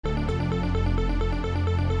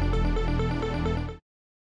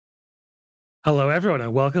Hello, everyone,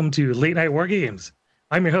 and welcome to Late Night War Games.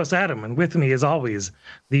 I'm your host, Adam, and with me, as always,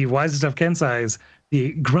 the wisest of Kensai's,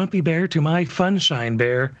 the grumpy bear to my funshine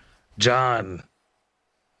bear, John.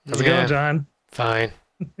 How's it going, John? Fine.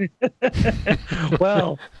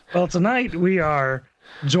 well, tonight we are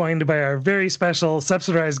joined by our very special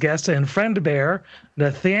subsidized guest and friend bear,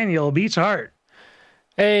 Nathaniel Beachheart.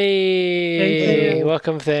 Hey,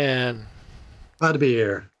 welcome, Than. Glad to be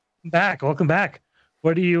here. Welcome back.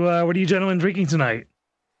 What are you gentlemen drinking tonight?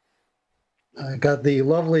 I got the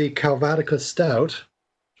lovely Calvatica Stout.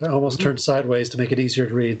 I almost turned sideways to make it easier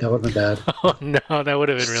to read. That would have been bad. Oh no, that would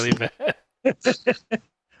have been really bad.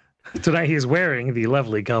 Tonight he's wearing the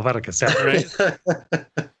lovely Calvatica Stout.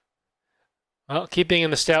 Right? Well, keeping in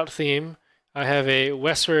the stout theme, I have a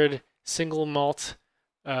Westward single malt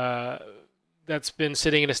that's been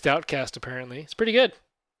sitting in a stout cast, apparently. It's pretty good.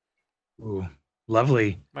 Ooh,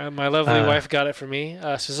 lovely. My lovely wife got it for me,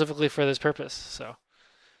 specifically for this purpose. So.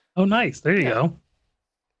 Oh, nice. There you go.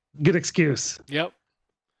 Good excuse. Yep.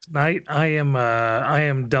 Tonight I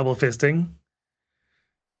am double fisting.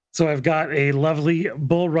 So I've got a lovely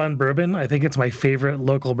Bull Run bourbon. I think it's my favorite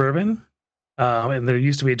local bourbon. And there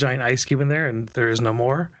used to be a giant ice cube in there, and there is no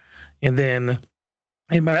more. And then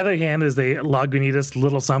in my other hand is a Lagunitas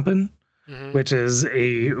Little Something, which is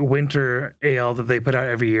a winter ale that they put out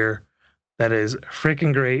every year. That is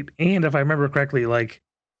freaking great. And if I remember correctly, like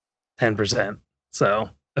 10%. So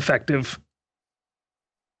effective.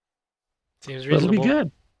 Seems reasonable. It'll be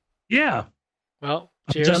good. Yeah. Well,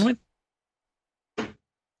 cheers. Gentlemen.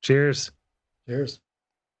 Cheers. Cheers.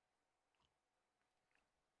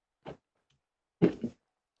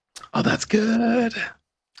 Oh, that's good.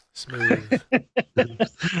 Smooth.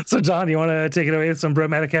 So, John, you want to take it away with some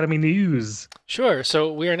Bromat Academy news? Sure.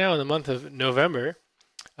 So we are now in the month of November.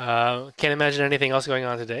 Can't imagine anything else going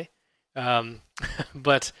on today.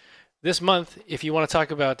 But this month, if you want to talk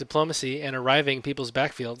about diplomacy and arriving people's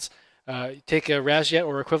backfields, take a Razjet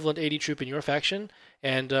or equivalent 80 troop in your faction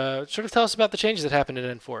and sort of tell us about the changes that happened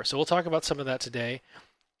in N4. So we'll talk about some of that today,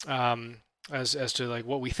 as to like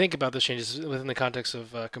what we think about those changes within the context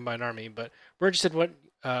of Combined Army. But we're interested in what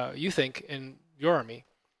you think in your army.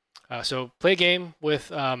 So play a game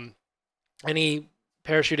with any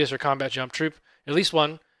parachutist or combat jump troop, at least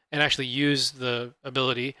one, and actually use the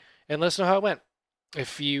ability, and let us know how it went.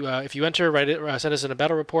 If you enter, write it, send us in a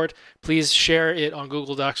battle report. Please share it on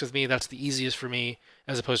Google Docs with me. That's the easiest for me,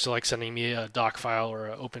 as opposed to like sending me a doc file or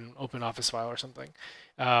an open Office file or something.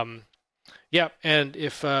 Yeah, and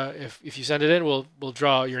if you send it in, we'll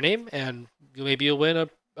draw your name, and maybe you'll win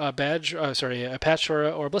a badge. A patch or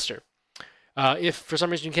a blister. If for some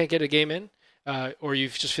reason you can't get a game in, or you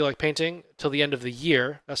just feel like painting till the end of the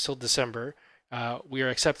year, that's till December. We are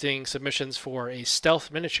accepting submissions for a stealth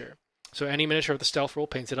miniature. So any miniature with the stealth roll,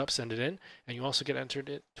 paint it up, send it in, and you also get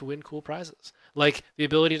entered to win cool prizes. Like the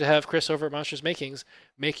ability to have Chris over at Monsters Makings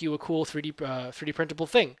make you a cool 3D printable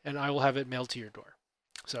thing, and I will have it mailed to your door.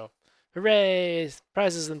 So, hooray!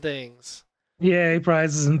 Prizes and things. Yay,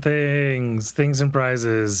 prizes and things. Things and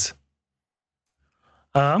prizes.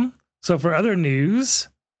 So for other news,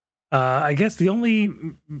 I guess the only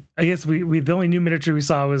new miniature we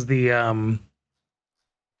saw was the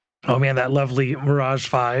that lovely Mirage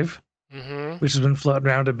 5. Which has been floating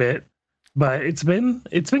around a bit, but it's been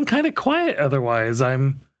kind of quiet otherwise.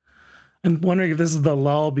 I'm wondering if this is the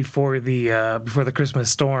lull before the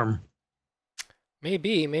Christmas storm.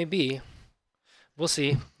 Maybe. We'll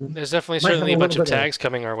see. There's certainly a bunch of tags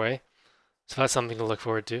coming our way, so that's something to look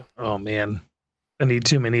forward to. Oh man, I need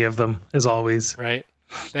too many of them as always. Right.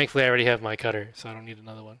 Thankfully, I already have my cutter, so I don't need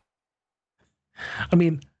another one. I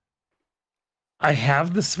mean, I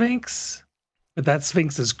have the Sphinx. But that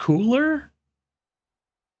Sphinx is cooler?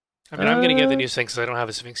 I mean, I'm going to get the new Sphinx because I don't have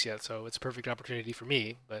a Sphinx yet, so it's a perfect opportunity for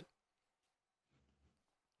me, but...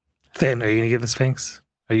 Than, are you going to get the Sphinx?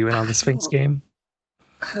 Are you in on the Sphinx game?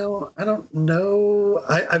 I don't know.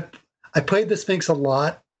 I played the Sphinx a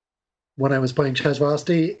lot when I was playing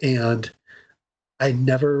Chesvasti, and I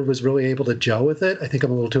never was really able to gel with it. I think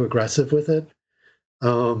I'm a little too aggressive with it.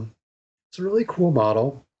 It's a really cool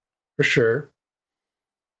model, for sure.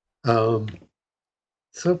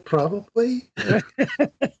 So probably. I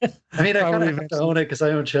mean, I kind of have to own it because I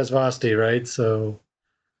own Chesvasti, right? So.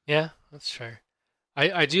 Yeah, that's fair.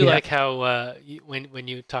 I do like how when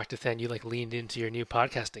you talked to Than, you like leaned into your new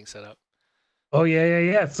podcasting setup. Oh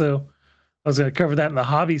yeah. So I was going to cover that in the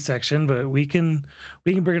hobby section, but we can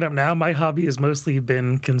bring it up now. My hobby has mostly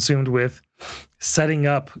been consumed with setting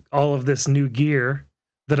up all of this new gear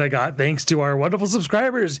that I got thanks to our wonderful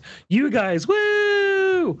subscribers. You guys,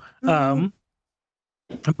 woo!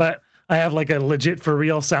 But I have like a legit for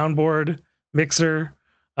real soundboard mixer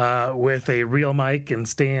with a real mic and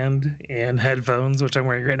stand and headphones, which I'm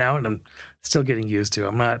wearing right now, and I'm still getting used to.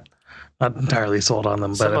 I'm not entirely sold on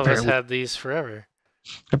them, Some but of us had these forever.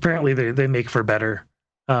 apparently they make for better.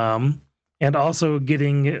 And also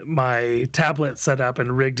getting my tablet set up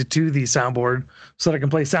and rigged to the soundboard so that I can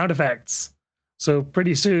play sound effects. So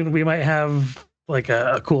pretty soon we might have like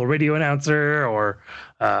a cool radio announcer or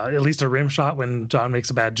at least a rim shot when John makes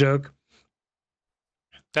a bad joke.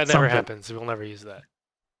 That never Something. happens. We'll never use that.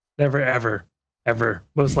 Never, ever.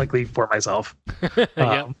 Most likely for myself.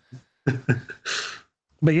 Yep.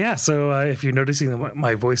 But yeah, so if you're noticing that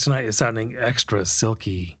my voice tonight is sounding extra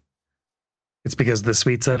silky, it's because of the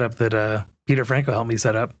sweet setup that Peter Franco helped me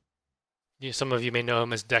set up. Some of you may know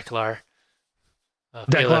him as Deklar.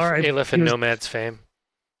 Deklar, Aleph and Nomad's fame.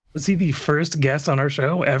 Was he the first guest on our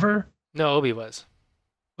show ever? No, Obi was.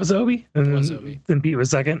 Was Obi? And Was Obi. Then Pete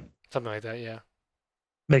was second? Something like that, yeah.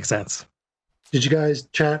 Makes sense. Did you guys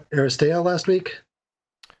chat Aristea last week?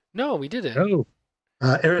 No, we didn't. Oh.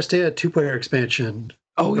 Aristea 2-player expansion,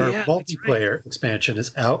 Oh, or yeah. multiplayer expansion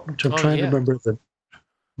is out, which I'm Oh, trying yeah. to remember the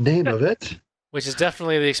name of it. Which is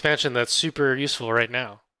definitely the expansion that's super useful right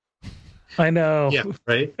now. I know. Yeah,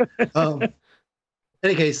 right. In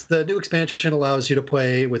any case, the new expansion allows you to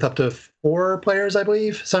play with up to 4 players, I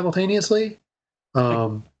believe, simultaneously. I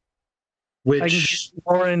can Which, get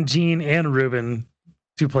Lauren, Gene, and Ruben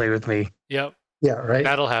to play with me. Yep, yeah, right.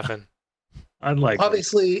 that'll happen. Unlikely.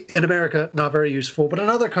 Obviously, in America, not very useful, but in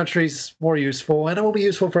other countries, more useful, and it will be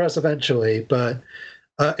useful for us eventually. But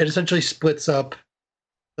it essentially splits up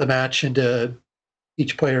the match into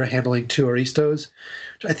each player handling 2 aristos,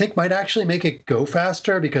 which I think might actually make it go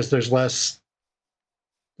faster because there's less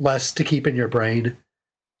to keep in your brain.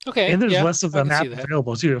 Okay, And there's yeah, less of I the can map see that.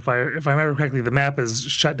 available too. If I remember correctly, the map is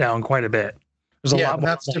shut down quite a bit. There's a Yeah, lot the more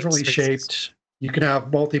map's differently spaces. shaped. You can have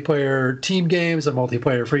multiplayer team games and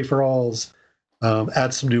multiplayer free-for-alls.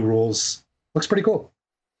 Add some new rules. Looks pretty cool.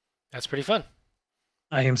 That's pretty fun.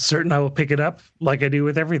 I am certain I will pick it up like I do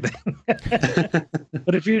with everything.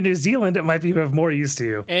 But if you're in New Zealand, it might be of more use to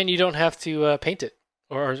you. And you don't have to paint it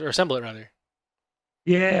or assemble it rather.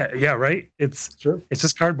 Yeah, right. It's Sure.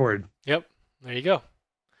 just cardboard. Yep, there you go.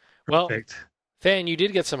 Well, Perfect. Than, you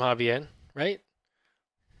did get some hobby in, right?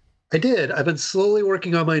 I did. I've been slowly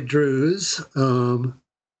working on my Druze, and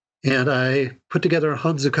I put together a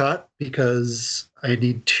Hanzukat because I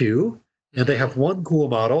need 2. And they have 1 cool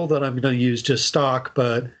model that I'm going to use just stock,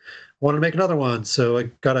 but I want to make another one. So I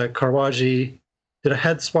got a Karwaji, did a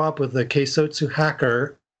head swap with the Keisotsu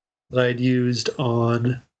hacker that I'd used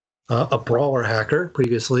on a Brawler hacker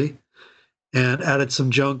previously, and added some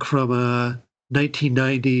junk from a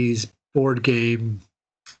 1990s board game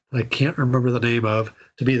I can't remember the name of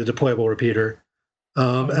to be the deployable repeater.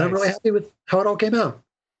 And I'm really Nice. happy with how it all came out.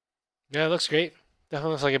 Yeah, it looks great.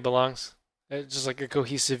 Definitely looks like it belongs. It's just like a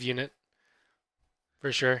cohesive unit,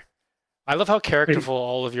 for sure. I love how characterful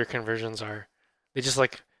all of your conversions are. They just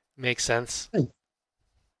like make sense.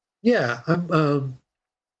 Yeah, I'm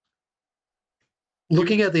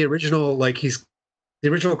looking at the original. Like the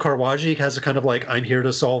original Karwaji has a kind of like I'm here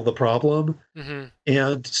to solve the problem, Mm-hmm.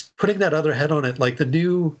 and putting that other head on it. Like the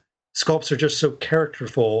new sculpts are just so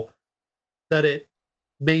characterful that it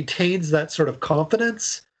maintains that sort of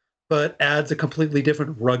confidence, but adds a completely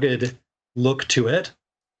different rugged look to it.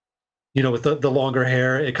 You know, with the longer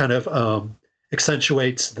hair, it kind of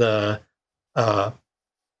accentuates the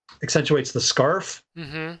scarf,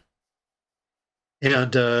 Mm-hmm.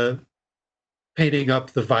 and painting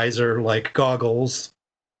up the visor like goggles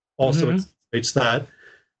also Mhm. accentuates that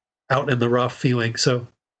out in the rough feeling. So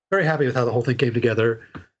very happy with how the whole thing came together.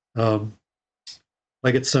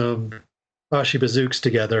 I get some Bashi bazooks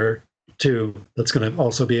together too. That's going to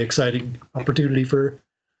also be an exciting opportunity for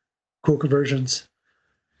cool conversions.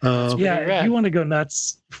 Yeah, rad. if you want to go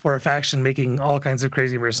nuts for a faction making all kinds of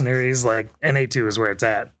crazy mercenaries, like NA2 is where it's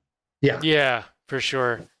at. Yeah, for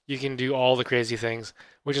sure. You can do all the crazy things,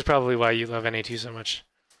 which is probably why you love NA2 so much.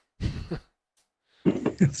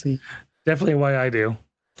 It's definitely why I do.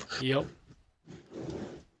 Yep.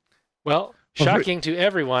 Well, shocking to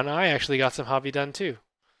everyone, I actually got some hobby done too.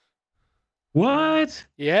 What?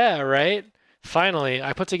 Yeah, right? Finally,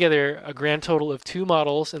 I put together a grand total of 2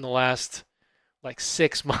 models in the last, like,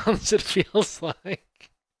 6 months, it feels like.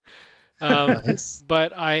 Nice.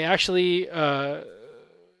 But I actually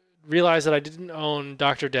realized that I didn't own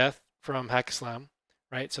Dr. Death from Hackislam,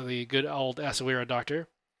 right? So the good old Asawira Doctor.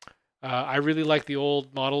 I really like the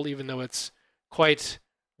old model, even though it's quite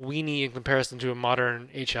weenie in comparison to a modern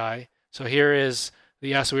HI. So here is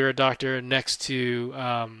the Asawira Doctor next to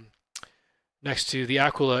the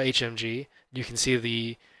Aquila HMG. You can see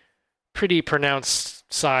the pretty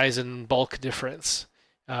pronounced size and bulk difference.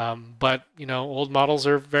 But old models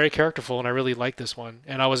are very characterful, and I really like this one.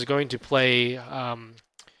 And I was going to play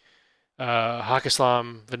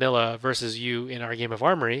Hakislam Vanilla versus you in our game of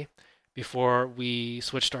Armory before we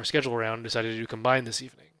switched our schedule around and decided to do combine this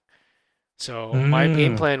evening. So my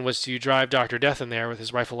game plan was to drive Dr. Death in there with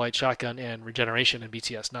his rifle light shotgun and regeneration and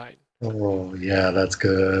BTS 9. Oh yeah, that's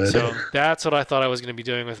good. So that's what I thought I was going to be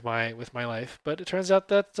doing with my life, but it turns out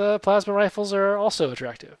that plasma rifles are also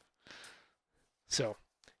attractive. So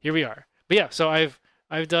here we are. But yeah, so I've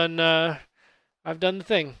done the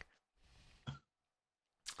thing.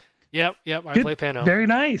 Yep. I Good. play Pano. Very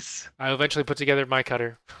nice. I eventually put together my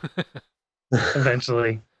cutter.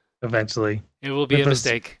 Eventually. It will be With a those-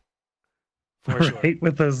 mistake. For sure. Right,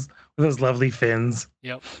 with those lovely fins.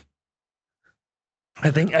 Yep.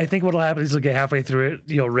 I think what'll happen is you'll get halfway through it,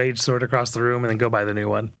 you'll rage sword across the room, and then go buy the new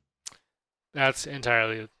one. That's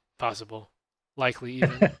entirely possible. Likely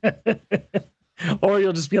even. Or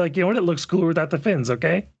you'll just be like, you know what? It looks cooler without the fins.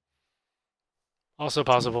 Okay. Also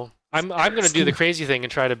possible. I'm going to do the crazy thing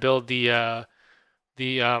and try to build the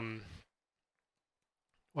why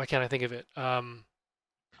can't I think of it?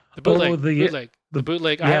 The bootleg. The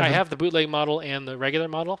bootleg. I have the bootleg model and the regular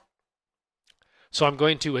model. So I'm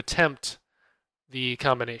going to attempt the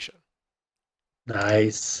combination.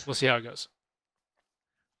 Nice. We'll see how it goes.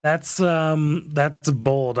 That's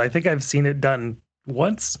bold. I think I've seen it done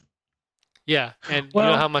once. Yeah, and you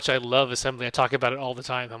know how much I love assembly. I talk about it all the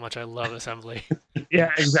time, how much I love assembly.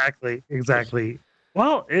 Yeah, exactly.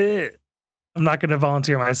 Well, I'm not going to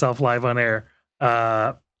volunteer myself live on air.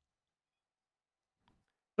 But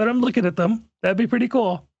I'm looking at them. That'd be pretty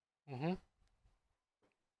cool. Mm-hmm.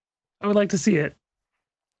 I would like to see it.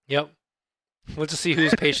 Yep. We'll just see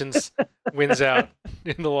whose patience wins out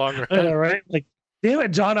in the long run. All right. Like, damn it,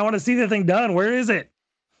 John, I want to see the thing done. Where is it?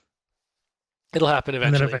 It'll happen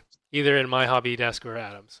eventually. Either in my hobby desk or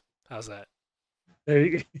Adam's. How's that?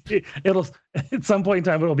 It'll at some point in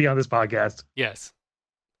time it'll be on this podcast. Yes.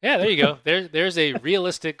 Yeah, there you go. There's a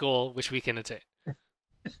realistic goal which we can attain.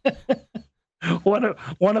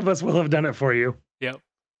 One of us will have done it for you. Yep.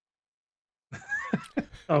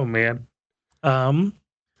 Oh man.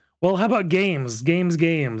 Well, how about games? Van,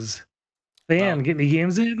 get any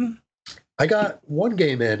games in? I got one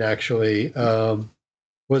game in actually.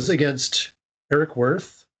 Was against Eric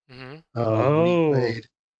Worth. Mm-hmm. We played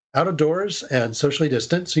out of doors and socially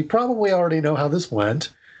distant. So you probably already know how this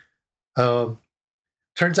went.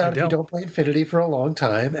 Turns out if you don't play Infinity for a long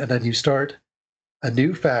time, and then you start a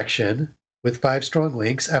new faction with 5 strong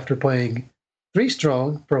links after playing 3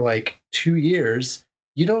 strong for like 2 years,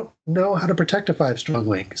 you don't know how to protect a 5 strong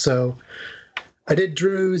link. So I did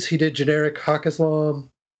Drew's, he did generic Hakislam.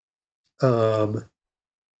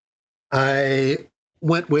 I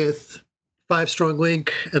went with 5 strong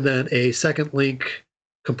link and then a second link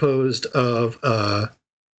composed of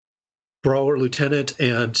Brawler Lieutenant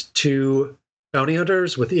and 2 bounty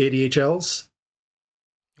hunters with the ADHLs.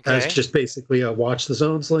 Okay. As just basically a watch the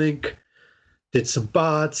zones link. Did some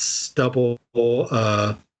bots, double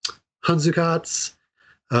Hanzukats.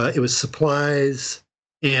 It was supplies,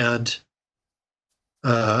 and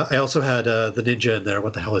I also had the ninja in there.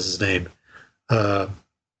 What the hell is his name? Ninja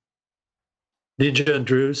and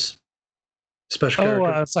Drew's special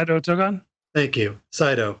character. Saito Togon? Thank you,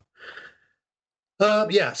 Saito.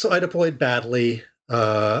 Yeah, so I deployed badly.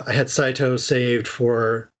 I had Saito saved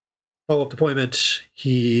for follow-up deployment.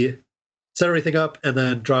 He set everything up and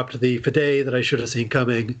then dropped the Fide that I should have seen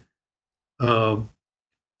coming. So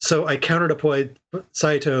I counter-deployed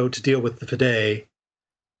Saito to deal with the Fide.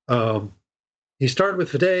 He started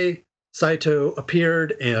with Fide. Saito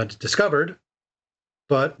appeared and discovered,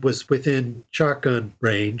 but was within shotgun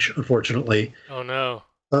range, unfortunately. Oh, no.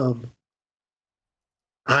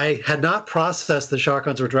 I had not processed the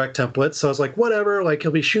shotguns or direct templates, so I was like, whatever, like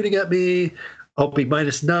he'll be shooting at me. I'll be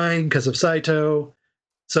 -9 because of Saito.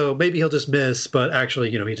 So maybe he'll just miss, but actually,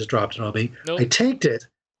 he just dropped it on me. Nope. I tanked it.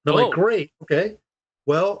 And I'm like, great, okay.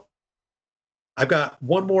 Well, I've got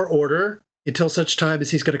one more order until such time as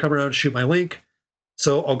he's going to come around and shoot my link.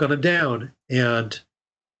 So I'll gun him down, and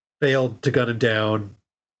failed to gun him down.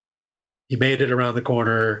 He made it around the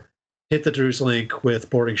corner, hit the Drew's link with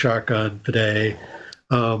boarding shotgun Fide.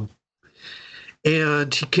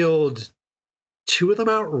 And he killed 2 of them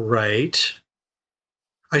outright.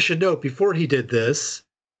 I should note, before he did this,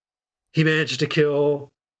 he managed to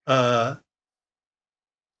kill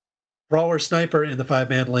Brawler Sniper in the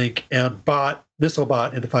 5-man link and Missile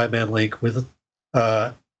Bot in the 5-man link with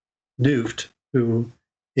Nuft, who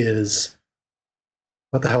is,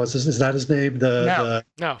 what the hell is this? Is that his name? Nauf.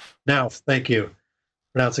 Nauf, thank you.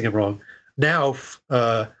 pronouncing him wrong. Nauf.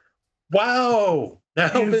 Wow,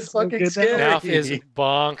 Nauf He's is so fucking good now. scary. Nauf is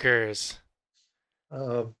bonkers.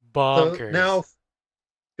 So Bonkers. Nauf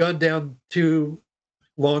gunned down 2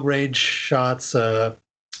 long range shots.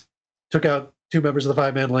 Took out 2 members of the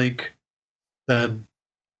 5-man link. Then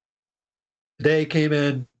today came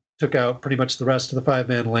in, took out pretty much the rest of the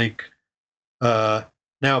 5-man link.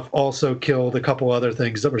 Now also killed a couple other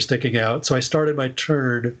things that were sticking out. So I started my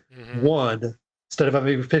turn 1 instead of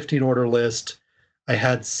having a 15 order list. I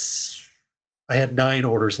had 9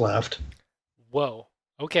 orders left. Whoa.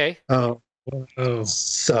 Okay. Oh,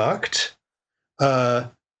 Sucked.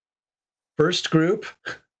 First group.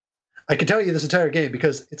 I can tell you this entire game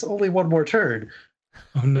because it's only 1 more turn.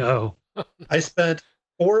 oh no. I spent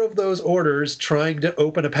 4 of those orders trying to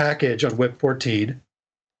open a package on Whip 14,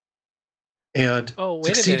 and Oh,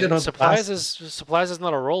 wait a succeeded minute. on Supplies is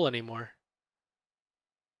not a roll anymore.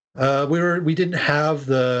 we didn't have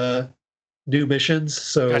the new missions,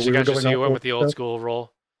 so Gotcha, we were gotcha. going So you on went with the old stuff. school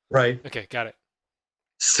roll. Right. Okay, got it.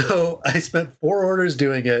 So I spent 4 orders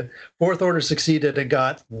doing it. 4th order succeeded and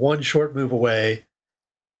got 1 short move away.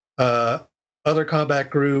 Other combat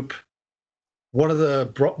group. One of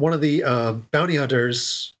the bounty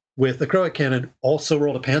hunters with acrylic cannon also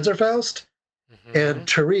rolled a Panzerfaust, and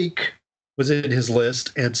Tariq was in his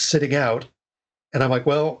list and sitting out. And I'm like,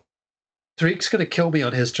 well, Tariq's going to kill me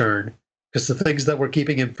on his turn because the things that were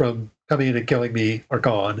keeping him from coming in and killing me are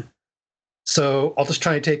gone. So I'll just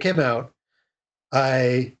try and take him out.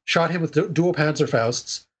 I shot him with dual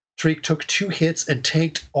Panzerfausts. Tariq took 2 hits and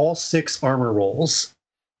tanked all 6 armor rolls.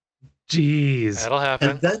 Jeez. That'll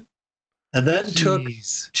happen. And then took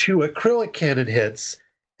Jeez. 2 acrylic cannon hits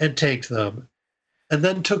and tanked them. And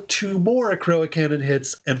then took 2 more acrylic cannon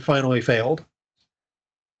hits and finally failed.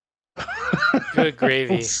 Good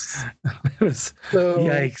gravy. It was, So,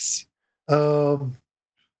 yikes. and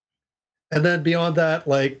then beyond that,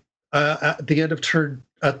 like at the end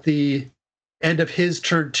of his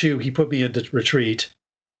turn 2, he put me into retreat,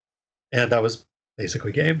 and that was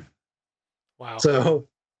basically game. Wow. So,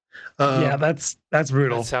 Yeah, that's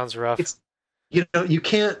brutal. That sounds rough. it's you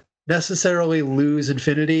can't necessarily lose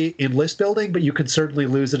Infinity in list building, but you can certainly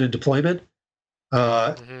lose it in deployment.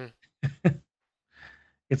 Mhm.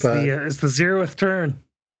 It's but- the 0th turn.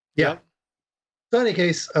 Yeah. Yep. So in any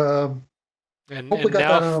case, And hopefully got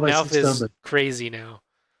that out of my Nauf system. is crazy now.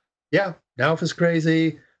 yeah, Nauf is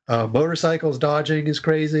crazy. Motorcycles dodging is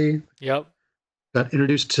crazy. Yep. Got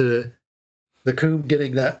introduced to the Coom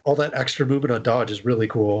getting all that extra movement on dodge is really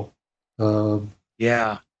cool.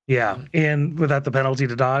 Yeah. Mhm. And without the penalty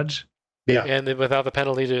to dodge. Yeah. And then without the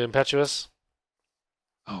penalty to impetuous.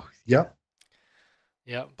 Oh, Yep.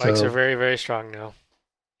 Yeah. Bikes So- are very, very strong now.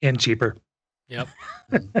 and cheaper. Yep.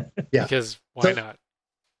 Yeah. Because why So- not?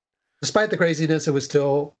 Despite the craziness, it was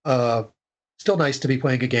still nice to be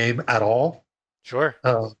playing a game at all. Sure.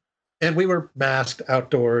 And we were masked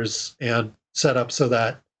outdoors and set up so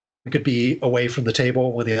that we could be away from the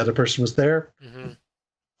table when the other person was there. Hmm.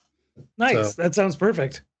 Nice. So- That sounds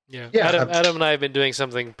perfect. Yeah. Yeah, Adam and I have been doing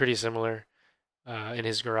something pretty similar in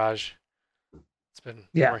his garage. It's been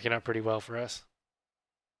Yeah. working out pretty well for us.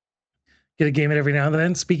 Get a game in every now and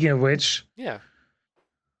then. Speaking of which, Yeah.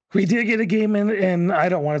 we did get a game in, and I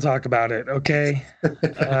don't want to talk about it. Okay.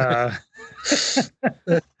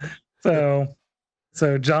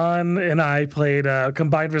 So John and I played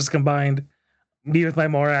combined versus combined. Me with my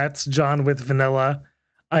Morats, John with vanilla.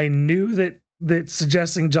 I knew that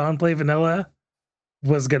suggesting John play vanilla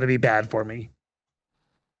was going to be bad for me.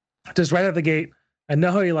 Just right out the gate, I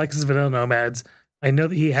know how he likes his vanilla nomads. I know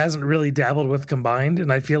that he hasn't really dabbled with combined,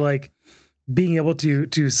 and I feel like being able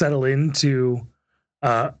to settle into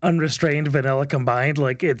unrestrained vanilla combined,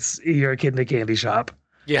 like you're a kid in a candy shop.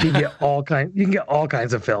 Yeah. You can get all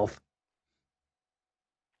kinds of filth,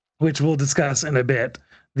 which we'll discuss in a bit.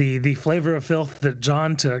 The flavor of filth that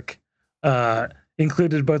John took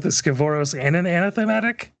included both a Skivoros and an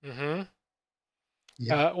anathematic. Mm-hmm.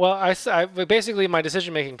 Yeah. Well, I basically my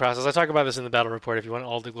decision making process. I talk about this in the battle report if you want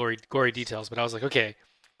all the gory details. But I was like, okay,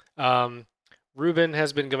 Ruben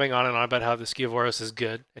has been going on and on about how the Skivoros is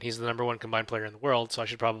good and he's the #1 combined player in the world, so I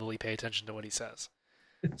should probably pay attention to what he says.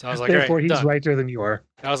 So I was like, Therefore, all right, he's done. righter than you are.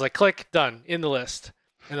 I was like, click, done, in the list.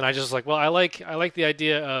 And then I just was like, well, I like the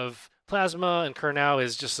idea of Plasma, and Kurnow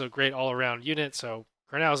is just a great all-around unit, so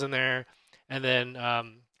Kurnow's in there. And then I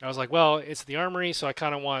was like, well, it's the armory, so I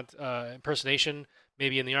kind of want impersonation,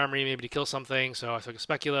 maybe in the armory, maybe to kill something. So I took a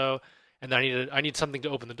Speculo, and then I need something to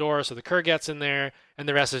open the door, so the Kur gets in there, and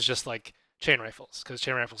the rest is just like chain rifles, because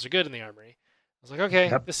chain rifles are good in the armory. I was like,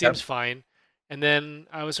 okay, Yep, this seems fine. And then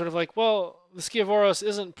I was sort of like, well, the Skiavoros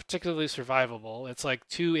isn't particularly survivable. It's like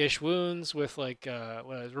 2-ish wounds with like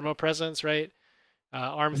remote presence, right?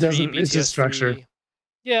 Arm It 3, doesn't. It's just BTS structure. 3.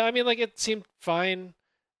 Yeah, I mean, like it seemed fine,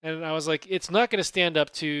 and I was like, it's not going to stand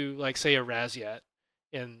up to like say a Raziat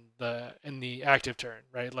in the active turn,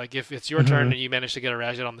 right? Like if it's your turn Hmm. and you manage to get a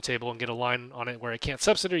Raziat on the table and get a line on it where it can't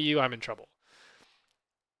subsidy you, I'm in trouble.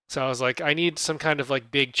 So I was like, I need some kind of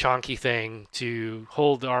like big chonky thing to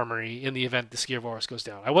hold the armory in the event the Skiavoros goes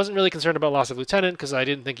down. I wasn't really concerned about loss of lieutenant because I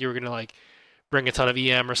didn't think you were going to like bring a ton of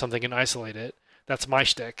EM or something and isolate it. That's my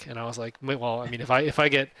shtick, and I was like, well, I mean, if I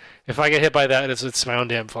get hit by that, it's my own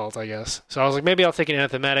damn fault, I guess. So I was like, maybe I'll take an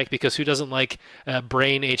anathematic because who doesn't like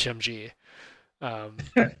brain HMG?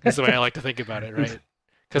 Is the way I like to think about it, right?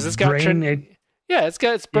 Because it's got Brain. yeah, it's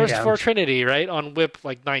burst Yeah. for Trinity, right, on whip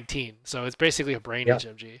like 19, so it's basically a brain Yeah.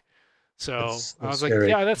 HMG. So I That's was like, scary.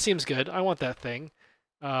 yeah, that seems good. I want that thing.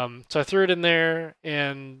 So I threw it in there,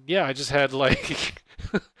 and yeah, I just had like,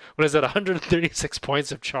 what is that, 136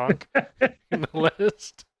 points of chalk in the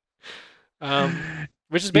list,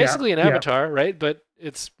 which is Yeah. basically an Yeah. avatar, right? But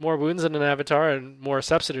it's more wounds than an avatar and more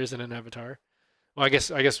subsiders than an avatar. Well, I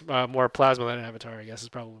guess more plasma than an avatar. I guess is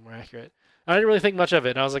probably more accurate. I didn't really think much of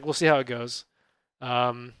it, and I was like, we'll see how it goes.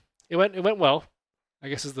 It went well, I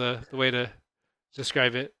guess is the way to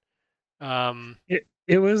describe it. Um,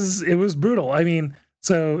 It was brutal. I mean,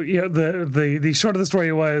 so the short of the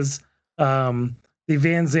story was, the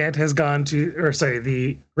Van Zant has gone to, or sorry,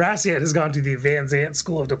 the Rassiat has gone to the Van Zant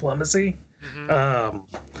School of Diplomacy, mhm.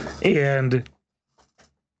 and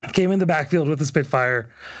came in the backfield with the Spitfire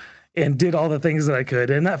and did all the things that I could,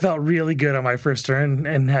 and that felt really good on my first turn,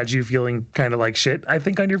 and had you feeling kind of like shit, I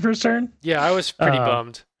think, on your first turn. Yeah, I was pretty Um,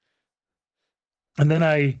 bummed. And then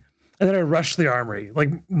I rushed the armory. Like,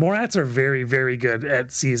 Morats are very, very good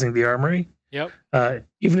at seizing the armory. Yep.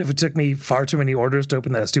 Even if it took me far too many orders to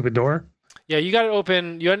open that stupid door. Yeah, you got it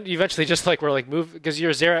open. You eventually just like were like move because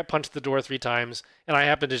your Zerat punched the door 3 times, and I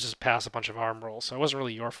happened to just pass a bunch of arm rolls, so it wasn't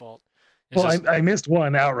really your fault. It's Well, just I missed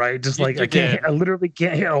one outright. Just like you I can't, did. I literally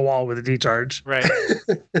can't hit a wall with a decharge. Right.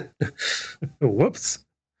 Whoops.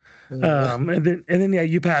 Uh, And then yeah,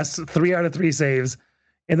 you passed 3 out of 3 saves,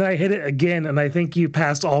 and then I hit it again, and I think you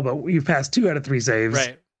passed 2 out of 3 saves.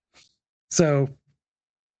 Right. So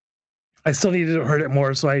I still needed to hurt it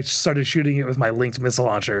more, so I started shooting it with my linked missile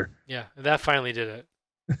launcher. Yeah, that finally did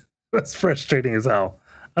it. That's frustrating as hell.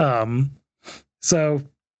 So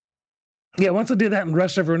yeah, once I did that and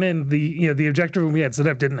rushed everyone in, the objective room we had set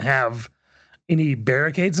up didn't have any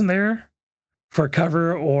barricades in there for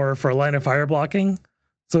cover or for line of fire blocking.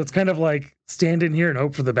 So it's kind of like stand in here and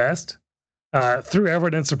hope for the best. Threw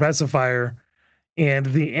everyone in suppressive fire, and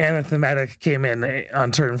the anathematic came in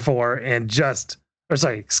on turn 4 and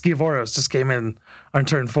Skiavoros just came in on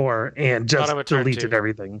turn 4 and just Bottom of turn deleted 2.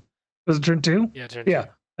 everything. Was it turn 2? Yeah, turn Yeah, 2.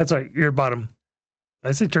 that's right. You're bottom. Did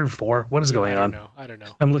I say turn 4? What is going on? I don't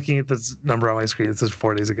know. I'm looking at this number on my screen. It says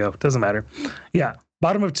 4 days ago. Doesn't matter. Yeah,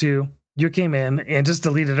 bottom of 2. You came in and just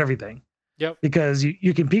deleted everything. Yep. Because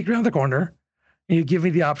you can peek around the corner, and you give me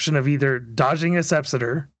the option of either dodging a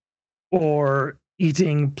Sepsitor or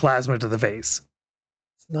eating plasma to the face.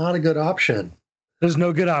 it's not a good option. There's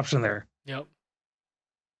no good option there. Yep.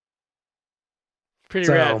 Pretty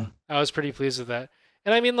So- rad. I was pretty pleased with that.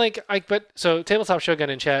 And I mean, like, so Tabletop Shogun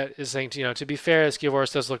in chat is saying, to be fair,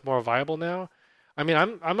 Skiavoros does look more viable now. I mean,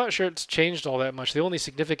 I'm not sure it's changed all that much. The only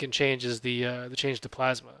significant change is the change to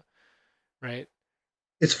plasma, right?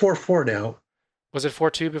 It's 4-4 now. Was it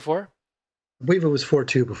 4-2 before? I believe it was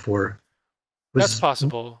 4-2 before. It That's was-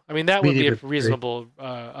 possible. I mean, that would be a medium upgrade. reasonable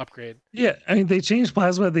upgrade. Yeah, I mean, they changed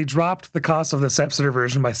plasma. They dropped the cost of the Sepsitor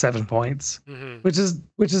version by 7 points, Hmm. which is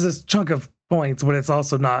a chunk of points, but it's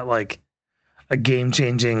also not like a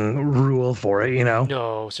game-changing rule for it,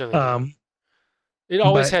 No, certainly not. Um, It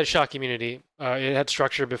always but- had shock immunity. It had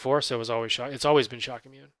structure before, so it was always shock. It's always been shock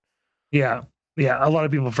immune. yeah, a lot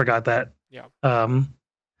of people forgot that. Yeah.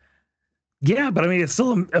 Yeah, but I mean, it's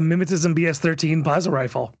still a Mimetism BS-13 plasma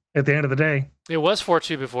rifle at the end of the day. It was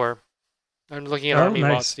 4-2 before. I'm looking at Oh, Army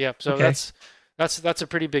nice. Watts. Yeah, so Okay. that's a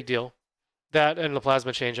pretty big deal. That and the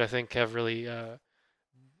plasma change, I think, have really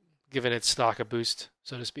given its stock a boost,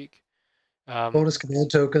 so to speak. bonus command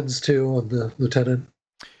tokens too on the lieutenant.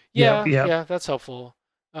 Yeah, Yep. yeah, that's helpful.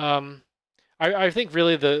 I think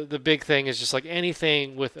really the big thing is just like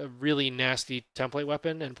anything with a really nasty template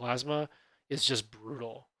weapon and plasma is just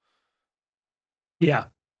brutal. Yeah,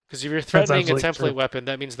 Because if you're threatening a absolutely template true. weapon,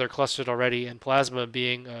 that means they're clustered already, and plasma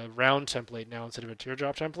being a round template now instead of a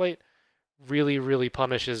teardrop template really, really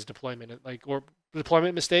punishes deployment, or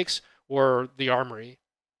deployment mistakes or the armory.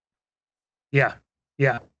 yeah.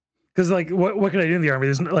 because like what can I do in the army?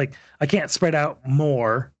 There's like I can't spread out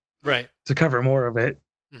more Right. to cover more of it.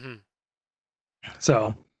 Mm-hmm.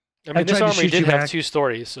 So I mean, this tried to armory shoot you did have back. 2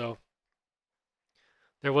 stories, so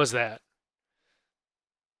there was that.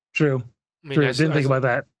 True. I mean, True. Didn't think about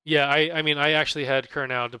that. Yeah, I mean, I actually had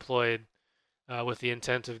Kurnow deployed with the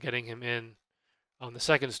intent of getting him in on the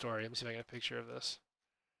 2nd story. Let me see if I get a picture of this.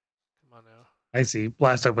 Come on now. I see.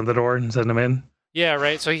 Blast open the door and send him in. Yeah,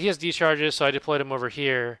 right. So he has decharges, so I deployed him over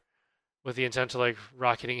here with the intent of like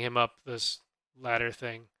rocketing him up this ladder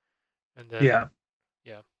thing, and then Yeah.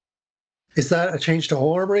 Is that a change to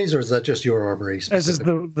all armories, or is that just your armory? That's just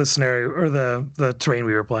the scenario or the terrain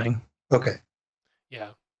we were playing. Okay.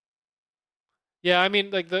 Yeah. Yeah, I mean,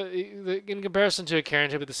 like the in comparison to a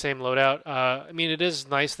Karen with the same loadout, I mean, it is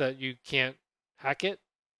nice that you can't hack it,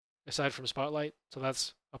 aside from Spotlight, so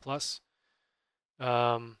that's a plus.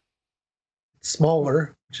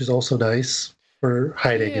 Smaller, which is also nice for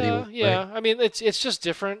hiding. Yeah, anyway. yeah. I mean, it's just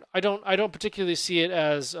different. I don't particularly see it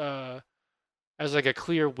as like a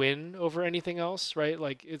clear win over anything else, right?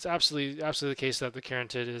 Like it's absolutely the case that the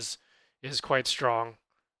Carotid is quite strong.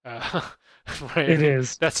 Right? It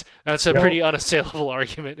is. That's a pretty unassailable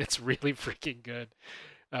argument. It's really freaking good.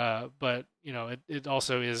 But you know, it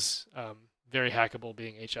also is very hackable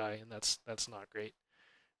being HI, and that's not great.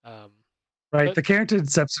 Right. But, the Carotid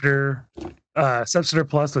Subsidiar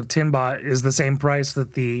Plus with Tinbot is the same price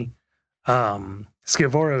that the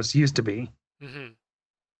Skivoros used to be. mm-hmm.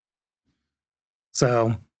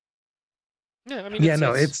 So yeah, I mean,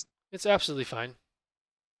 it's absolutely fine.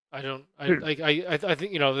 I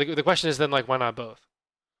think, you know, the question is then like, why not both?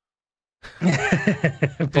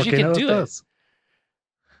 Because you can do this.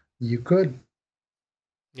 You could.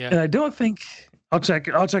 Yeah. And I don't think I'll check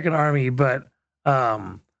an army, but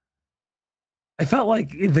I felt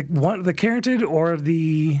like the Carotid or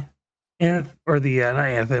the not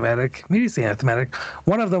Anathematic, maybe it's the Anathematic.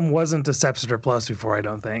 One of them wasn't a Subsidiar Plus before, I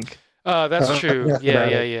don't think. That's true.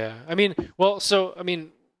 Yeah. I mean, well, so I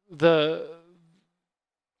mean,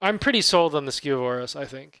 I'm pretty sold on the Skivoros, I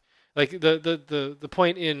think. Like the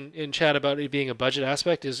point in chat about it being a budget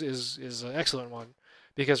aspect is an excellent one,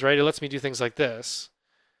 because right, it lets me do things like this,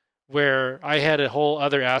 where I had a whole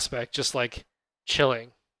other aspect just like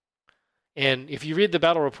chilling. And if you read the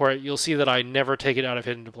battle report, you'll see that I never take it out of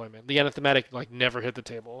hidden deployment. The Anathematic like never hit the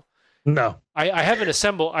table. No. I haven't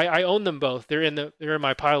assembled. I own them both. They're in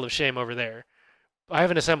my pile of shame over there. I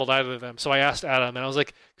haven't assembled either of them. So I asked Adam, and I was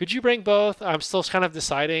like, "Could you bring both?" I'm still kind of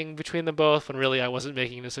deciding between them both, when really I wasn't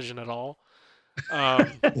making a decision at all.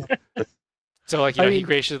 So like, you know, he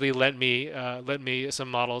graciously lent me some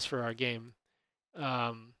models for our game.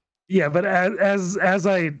 Yeah, but as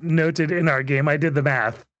I noted in our game, I did the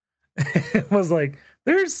math. It was like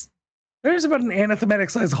there's about an Anathematic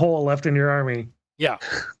size hole left in your army. Yeah.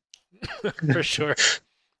 For sure.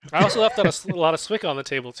 I also left out a lot of Swick on the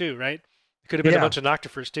table too, right? It could have been a bunch of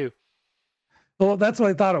Noctifers too. Well, that's what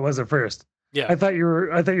I thought it was at first. Yeah. I thought you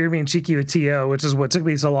were being cheeky with TO, which is what took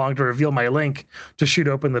me so long to reveal my link to shoot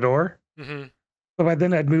open the door. Mm-hmm. But by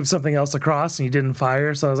then I'd moved something else across and you didn't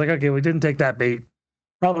fire, so I was like, okay, we didn't take that bait.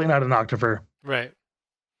 Probably not a Noctifer. Right.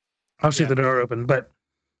 I'll shoot the door open, but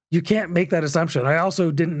you can't make that assumption. I also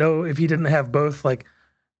didn't know if he didn't have both, like,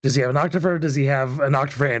 does he have a Noctifer? Does he have a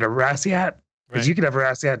Noctifer and a Rassiat? Because you could have a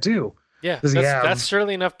Rassiat too. Yeah, that's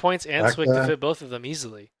certainly enough points and Swick to fit both of them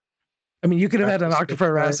easily. I mean, you could have had a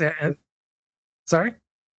Noctifer, Rassiat, and sorry?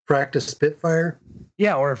 Fracta Spitfire?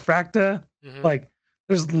 Yeah, or a Fracta. Mm-hmm. Like,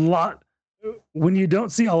 there's a lot. When you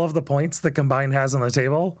don't see all of the points that Combine has on the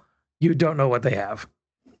table, you don't know what they have.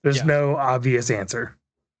 There's no obvious answer.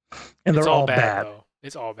 And they're all bad. Though.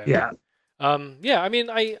 It's all bad. Yeah. Yeah, I mean,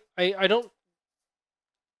 I don't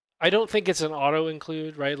think it's an auto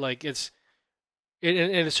include, right? Like it's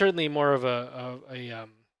certainly more of a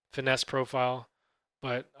finesse profile,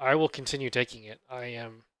 but I will continue taking it. I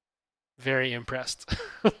am very impressed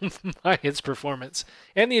by its performance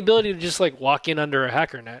and the ability to just like walk in under a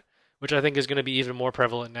hacker net, which I think is going to be even more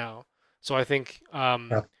prevalent now. So I think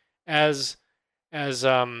as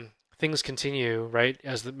things continue, right,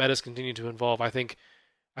 as the metas continue to evolve, I think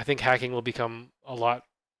hacking will become a lot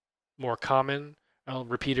more common.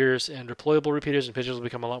 Repeaters and deployable repeaters and pitchers will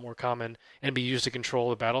become a lot more common and be used to control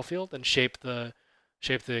the battlefield and shape the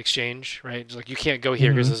exchange, right? It's like you can't go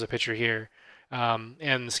here because there's a pitcher here, and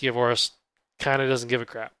the Skivoros kind of doesn't give a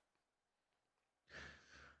crap.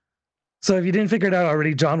 So if you didn't figure it out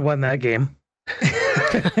already, John won that game.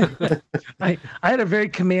 I had a very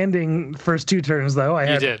commanding first 2 turns, though.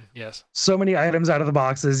 You did, yes. So many items out of the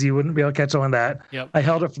boxes, you wouldn't be able to catch on that. Yep. I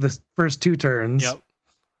held it for the first 2 turns. Yep.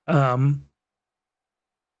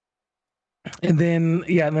 And then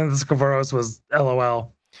the Skavoros was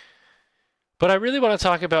LOL. But I really want to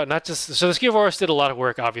talk about not just so the Skiovaros did a lot of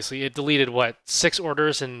work. Obviously, it deleted what 6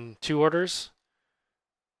 orders and 2 orders.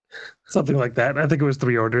 Something like that. I think it was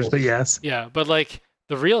 3 orders, but yes. Yeah, but like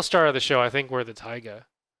the real star of the show, I think, were the Taiga.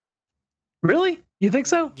 Really? You think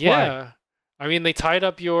so? Yeah, Why? I mean they tied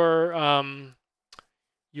up your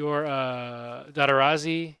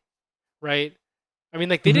Dadarazi, right? I mean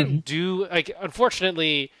like they Mhm. didn't do like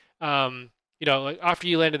unfortunately like after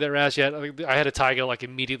you landed that Razjet, I had a Taiga like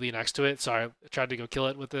immediately next to it, so I tried to go kill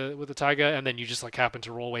it with the Taiga, and then you just like happened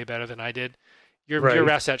to roll way better than I did. Your Right.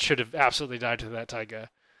 Razjet should have absolutely died to that Taiga.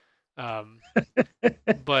 Um,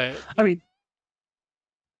 but I mean,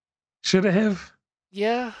 should I have?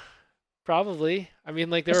 yeah, probably. I mean,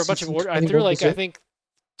 like there were a This bunch of isn't orders. I threw 21 like I berserk. think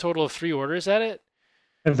total of 3 orders at it.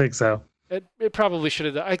 I think so. It probably should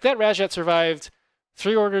have. Like that Rajat survived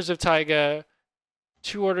 3 orders of Taiga,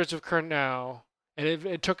 2 orders of Kurnow, and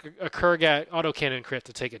it took a Kurgat autocannon crit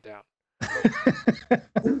to take it down.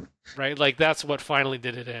 Right? Like that's what finally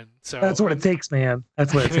did it in. So That's what it takes, man.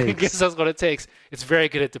 That's what it I guess takes. that's what it takes. It's very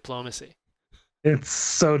good at diplomacy. It's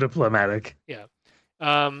so diplomatic. Yeah.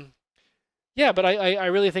 Um, yeah, but I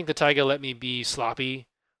really think the Taiga let me be sloppy,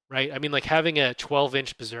 right? I mean, like having a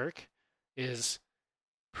 12-inch Berserk is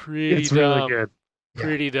pretty It's really dumb. good.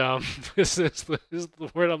 Pretty dumb. This is the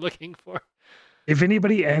word I'm looking for. If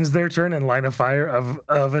anybody ends their turn in line of fire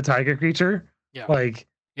of a tiger creature, Yeah, like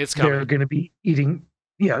it's they're coming. gonna be eating.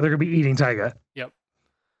 Yeah, they're gonna be eating taiga. Yep.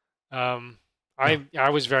 I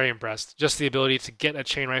was very impressed. Just the ability to get a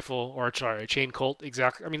chain rifle or sorry, a chain colt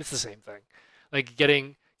exactly. I mean, it's the same thing. Like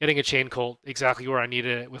getting a chain colt exactly where I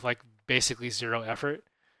needed it with like basically 0 effort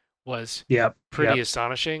was Yep. pretty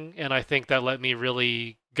astonishing, and I think that let me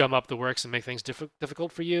really gum up the works and make things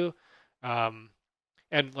difficult for you. Um,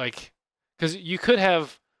 and like, because you could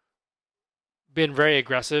have been very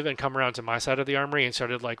aggressive and come around to my side of the armory and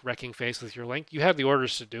started like wrecking face with your link. You have the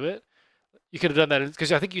orders to do it. You could have done that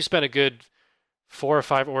because I think you spent a good 4 or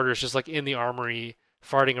 5 orders just like in the armory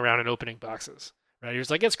farting around and opening boxes. Right? He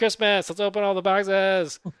was like, "It's Christmas. Let's open all the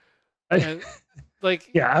boxes." And like,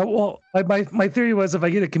 My theory was if I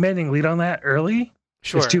get a commanding lead on that early,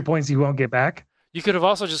 sure, there's 2 points you won't get back. you could have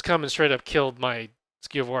also just come and straight up killed my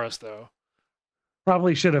Skiovoros though.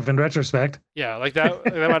 Probably should have in retrospect. Yeah, like that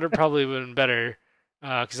might have probably been better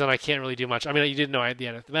because then I can't really do much. I mean, you didn't know I had the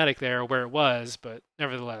anathematic there where it was, but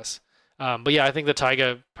nevertheless. But yeah, I think the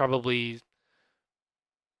Taiga probably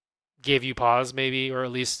gave you pause maybe, or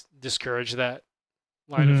at least discouraged that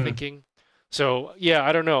line of Mhm. thinking. So yeah,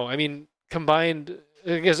 I don't know. I mean, combined,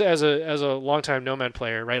 I guess as a longtime Nomad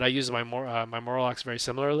player, right? I use my Morlocks very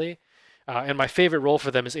similarly, and my favorite roll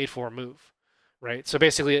for them is 8/4 move, right? So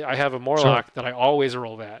basically, I have a Morlock that I always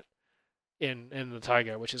roll that in the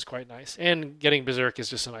Taiga, which is quite nice. And getting Berserk is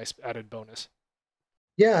just a nice added bonus.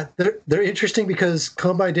 Yeah, they're interesting because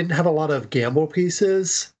Combine didn't have a lot of gamble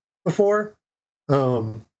pieces before.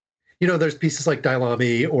 There's pieces like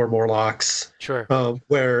Dailami or Morlocks, Sure.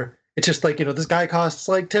 where it's just like, this guy costs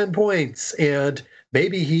like 10 points, and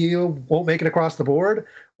maybe he won't make it across the board,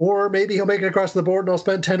 or maybe he'll make it across the board and I'll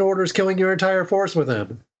spend 10 orders killing your entire force with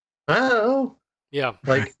him. I don't know. Yeah.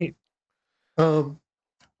 Like, Well,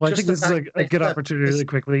 I just think the this is fact a good opportunity really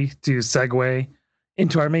quickly to segue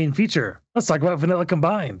into our main feature. Let's talk about Vanilla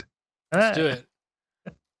Combined. Let's do it.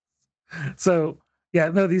 So,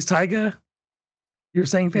 these Taiga, you're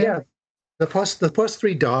saying, Fan? Yeah, the plus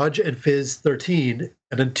 3 dodge and Fizz 13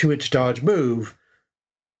 and then 2-inch dodge move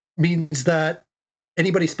means that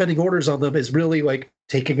anybody spending orders on them is really like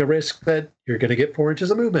taking a risk that you're going to get 4 inches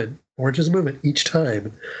of movement each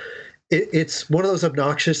time. It's one of those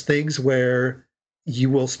obnoxious things where you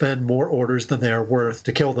will spend more orders than they're worth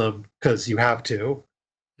to kill them because you have to.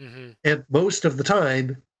 Mm-hmm. And most of the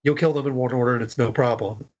time, you'll kill them in 1 order and it's no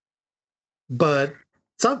problem. But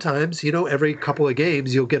sometimes, every couple of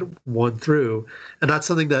games, you'll get 1 through. And that's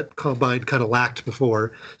something that Combine kind of lacked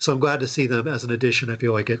before. So I'm glad to see them as an addition. I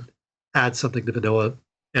feel like it adds something to Vanilla.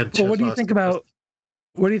 And Well, what do you think about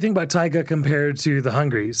Taiga compared to the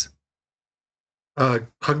Hungries?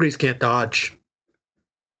 Hungries can't dodge.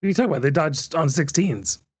 What are you talking about? They dodged on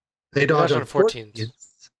 16s. They dodge on 14s.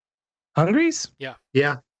 Hungries? Yeah.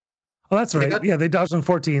 Oh, that's right. They dodged on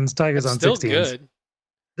 14s. Tigers That's on still 16s. good.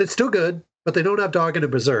 It's still good, but they don't have Dogged and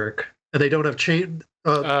Berserk, and they don't have chain.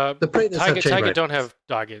 The Praetorians have chain Taiga rifles. don't have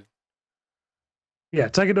Dogged. Yeah,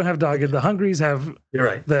 Taiga don't have dogged. The Hungries have. You're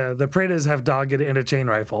right. The Praetas have dogged and a chain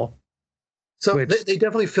rifle. So Which- they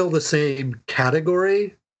definitely fill the same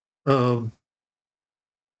category. I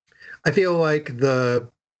feel like the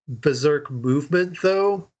Berserk movement,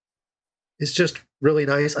 though, is just really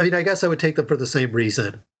nice. I mean, I guess I would take them for the same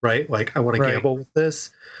reason, right? Like I want to Right. gamble with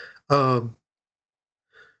this.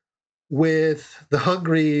 With the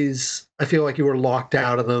Hungries, I feel like you were locked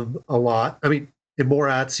out of them a lot. I mean, in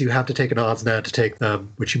Morats, you have to take an odds net to take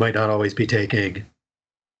them, which you might not always be taking.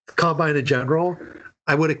 Combine in general,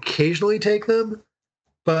 I would occasionally take them,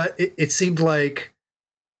 but it seemed like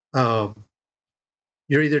you're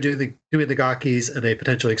either doing the Gakis and they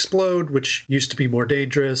potentially explode, which used to be more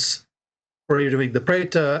dangerous, or you're doing the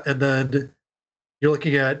Preta and then you're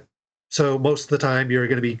looking at, so most of the time you're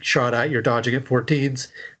going to be shot at, you're dodging at 14s.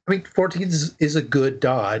 I mean, 14s is a good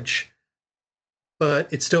dodge,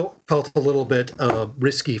 but it still felt a little bit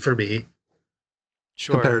risky for me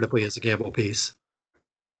comparatively as a gamble piece.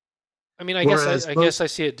 I mean, I guess I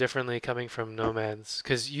see it differently coming from Nomads,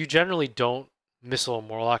 because you generally don't missile a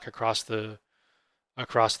Morlock across the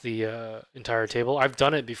entire table. I've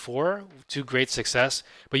done it before to great success,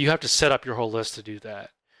 but you have to set up your whole list to do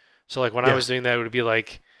that. So like when I was doing that, it would be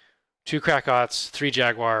like 2 Krakauts, 3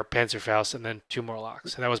 Jaguar, Panzerfaust, and then 2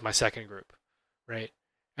 Morlocks, and that was my second group, right?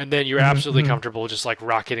 And then you're absolutely comfortable just like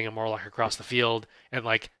rocketing a Morlock across the field and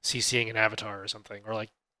like CCing an Avatar or something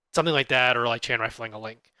like that, or like chain rifling a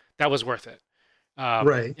Link. That was worth it,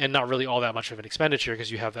 right? And not really all that much of an expenditure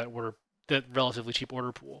because you have that relatively cheap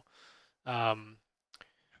order pool. And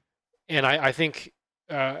I think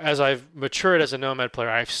as I've matured as a Nomad player,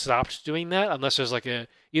 I've stopped doing that unless there's like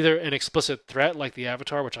either an explicit threat like the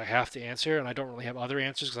Avatar, which I have to answer, and I don't really have other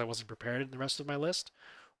answers because I wasn't prepared in the rest of my list,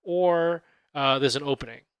 or there's an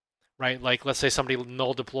opening, right? Like let's say somebody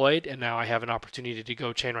null deployed, and now I have an opportunity to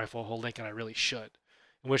go chain rifle a whole Link, and I really should.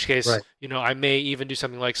 In which case, I may even do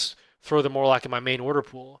something like throw the Morlock in my main order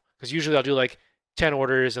pool, because usually I'll do like 10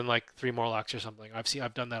 orders and like 3 Morlocks or something.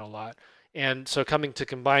 I've done that a lot. And so coming to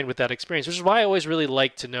combine with that experience, which is why I always really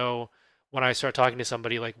like to know when I start talking to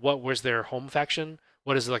somebody, like what was their home faction?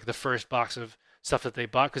 What is like the first box of stuff that they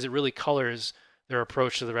bought? Because it really colors their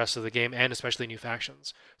approach to the rest of the game and especially new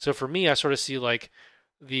factions. So for me, I sort of see like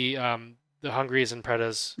the Hungries and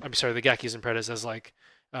Pretas, the Gakis and Pretas as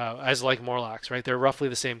like Morlocks, right? They're roughly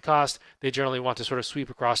the same cost. They generally want to sort of sweep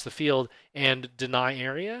across the field and deny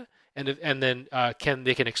area, and then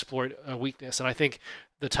they can exploit a weakness. And I think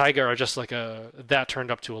the Taiga are just like that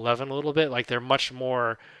turned up to 11 a little bit. Like they're much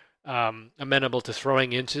more amenable to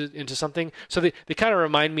throwing into something. So they kind of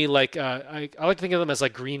remind me like I like to think of them as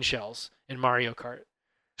like green shells in Mario Kart.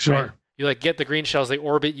 Sure. Right? You like get the green shells, they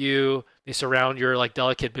orbit you, they surround your like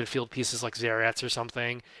delicate midfield pieces like Zarats or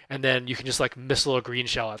something, and then you can just like missile a green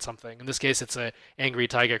shell at something. In this case, it's a angry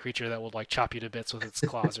Taiga creature that will like chop you to bits with its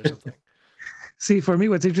claws or something. See, for me,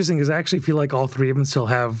 what's interesting is I actually feel like all 3 of them still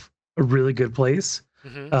have a really good place.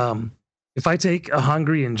 Mm-hmm. If I take a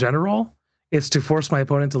Hungry in general, it's to force my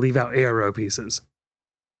opponent to leave out ARO pieces.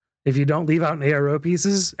 If you don't leave out an ARO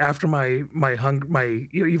pieces after my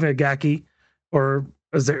even a Gaki or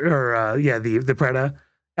the Preda,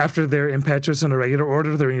 after they're impetuous in a regular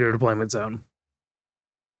order, they're in your deployment zone.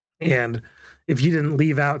 And if you didn't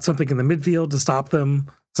leave out something in the midfield to stop them,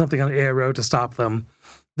 something on ARO to stop them,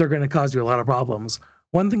 they're going to cause you a lot of problems.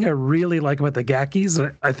 One thing I really like about the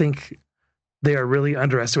Gakis, I think they are really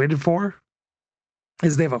underestimated for,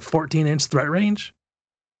 is they have a 14-inch threat range.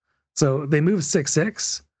 So they move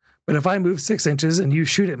 6'6", but if I move 6 inches and you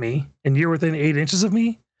shoot at me and you're within 8 inches of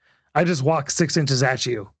me, I just walk 6 inches at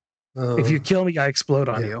you. If you kill me, I explode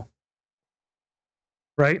on you.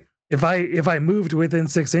 Right? If I moved within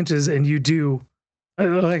 6 inches and you do,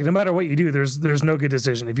 like no matter what you do, there's no good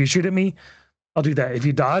decision. If you shoot at me, I'll do that. If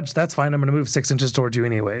you dodge, that's fine. I'm going to move 6 inches towards you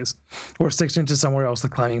anyways, or 6 inches somewhere else. The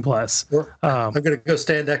climbing plus. I'm going to go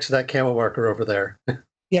stand next to that camo marker over there.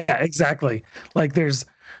 Yeah, exactly. Like there's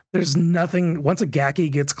nothing. Once a Gaki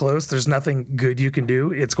gets close, there's nothing good you can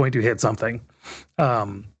do. It's going to hit something.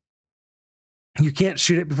 You can't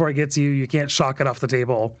shoot it before it gets you. You can't shock it off the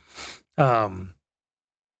table. It's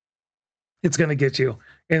going to get you.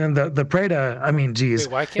 And then the Preda, I mean, geez.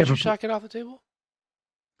 Wait, why can't you shock it off the table?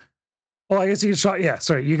 Well, I guess you can shock. Yeah,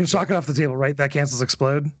 sorry. You can shock it off the table, right? That cancels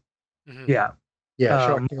explode. Mm-hmm. Yeah. Yeah,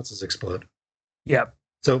 shock cancels explode. Yeah.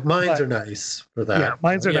 So mines are nice for that. Yeah,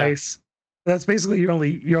 mines are nice. That's basically your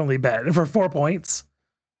only bet. And for 4 points,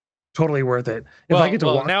 totally worth it. If I get to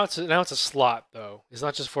walk... now it's a slot though. It's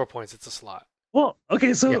not just 4 points, it's a slot. Well,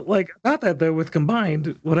 okay, so like about that though, with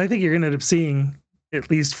combined, what I think you're gonna end up seeing, at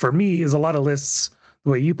least for me, is a lot of lists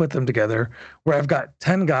the way you put them together, where I've got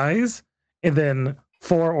 10 guys and then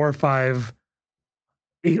 4 or 5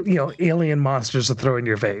 alien monsters to throw in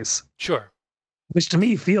your face. Sure. Which to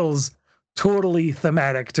me feels totally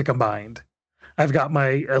thematic to combined. I've got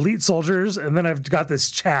my elite soldiers, and then I've got this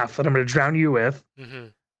chaff that I'm going to drown you with. Mm-hmm.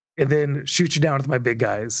 and then shoot you down with my big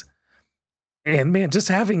guys. And man, even just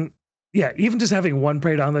having one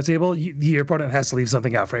Preda on the table, your opponent has to leave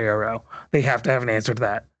something out for arrow. They have to have an answer to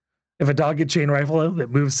that. If a dog chain rifle that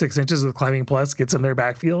moves 6 inches with climbing plus gets in their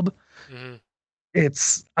backfield,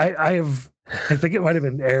 it's I think it might have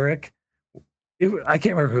been Eric. I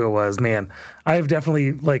can't remember who it was. Man, I have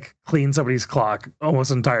definitely like cleaned somebody's clock almost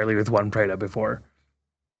entirely with one Preda before.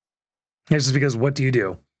 It's just because what do you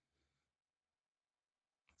do?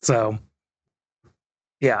 So,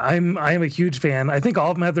 yeah, I'm a huge fan. I think all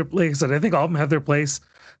of them have their, like I said, I think all of them have their place.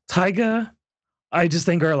 Taiga, I just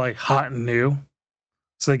think are like hot and new,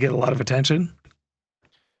 so they get a lot of attention.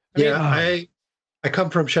 I come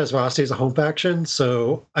from Shazvasti as a home faction,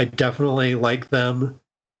 so I definitely like them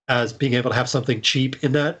as being able to have something cheap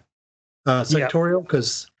in that sectorial,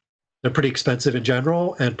 because they're pretty expensive in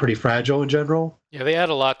general and pretty fragile in general. Yeah, they add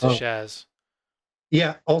a lot to Shaz.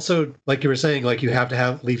 Yeah, also, like you were saying, like you have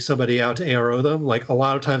to leave somebody out to arrow them. Like a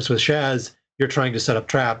lot of times with Shaz, you're trying to set up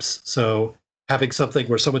traps, so having something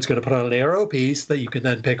where someone's going to put on an arrow piece that you can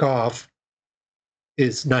then pick off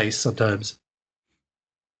is nice sometimes.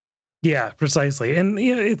 Yeah, precisely. And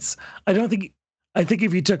I think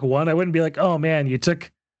if you took one, I wouldn't be like, oh man, you took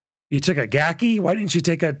a Gaki? Why didn't you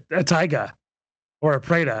take a Taiga or a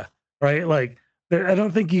Preda? Right? Like, I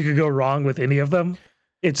don't think you could go wrong with any of them.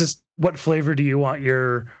 It's just, what flavor do you want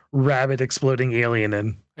your rabbit exploding alien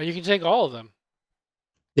in? And you can take all of them.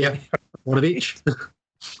 Yeah, one of each.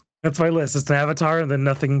 That's my list. It's an avatar and then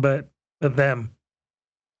nothing but them.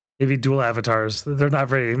 Maybe dual avatars. They're not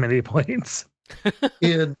very many points.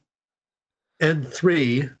 In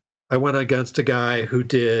N3, I went against a guy who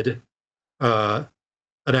did an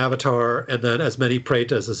avatar and then as many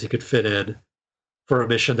Pretas as he could fit in for a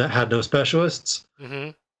mission that had no specialists.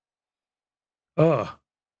 Oh,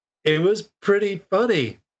 it was pretty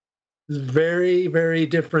funny. Very, very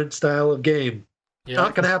different style of game. Yeah.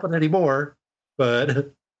 Not going to happen anymore,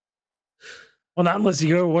 but well, not unless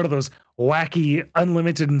you go to one of those wacky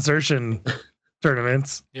unlimited insertion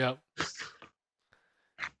tournaments. Yeah.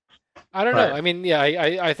 I don't know. I mean, yeah,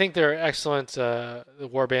 I think they're excellent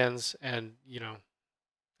war bands, and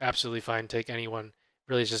absolutely fine. Take anyone.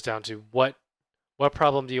 Really, it's just down to what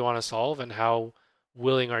problem do you want to solve, and how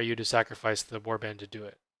willing are you to sacrifice the warband to do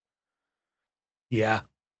it? Yeah,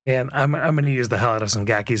 and I'm going to use the hell out of some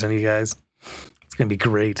Gakis on you guys. It's going to be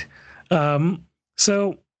great.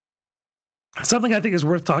 So something I think is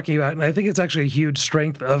worth talking about, and I think it's actually a huge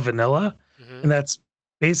strength of vanilla, and that's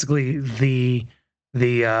basically the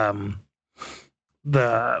oh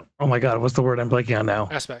my god, what's the word I'm blanking on now?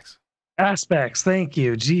 Aspects. Thank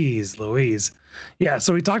you. Jeez Louise. Yeah,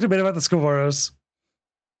 so we talked a bit about the Scovoros.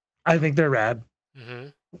 I think they're rad.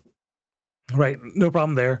 Right, no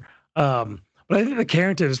problem there. But I think the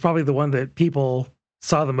Carentive is probably the one that people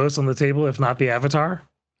saw the most on the table, if not the Avatar.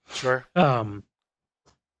 Sure. I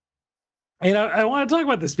want to talk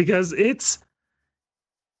about this because it's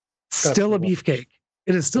still a beefcake.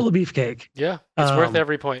 It is still a beefcake. Yeah, it's worth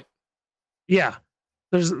every point. Yeah,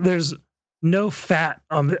 there's no fat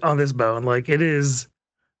on this bone. Like, it is,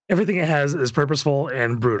 everything it has is purposeful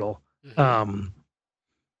and brutal.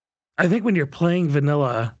 I think when you're playing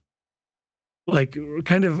vanilla, like,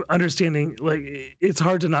 kind of understanding, like, it's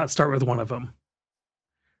hard to not start with one of them.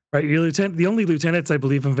 Right, the only lieutenants I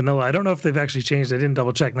believe in vanilla, I don't know if they've actually changed. I didn't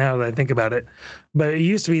double check now that I think about it, but it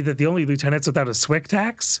used to be that the only lieutenants without a SWIC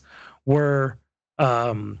tax were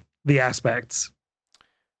the aspects.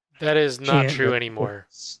 That is not true anymore.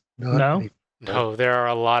 No, there are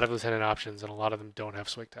a lot of lieutenant options, and a lot of them don't have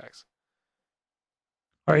SWIC tags.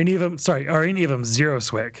 Are any of them zero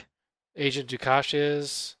SWIC? Agent Dukash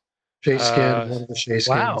is. Shayskin, one of the Shayskins.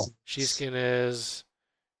 Wow, Shayskin is.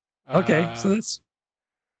 Okay, so that's.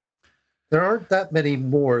 There aren't that many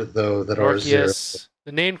more, though, that are zero.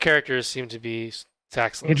 The named characters seem to be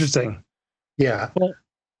taxless. Interesting. Yeah.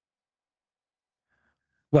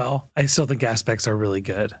 Well, I still think aspects are really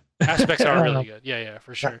good. Aspects are really good. Yeah,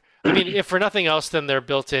 for sure. I mean, if for nothing else, then they're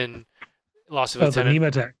built-in loss of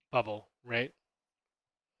lieutenant bubble, right?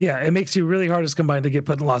 Yeah, it makes you really hard as combined to get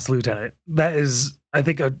put in lost lieutenant. That is, I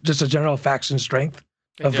think, just a general faction strength.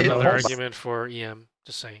 Of another argument for EM.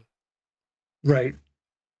 Just saying. Right.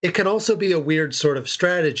 It can also be a weird sort of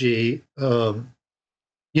strategy.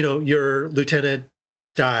 Your lieutenant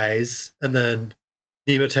dies, and then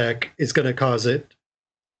Nemotech is going to causes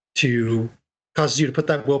you to put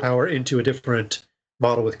that willpower into a different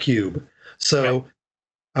model with cube. So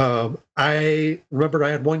I remember I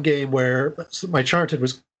had one game where my Charted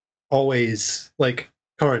was always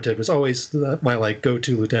Carentive was always my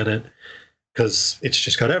go-to lieutenant, because it's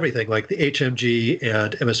just got everything, like the HMG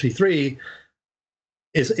and MSV3.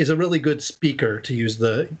 is a really good speaker, to use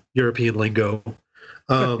the European lingo.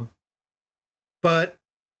 But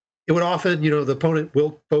it would often, the opponent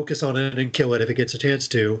will focus on it and kill it if it gets a chance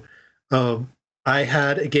to. I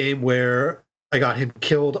had a game where I got him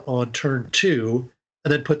killed on turn 2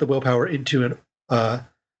 and then put the willpower into an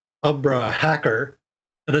Umbra hacker.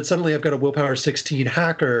 And then suddenly I've got a willpower 16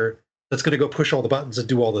 hacker that's going to go push all the buttons and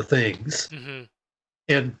do all the things. Mm-hmm.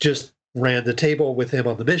 And just ran the table with him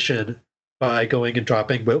on the mission by going and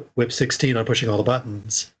dropping whip 16 on pushing all the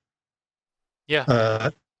buttons. Yeah.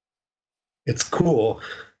 It's cool.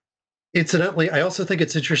 Incidentally, I also think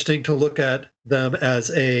it's interesting to look at them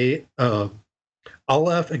as a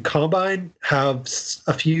Aleph and Combine have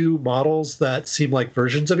a few models that seem like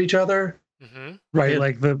versions of each other. Mm-hmm. Right,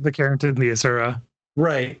 like the Caranted and the Asura.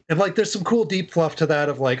 Right. And like there's some cool deep fluff to that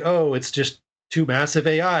of like, oh, it's just two massive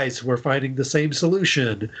AIs who are finding the same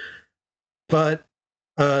solution. But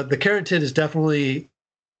the Caranted is definitely,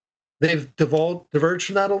 they've diverged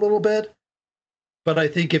from that a little bit. But I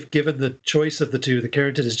think if given the choice of the two, the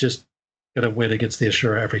Caranted is just going to win against the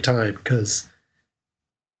Asura every time, because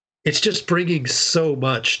it's just bringing so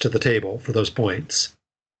much to the table for those points.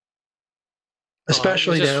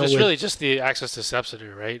 Especially now. It's really just the access to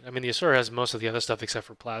Sepsidu, right? I mean, the Asura has most of the other stuff except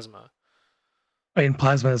for Plasma. I mean,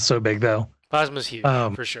 Plasma is so big, though. Plasma's huge,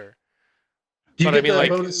 for sure. But I mean,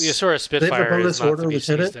 like, the Asura Spitfire is not to be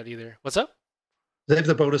sneezed at either. What's up? Do they have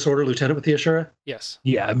the bonus order lieutenant with the Asura? Yes.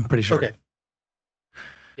 Yeah, I'm pretty sure. Okay.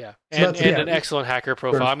 Yeah, So and an excellent hacker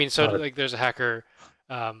profile. I mean, so Got it. like there's a hacker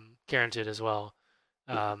Caranted as well.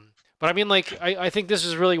 But I mean, like, I think this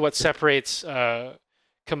is really what separates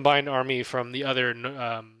Combined Army from the other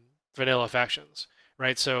vanilla factions,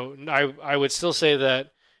 right? So I would still say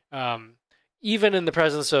that even in the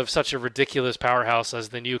presence of such a ridiculous powerhouse as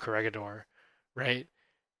the new Corregidor, right?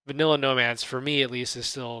 Vanilla Nomads, for me at least, is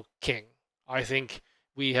still king. I think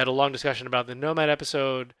we had a long discussion about the Nomad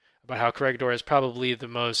episode, about how Corregidor is probably the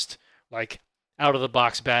most, like,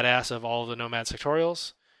 out-of-the-box badass of all of the Nomad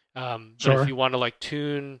sectorials. But if you want to, like,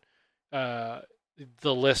 tune the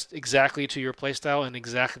list exactly to your playstyle and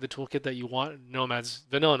exactly the toolkit that you want,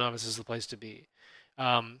 Vanilla Nomads is the place to be.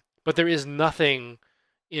 But there is nothing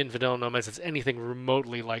in Vanilla Nomads that's anything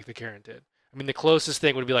remotely like the Caranted. I mean, the closest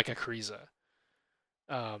thing would be like a Kryza.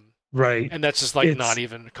 Right. And that's just like not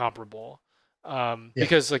even comparable.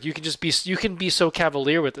 Because like you can be so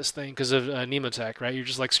cavalier with this thing because of Nemotech, right? You're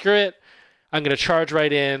just like, screw it, I'm gonna charge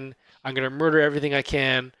right in, I'm gonna murder everything I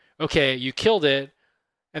can. Okay, you killed it,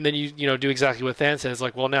 and then you do exactly what Than says,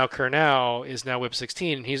 like, well, now Kurnow is now whip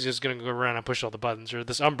 16, and he's just gonna go around and push all the buttons, or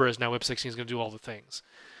this Umbra is now whip 16, is gonna do all the things.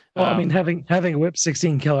 Well, I mean, having a whip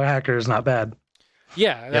 16 killer hacker is not bad.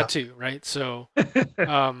 Yeah, that too, right? So,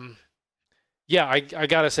 yeah, I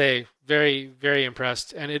gotta say, very, very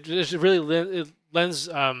impressed, and it really lends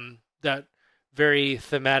that very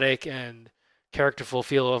thematic and characterful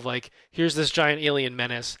feel of like, here's this giant alien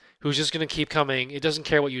menace who's just gonna keep coming. It doesn't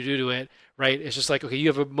care what you do to it, right? It's just like, okay, you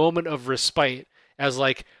have a moment of respite as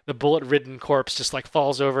like the bullet-ridden corpse just like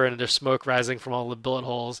falls over and there's smoke rising from all the bullet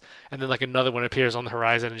holes, and then like another one appears on the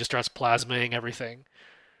horizon and just starts plasmaing everything.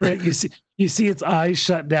 Right, you see its eyes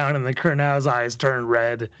shut down and the Kurnow's eyes turn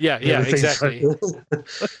red. Yeah, exactly.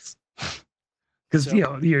 Because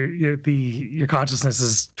your consciousness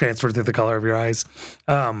is transferred through the color of your eyes.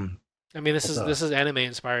 I mean, this is anime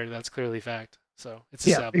inspired. That's clearly fact. So it's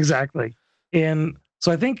exactly. And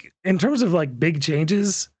so I think in terms of like big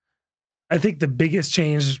changes, I think the biggest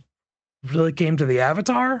change really came to the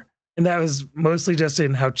Avatar, and that was mostly just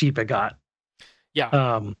in how cheap it got.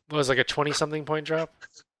 Yeah. It was like a 20-something point drop.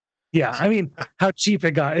 Yeah, I mean, how cheap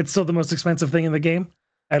it got. It's still the most expensive thing in the game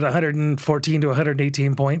at 114 to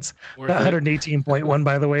 118 points. That 118.1,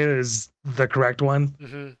 by the way, is the correct one.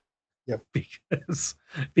 Mm-hmm. Yep.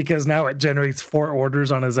 Because now it generates 4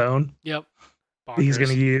 orders on his own. Yep. He's going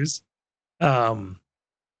to use.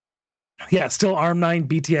 Yeah, still ARM 9,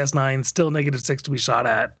 BTS 9, still -6 to be shot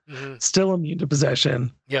at. Mm-hmm. Still immune to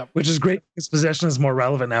possession. Yep. Which is great because possession is more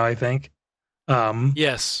relevant now, I think.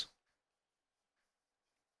 Yes.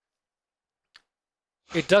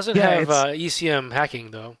 It doesn't have ECM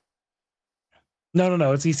hacking, though.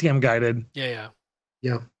 No. It's ECM guided. Yeah.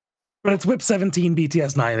 But it's whip 17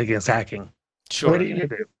 BTS 9 against hacking. Sure. What are you going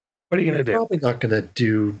to do? Probably not going to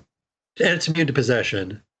do... And it's immune to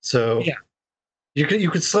possession. So yeah. You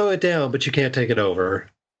could slow it down, but you can't take it over.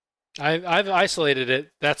 I've isolated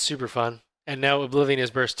it. That's super fun. And now Oblivion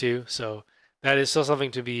is burst 2, so that is still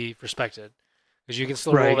something to be respected. Because you can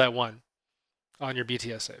still roll that 1 on your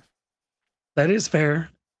BTS save. That is fair.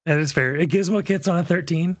 It Gizmo kit's on a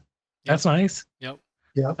 13. That's nice. Yep.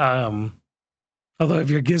 Yeah. Although if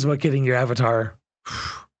you're Gizmo kitting your Avatar,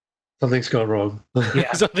 Something's gone wrong.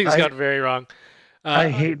 Yeah, Something's gone very wrong. I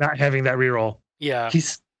hate not having that reroll. Yeah.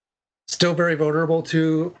 He's still very vulnerable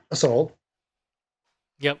to assault.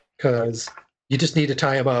 Yep. Because you just need to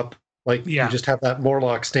tie him up. Like Yeah. you just have that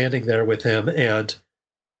Morlock standing there with him, and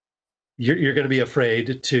you're going to be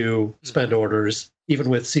afraid to spend orders, even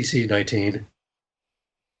with CC 19.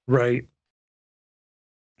 Right.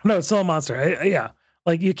 No, it's still a monster. Yeah,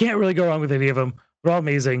 like you can't really go wrong with any of them. They're all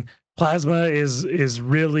amazing. Plasma is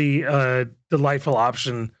really a delightful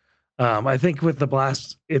option. I think with the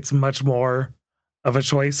blast, it's much more of a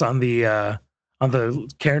choice on the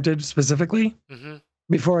Carentage specifically. Mm-hmm.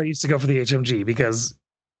 Before I used to go for the HMG because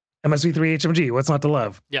MSV3 HMG, what's not to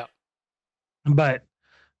love? Yeah. But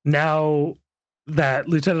now that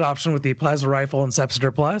Lieutenant option with the Plasma Rifle and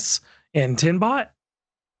Sepsitor Plus and Tinbot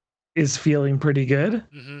is feeling pretty good.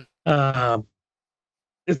 Mm-hmm.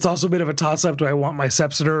 It's also a bit of a toss up. Do I want my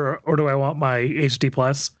Sepsitor or do I want my HD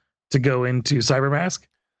Plus to go into Cybermask?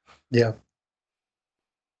 Yeah.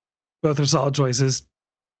 Both are solid choices.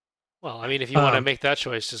 Well, I mean, if you want to make that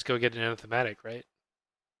choice, just go get an Anathematic, right?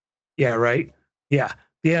 Yeah, right. Yeah.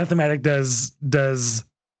 The Anathematic does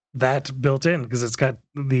that built in because it's got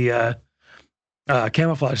the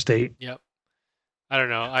camouflage state. Yep. I don't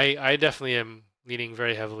know. I definitely am leaning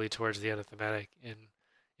very heavily towards the Anathematic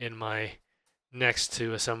in my next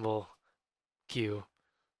to assemble queue.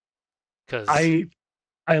 Because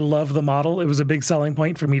I love the model. It was a big selling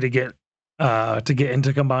point for me to get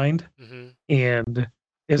into combined. Mm-hmm. And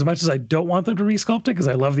as much as I don't want them to resculpt it because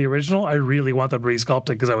I love the original, I really want them to resculpt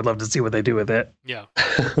it because I would love to see what they do with it. Yeah.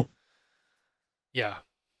 Yeah.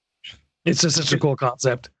 It's just such a cool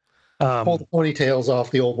concept. Pull the ponytails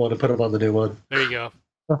off the old one and put them on the new one. There you go.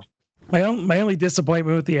 My only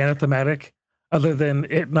disappointment with the Anathematic, other than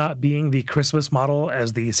it not being the Christmas model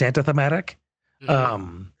as the Santa thematic,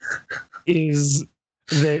 Mm-hmm. is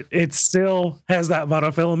that it still has that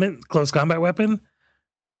monofilament close combat weapon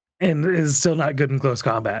and is still not good in close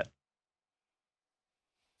combat.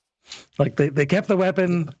 Like they kept the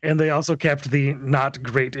weapon and they also kept the not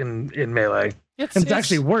great in melee. It's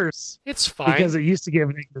actually worse. It's fine because it used to give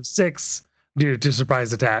 -6 due to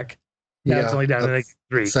surprise attack. Now it's only down to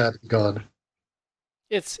 -3. Sad gone.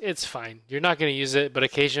 It's fine. You're not going to use it, but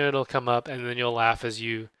occasionally it'll come up, and then you'll laugh as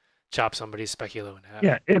you chop somebody's speculo in half.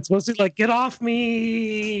 Yeah, it's supposed to be like, get off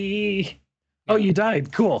me! Yeah. Oh, you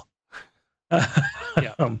died. Cool.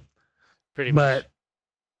 Yeah, pretty much.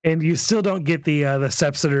 And you still don't get the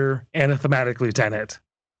Sepsitor Anathematic Lieutenant.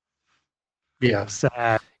 Yeah.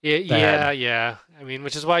 Sad. Yeah. I mean,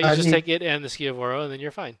 which is why you take it and the Sciavoro, and then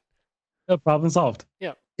you're fine. No problem solved.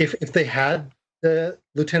 Yeah. If they had the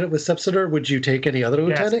Lieutenant with Sepsitor, would you take any other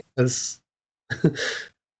lieutenant?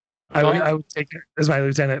 I would take it as my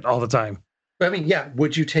lieutenant all the time. I mean, yeah.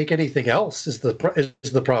 Would you take anything else? Is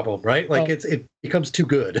the problem, right? Like it becomes too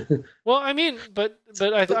good. Well, I mean, but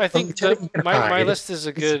I think my list is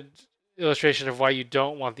a good illustration of why you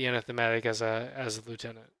don't want the Anathematic as a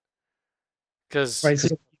lieutenant. Because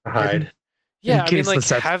hide. Yeah, I mean, like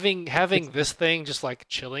having this thing just like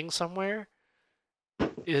chilling somewhere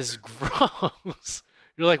is gross.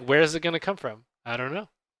 You're like, where's it gonna come from? I don't know.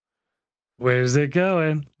 Where's it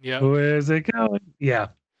going? Yeah. Where's it going? Yeah.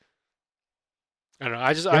 I don't know.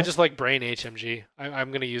 I just like Brain HMG.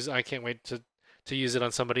 I'm gonna use. I can't wait to use it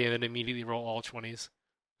on somebody and then immediately roll all 20s.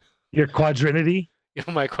 Your Quadrinity?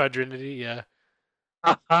 My Quadrinity, yeah.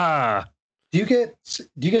 Ah. Do you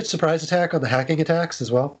get surprise attack on the hacking attacks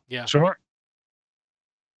as well? Yeah. Sure.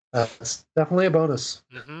 That's definitely a bonus.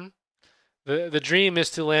 Mm-hmm. The dream is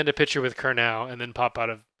to land a pitcher with Kurnow and then pop out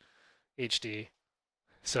of HD.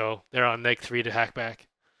 So they're on neg 3 to hack back.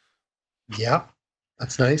 Yeah,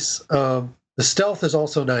 that's nice. The stealth is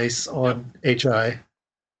also nice on HI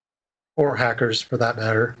or hackers for that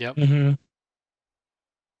matter. Yep. Mm-hmm.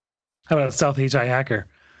 How about stealth HI hacker?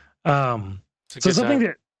 So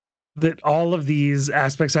something that all of these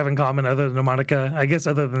aspects have in common, other than Mnemonica, I guess,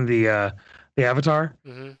 other than the avatar,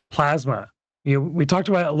 Plasma. We talked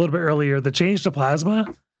about it a little bit earlier. The change to Plasma.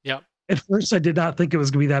 Yeah. At first, I did not think it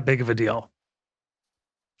was going to be that big of a deal.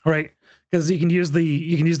 Right, because you can use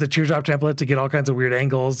the teardrop template to get all kinds of weird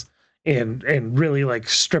angles and really like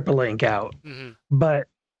strip a link out. Mm-hmm. But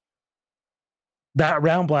that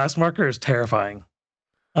round blast marker is terrifying.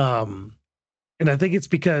 And I think it's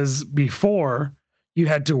because before you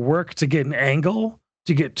had to work to get an angle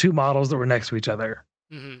to get two models that were next to each other.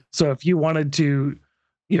 Mm-hmm. So if you wanted to,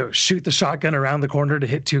 shoot the shotgun around the corner to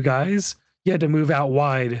hit two guys, you had to move out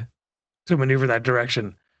wide to maneuver that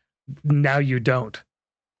direction. Now you don't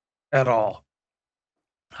at all.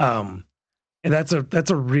 And that's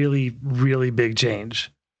a really, really big change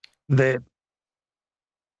that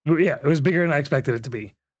Yeah, it was bigger than I expected it to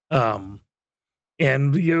be.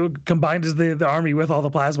 And combined as the army with all the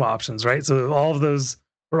plasma options, right? So all of those,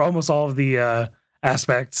 or almost all of the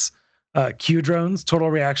aspects, Q drones,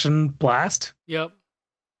 total reaction blast. Yep.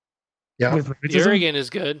 Yeah, With The magnetism. Urigan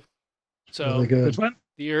is good. So really good. Which one?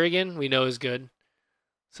 the Urigan we know is good.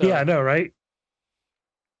 So Yeah, I know, right?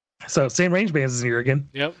 So same range bands as Urigan.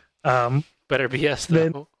 Yep. Um, Better BS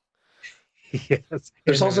Then- though. yes.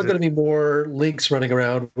 There's also going to be more links running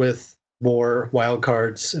around with more wild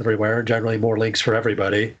cards everywhere, and generally more links for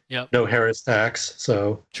everybody. Yep. No Harris tax,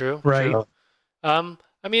 so True. Right. True.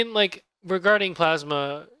 I mean, like regarding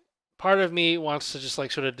plasma, part of me wants to just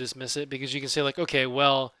like sort of dismiss it because you can say like, okay,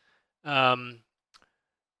 well,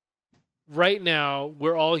 right now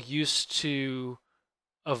we're all used to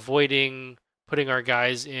avoiding putting our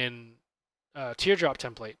guys in teardrop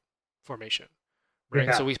template formation, right?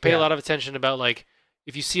 Yeah, So we pay a yeah. lot of attention about like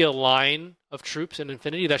if you see a line of troops in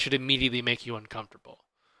Infinity, that should immediately make you uncomfortable,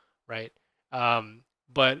 right?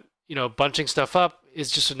 But bunching stuff up is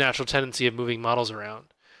just a natural tendency of moving models around.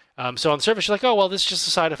 So on the surface, you're like, oh, well, this is just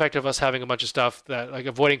a side effect of us having a bunch of stuff that, like,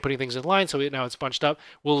 avoiding putting things in line. So now it's bunched up.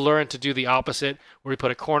 We'll learn to do the opposite, where we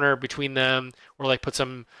put a corner between them, or like put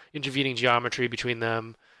some intervening geometry between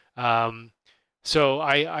them. So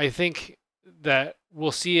I think that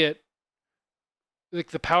we'll see it,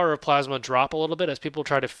 like the power of plasma drop a little bit as people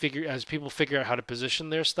figure out how to position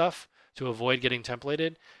their stuff to avoid getting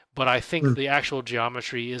templated. But I think the actual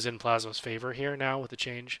geometry is in plasma's favor here now with the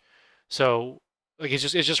change. So like it's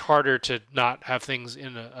just harder to not have things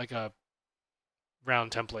in a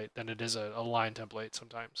round template than it is a line template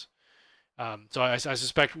sometimes. So I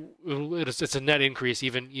suspect it's a net increase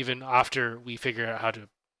even after we figure out how to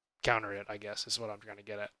counter it, I guess, is what I'm trying to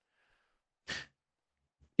get at.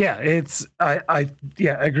 Yeah, I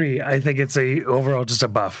agree. I think it's overall just a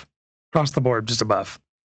buff across the board, just a buff.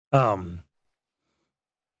 And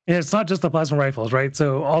it's not just the plasma rifles, right?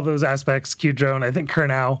 So all those aspects, Q drone, I think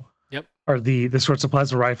Kurnow Yep. are the sorts of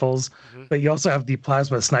plasma rifles, Mhm. but you also have the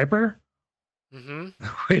plasma sniper, Mm-hmm.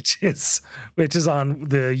 which is on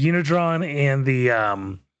the Unidron and the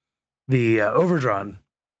Overdron.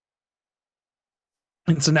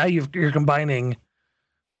 And so now you're combining.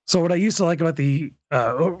 So what I used to like about the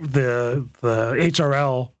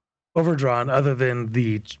HRL Overdron, other than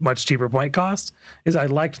the much cheaper point cost, is I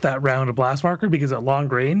liked that round blast marker because at long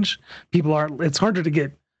range, it's harder to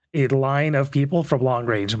get a line of people from long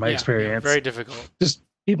range in my experience. Very difficult. Just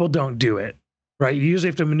people don't do it, right? You usually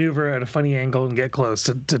have to maneuver at a funny angle and get close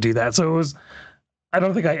to do that. So I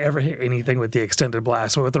don't think I ever hit anything with the extended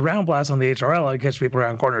blast. So with the round blast on the HRL, I catch people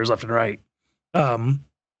around corners left and right.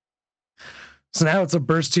 So now it's a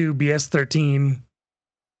burst 2 BS13,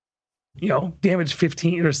 damage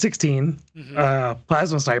 15 or 16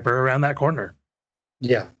 plasma sniper around that corner.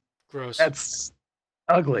 Yeah. Gross. That's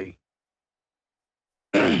ugly.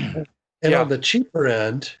 And on the cheaper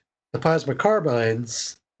end, the plasma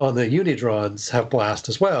carbines on the Unidrons have blast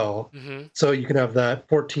as well. Mm-hmm. So you can have that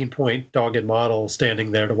 14-point dogged model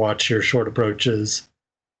standing there to watch your short approaches.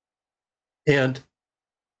 And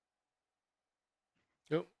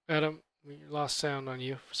Oh, Adam, we lost sound on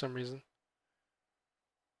you for some reason.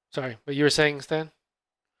 Sorry, but you were saying, Stan?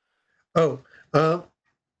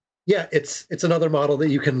 Yeah, it's another model that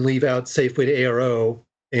you can leave out safely to ARO,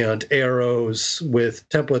 and AROs with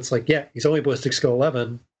templates like, yeah, he's only ballistic skill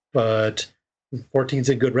 11, but 14's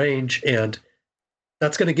in good range, and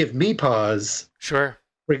that's going to give me pause. Sure.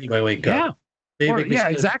 Bringing my link up. Maybe make me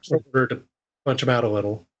spend exactly. to punch him out a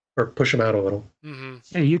little, or push him out a little. Mm-hmm.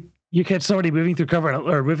 Hey, you catch somebody moving through cover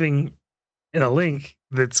or moving in a link,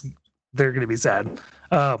 they're going to be sad.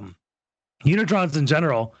 Unidrons in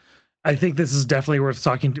general, I think this is definitely worth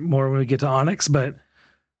talking more when we get to Onyx, but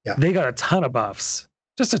they got a ton of buffs,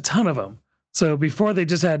 just a ton of them. So before they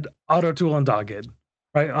just had Auto Tool and Dogged,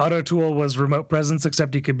 right? Auto Tool was remote presence,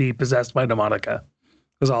 except you could be possessed by Mnemonica,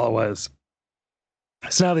 was all it was.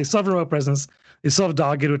 So now they still have remote presence. They still have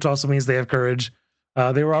Dogged, which also means they have courage.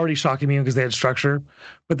 They were already shocking me because they had structure,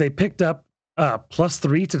 but they picked up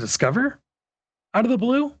 +3 to discover out of the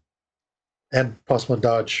blue. And +1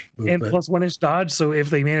 dodge movement. And +1 inch dodge. So if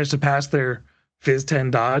they manage to pass their Phys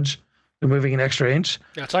 10 dodge, they're moving an extra inch.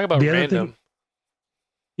 Yeah, talk about random.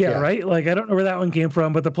 Yeah, right? Like, I don't know where that one came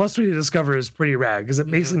from, but the +3 to discover is pretty rad because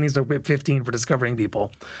it basically means to whip 15 for discovering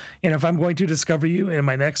people. And if I'm going to discover you in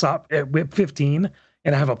my next op at whip 15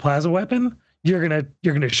 and I have a plasma weapon, you're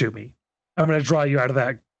gonna shoot me. I'm gonna draw you out of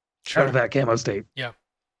that camo state. Yeah.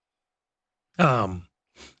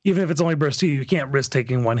 Even if it's only burst 2, you can't risk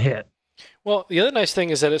taking one hit. Well, the other nice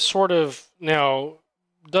thing is that it sort of now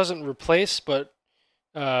doesn't replace, but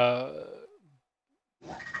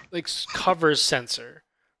covers sensor,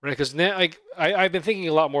 right? Because now, I've been thinking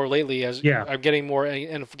a lot more lately as Yeah. I'm getting more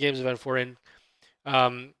games of N4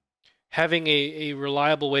 in. Having a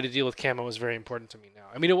reliable way to deal with camo is very important to me now.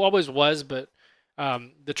 I mean, it always was, but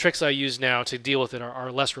the tricks I use now to deal with it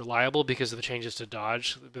are less reliable because of the changes to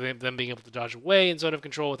dodge. Them being able to dodge away in zone of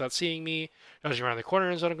control without seeing me, dodging around the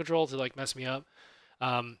corner in zone of control to like mess me up.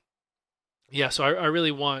 Yeah, so I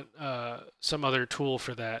really want some other tool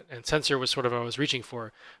for that, and sensor was sort of what I was reaching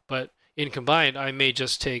for. But in combined, I may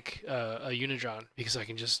just take a Unidron because I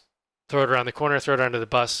can just throw it around the corner, throw it onto the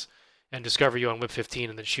bus, and discover you on whip 15,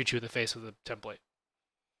 and then shoot you in the face with a template.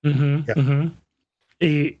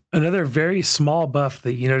 Yeah. Another very small buff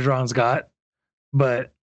that Unidron's got,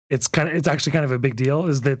 but it's actually kind of a big deal,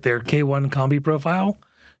 is that their K1 combi profile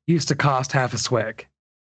used to cost half a swag.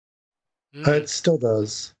 It still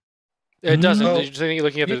does. It doesn't. Oh. You're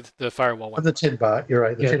looking at the firewall one. On the Tinbot, you're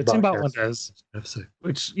right. The Tinbot one does,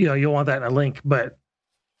 which you'll want that in a link. But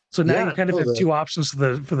so now you kind of have two options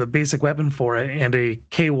for the basic weapon for it, and a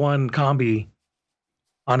K1 combi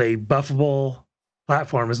on a buffable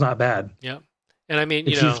platform is not bad. Yeah, and I mean,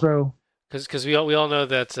 because we all know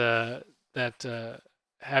that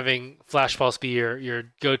having Flash Pulse be your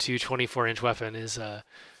go-to 24-inch weapon is,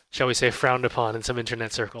 shall we say, frowned upon in some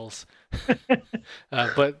internet circles.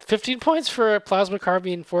 But 15 points for a Plasma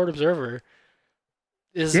Carbine Forward Observer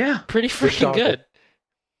is pretty freaking good.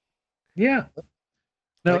 Yeah.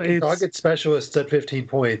 No, it's target specialist at 15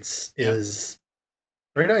 points is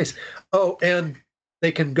very nice. Oh, and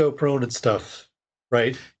they can go prone and stuff,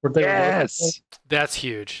 right? Yes, that's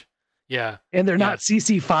huge. Yeah, and they're not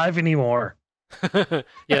CC5 anymore.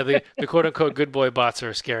 Yeah, the quote unquote good boy bots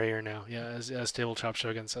are scarier now. Yeah, as Table Chop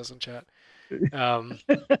Shogun says in chat.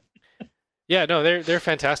 Yeah, no, they're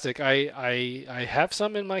fantastic. I have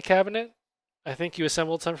some in my cabinet. I think you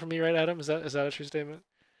assembled some for me, right, Adam? Is that a true statement?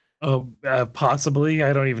 Oh, possibly.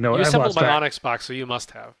 I don't even know. You assembled my Onyx box, so you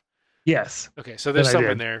must have. Yes. Okay, so there's some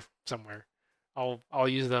in there somewhere. I'll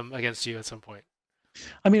use them against you at some point.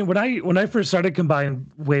 I mean, when I first started Combine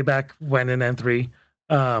way back when in N3,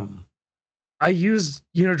 I used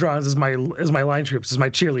Unidrons as my line troops, as my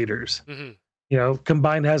cheerleaders. Mm-hmm.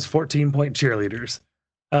 Combine has 14-point cheerleaders.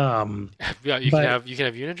 Yeah, you can have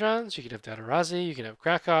Unidrons, you can have Datarazi, you can have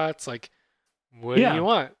Krakots. Like, what do you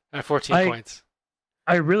want at 14 points?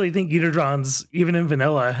 I really think Unidrons, even in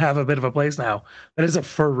vanilla, have a bit of a place now. That is a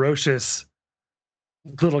ferocious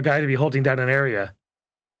little guy to be holding down an area.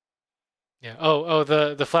 Yeah. Oh,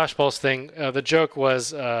 the Flash Pulse thing. The joke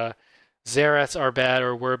was Zarats are bad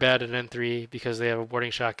or were bad in N3 because they have a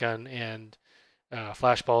boarding shotgun and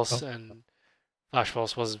Flash Pulse, and Flash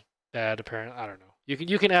Pulse was bad apparently. I don't know.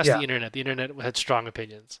 You can ask the internet. The internet had strong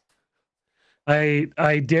opinions.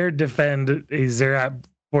 I dared defend a Zarat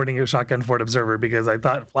boarding a shotgun Forward Observer because I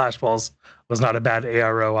thought Flash Pulse was not a bad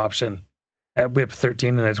ARO option at whip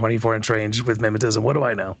 13 and a 24-inch range with mimetism. What do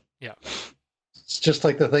I know? Yeah. It's just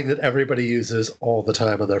like the thing that everybody uses all the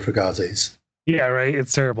time on their Fugazis. Yeah, right.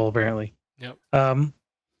 It's terrible, apparently. Yep.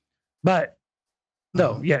 But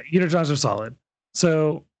no, Unidrons are solid.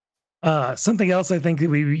 So something else I think that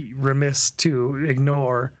we remiss to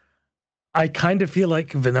ignore, I kind of feel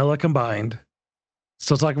like vanilla combined,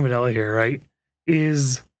 still talking vanilla here, right,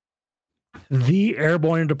 is the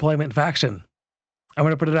airborne deployment faction. I'm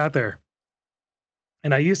going to put it out there.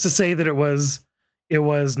 And I used to say that it was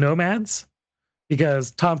Nomads,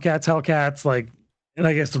 because Tomcats, Hellcats, and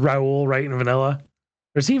I guess Raoul, right, in vanilla.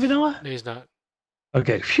 Or is he vanilla? No, he's not.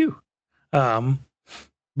 Okay, phew.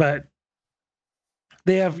 But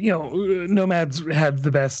they have, Nomads had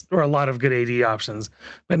the best or a lot of good AD options.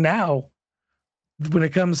 But now, when it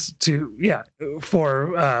comes to, for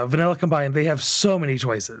vanilla combined, they have so many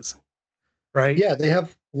choices, right? Yeah, they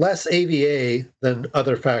have less AVA than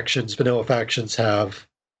other factions, vanilla factions have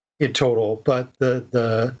in total. But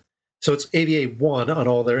so it's AVA 1 on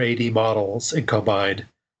all their AD models in combined,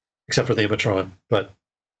 except for the Imatron. But,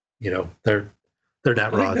 they're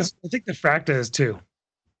not rods. I think the Fracta is 2.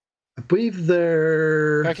 I believe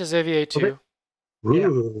they're... Fracta's AVA 2.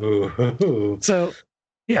 Ooh. So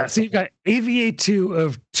you've got AVA 2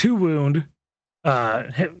 of 2 wound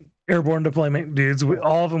airborne deployment dudes,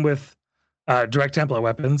 all of them with direct template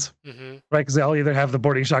weapons, mm-hmm. right? Because they all either have the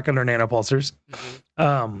boarding shotgun or nanopulsers.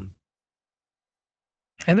 Mm-hmm.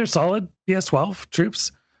 And they're solid PS12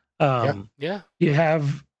 troops. Yeah. You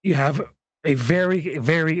have a very,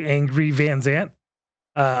 very angry Van Zant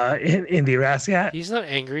in the Rasyat. He's not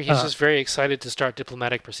angry. He's just very excited to start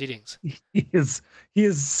diplomatic proceedings. He is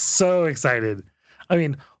so excited. I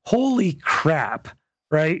mean, holy crap,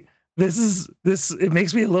 right? It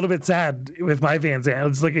makes me a little bit sad with my Van Zant. I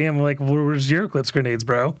was looking at him like, where's your Eclipse grenades,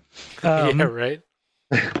 bro? Yeah, right.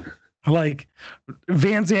 Like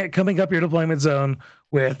Van Zant coming up your deployment zone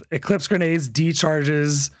with Eclipse grenades,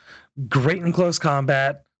 decharges, great in close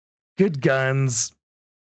combat, good guns.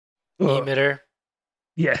 Emitter.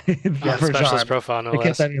 Yeah, yeah, for specialist John. profile, no I get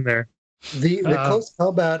less. that in there. The close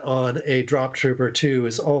combat on a drop trooper too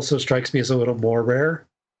is also strikes me as a little more rare.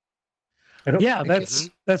 Yeah,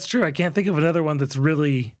 that's true. I can't think of another one that's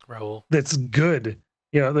really Raoul. That's good.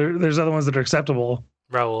 You know, there's other ones that are acceptable.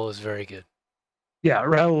 Raoul is very good. Yeah,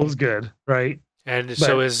 Raoul's good, right? And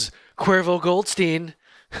so is Cuervo Goldstein.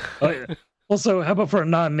 Also, how about for a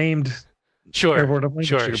non-named? Sure. Right?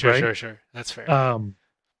 Sure. That's fair.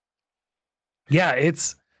 Yeah,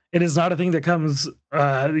 it is not a thing that comes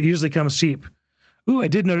usually comes cheap. Ooh, I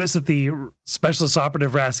did notice that the specialist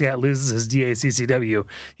operative Rassiat loses his DACCW.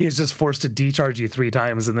 He is just forced to decharge you 3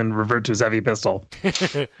 times and then revert to his heavy pistol.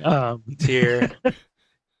 Tear.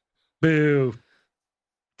 Boo.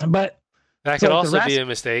 But that could also be a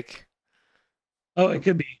mistake. Oh, it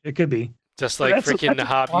could be. It could be. Just like freaking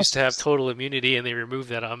Nahab used to have total immunity and they removed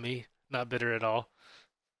that on me. Not bitter at all.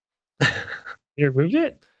 You removed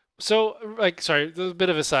it? So, sorry, a bit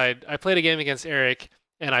of a side. I played a game against Eric,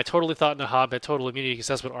 and I totally thought Nahab had total immunity because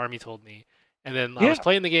that's what Army told me. And then I was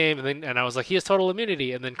playing the game, and I was like, he has total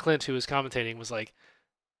immunity. And then Clint, who was commentating, was like,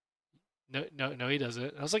 no, he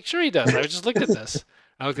doesn't. I was like, sure he does. I just looked at this.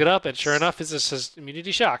 I looked it up, and sure enough, it says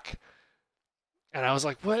immunity shock. And I was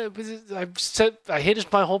like, what? I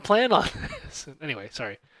hinged my whole plan on this. Anyway,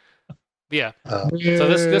 sorry. But yeah. So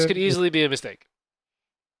this could easily be a mistake.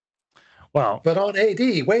 Wow. But on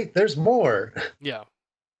AD, wait, there's more. Yeah.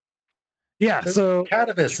 Yeah, so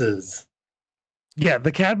Cadmuses. Yeah,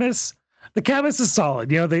 the Cadmus is solid.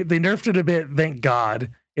 You know, they nerfed it a bit, thank God.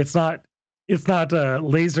 It's not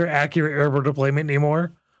laser accurate airborne deployment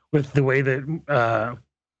anymore with the way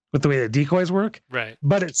that decoys work. Right.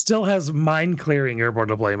 But it still has mine clearing airborne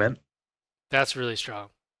deployment. That's really strong.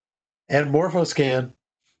 And Morphoscan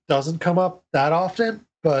doesn't come up that often,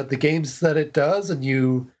 but the games that it does, and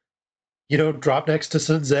you don't drop next to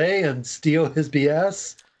Sun Tzu and steal his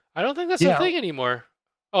BS. I don't think that's a thing anymore.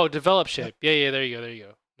 Oh, develop ship. Yeah, there you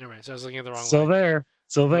go. Never mind. So I was looking at the wrong one.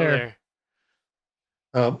 Still there.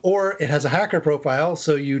 Or it has a hacker profile,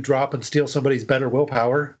 so you drop and steal somebody's better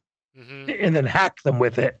willpower. Mm-hmm. And then hack them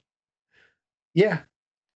with it. Yeah.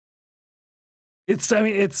 It's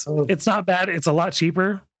not bad. It's a lot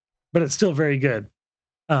cheaper, but it's still very good.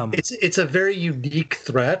 It's a very unique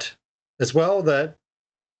threat as well that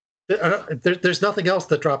there's nothing else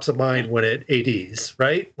that drops a mine when it ADs,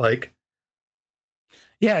 right? Like,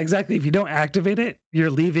 yeah, exactly. If you don't activate it, you're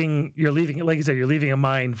leaving like you said, you're leaving a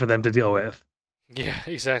mine for them to deal with. Yeah,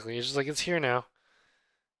 exactly. It's just like, it's here now.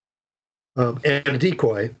 And a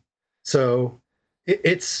decoy. So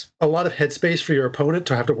it's a lot of headspace for your opponent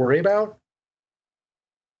to have to worry about.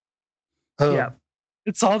 Yeah.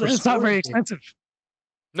 It's not very expensive.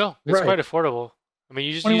 No, it's quite affordable. I mean,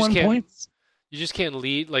 you just can't points. You just can't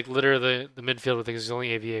lead, litter the midfield with things. It's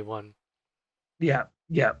only AVA 1. Yeah.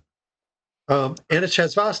 And it's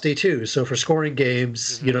Chazvasti too. So for scoring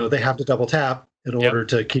games, they have to double tap in order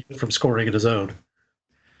to keep it from scoring in a zone.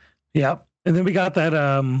 Yep. And then we got that.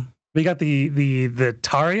 We got the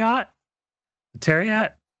Tariat.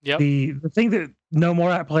 Yep. The thing that no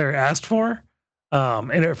Morat player asked for.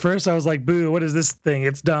 And at first I was like, "Boo! What is this thing?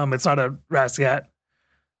 It's dumb. It's not a Rassiat."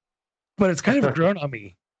 But it's kind of grown on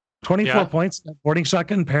me. 24 points, boarding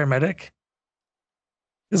shotgun, paramedic.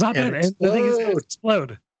 It's not bad. And the thing is,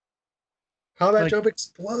 explode. Combat jump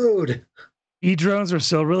explode. E-drones are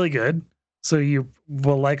still really good. So you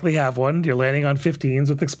will likely have one. You're landing on 15s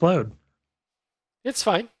with explode. It's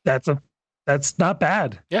fine. That's not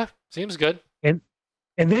bad. Yeah, seems good. And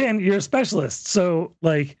then you're a specialist. So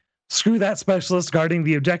screw that specialist guarding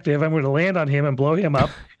the objective. I'm going to land on him and blow him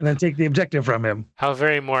up and then take the objective from him. How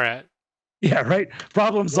very Morat. Yeah, right.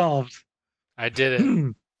 Problem solved. I did it.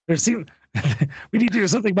 We need to do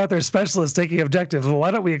something about their specialists taking objectives. Well, why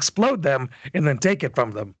don't we explode them and then take it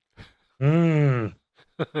from them? Now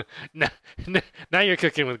you're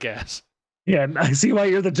cooking with gas. Yeah, I see why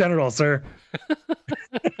you're the general, sir.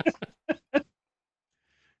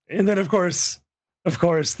 And then, of course,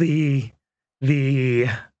 the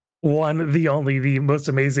one, the only, the most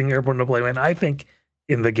amazing airborne deployment, I think,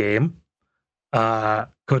 in the game,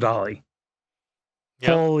 Kodali. Yep.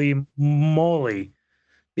 Holy moly.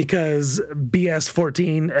 Because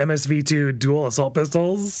BS-14 MSV2 dual assault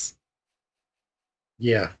pistols.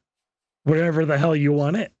 Yeah. Wherever the hell you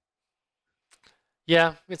want it.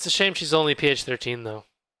 Yeah, it's a shame she's only PH-13, though.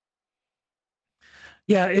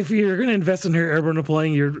 Yeah, if you're going to invest in her airborne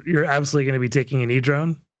deploying, you're absolutely going to be taking an E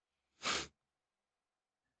drone.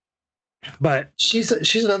 But she's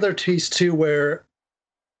another piece too, where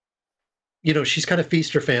she's kind of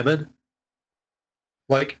feast or famine.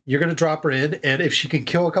 Like, you're going to drop her in, and if she can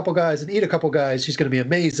kill a couple guys and eat a couple guys, she's going to be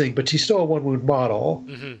amazing. But she's still a one wound model,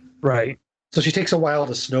 right? So she takes a while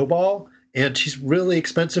to snowball, and she's really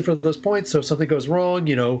expensive for those points. So if something goes wrong,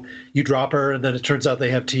 you drop her, and then it turns out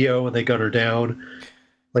they have TO and they gun her down.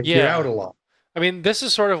 Like, you're out a lot. I mean, this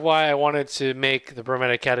is sort of why I wanted to make the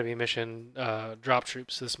Bromide Academy mission drop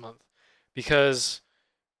troops this month, because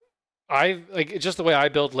I like just the way I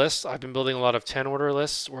build lists. I've been building a lot of 10 order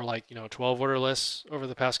lists or 12 order lists over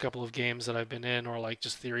the past couple of games that I've been in, or like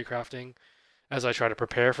just theory crafting as I try to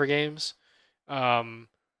prepare for games. And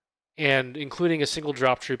including a single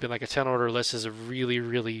drop troop in like a 10 order list is a really,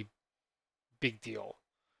 really big deal.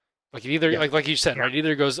 Like it either like you said, right? It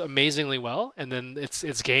either goes amazingly well and then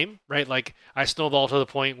it's game, right? Like I snowball to the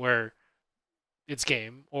point where it's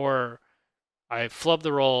game, or I flub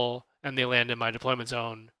the roll and they land in my deployment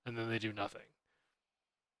zone and then they do nothing.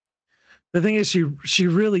 The thing is, she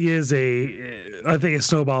really is I think a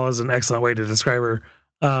snowball is an excellent way to describe her.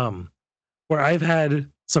 Where I've had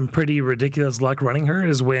some pretty ridiculous luck running her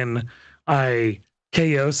is when I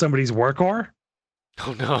KO somebody's war core.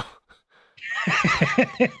 Oh no.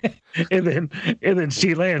 and then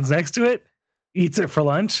she lands next to it, eats it for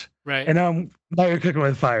lunch. Right. And now you're cooking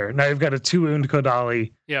with fire. Now you've got a 2-wound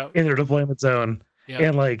Kodali in their deployment zone. Yep.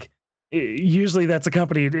 And like usually that's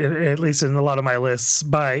accompanied, at least in a lot of my lists,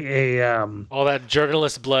 by a all that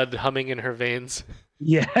journalist blood humming in her veins.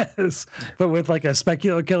 Yes, but with like a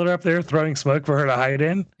specular killer up there throwing smoke for her to hide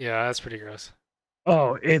in. Yeah, that's pretty gross.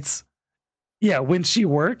 Oh, when she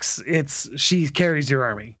works, she carries your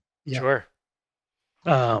army. Yeah. Sure.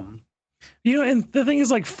 And the thing is,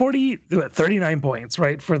 like 39 points,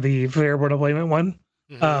 right, for the airborne deployment one.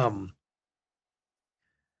 Mm-hmm.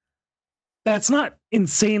 That's not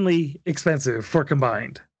insanely expensive for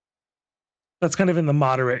combined. That's kind of in the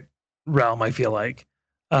moderate realm, I feel like.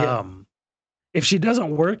 Yeah. If she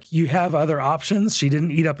doesn't work, you have other options. She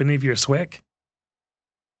didn't eat up any of your SWIC.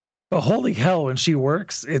 But holy hell, when she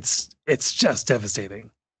works, it's just devastating.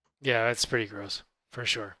 Yeah, it's pretty gross, for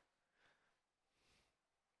sure.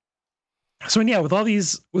 So yeah, with all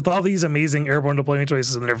these amazing airborne deployment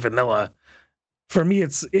choices in their vanilla, for me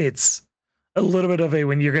it's a little bit of a,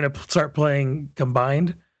 when you're going to start playing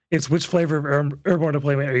combined, it's which flavor of airborne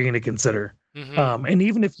deployment are you going to consider? Mm-hmm. And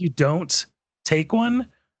even if you don't take one,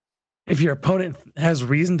 if your opponent has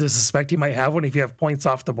reason to suspect you might have one, if you have points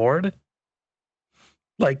off the board,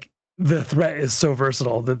 like the threat is so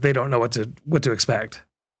versatile that they don't know what to expect.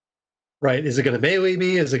 Right. Is it going to melee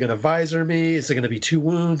me? Is it going to visor me? Is it going to be 2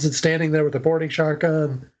 wounds and standing there with a boarding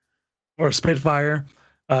shotgun? Or Spitfire?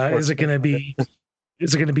 Is it going to be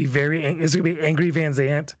Angry Van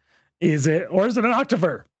Zant? Is it an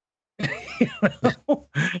Octover?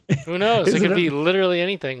 Who knows? It could be literally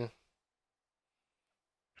anything.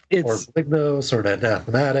 Or Lignos, or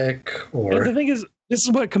Anathematic, or... The thing is, this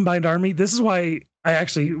is what combined army, this is why I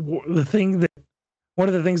actually, one of the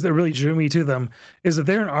things that really drew me to them is that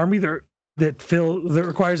they're an army that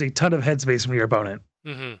requires a ton of headspace from your opponent.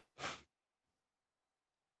 Mm-hmm.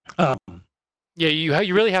 Yeah,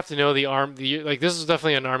 you really have to know the arm. This is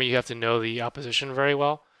definitely an army you have to know the opposition very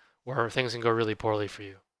well, or things can go really poorly for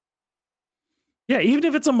you. Yeah, even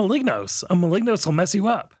if it's a Malignos will mess you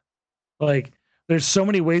up. Like, there's so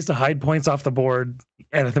many ways to hide points off the board,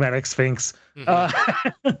 Anathematic Sphinx,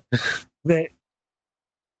 that it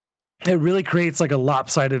really creates like a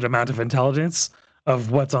lopsided amount of intelligence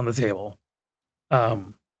of what's on the table.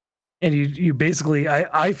 And you basically,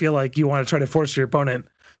 I feel like you want to try to force your opponent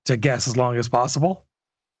to guess as long as possible,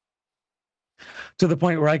 to the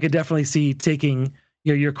point where I could definitely see taking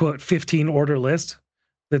your quote 15 order list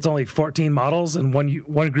that's only 14 models and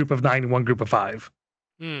one group of 9 and one group of 5.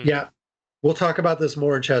 Yeah. We'll talk about this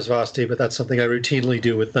more in Chesvosti, but that's something I routinely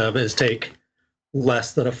do with them, is take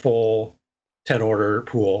less than a full 10 order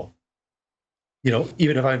pool.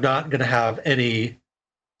 Even if I'm not going to have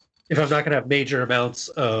major amounts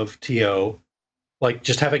of TO, like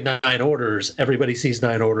just having 9 orders, everybody sees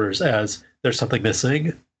 9 orders as there's something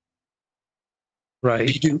missing. Right.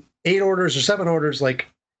 If you do 8 orders or 7 orders, like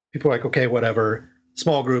people are like, okay, whatever.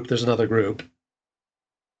 Small group, there's another group.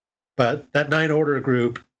 But that 9 order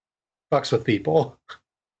group fucks with people.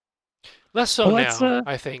 Less so now,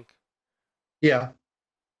 I think. Yeah.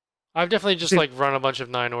 I've definitely just run a bunch of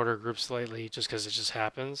 9 order groups lately just because it just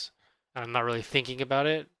happens. I'm not really thinking about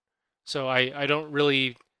it. So I don't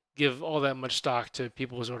really give all that much stock to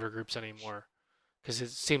people's order groups anymore, because it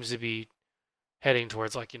seems to be heading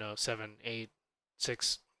towards like 7, 8,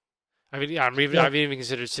 6. I mean, yeah, Yeah. I've even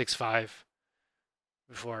considered 6.5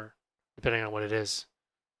 before, depending on what it is.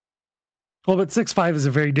 Well, but 6.5 is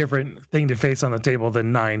a very different thing to face on the table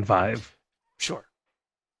than 9.5. Sure.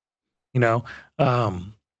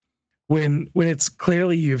 Um, when it's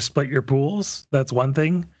clearly you've split your pools, that's one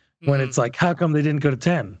thing. When Mhm. it's like, how come they didn't go to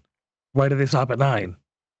 10? Why did they stop at 9?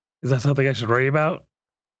 Is that something I should worry about?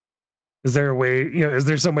 Is there a way, is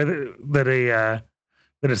there some way that a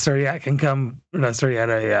Suryatt can come, or not Suryatt,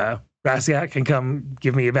 a Rassiat can come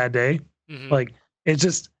give me a bad day? Mhm. Like,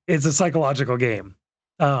 it's a psychological game.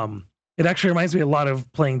 It actually reminds me a lot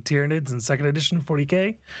of playing Tyranids in second edition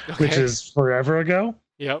 40K, which Okay. is forever ago.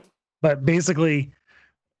 Yep. But basically,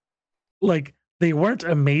 like, they weren't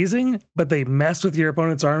amazing, but they messed with your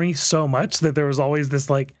opponent's army so much that there was always this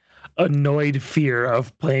like annoyed fear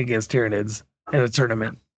of playing against Tyranids in a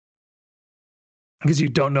tournament because you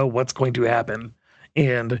don't know what's going to happen.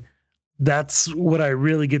 And that's what I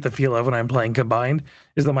really get the feel of when I'm playing combined,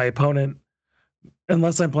 is that my opponent,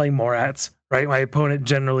 unless I'm playing Morats, right, my opponent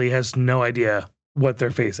generally has no idea what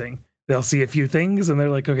they're facing. They'll see a few things and they're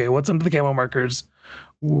like, okay, what's under the camo markers?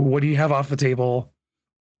 What do you have off the table?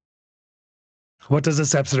 What does a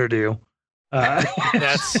Sepsitor do?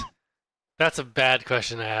 That's a bad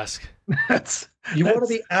question to ask. You want to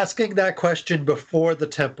be asking that question before the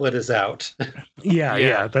template is out.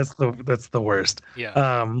 Yeah, that's the worst.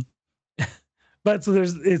 Yeah. But so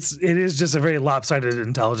it is just a very lopsided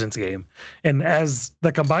intelligence game. And as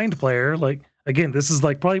the combined player, like, again, this is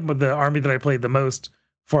like probably the army that I played the most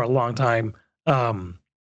for a long time. And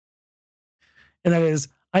that is,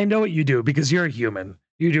 I know what you do because you're a human.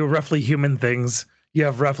 You do roughly human things. You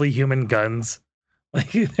have roughly human guns.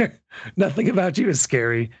 Like, nothing about you is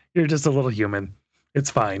scary. You're just a little human. It's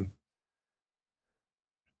fine.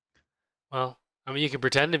 Well, I mean, you can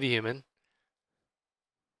pretend to be human.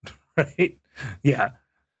 Right? Yeah.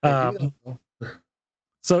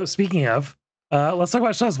 So speaking of, let's talk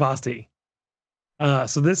about Shasvasti.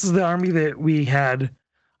 So this is the army that we had.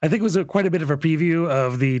 I think it was quite a bit of a preview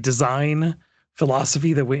of the design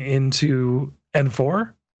philosophy that went into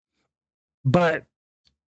N4. But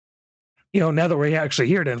now that we're actually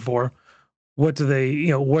here at N4, what do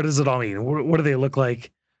they? What does it all mean? What do they look like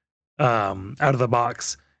out of the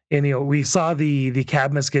box? And we saw the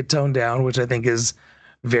Cadmus get toned down, which I think is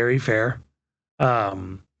very fair.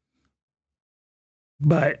 But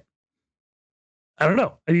I don't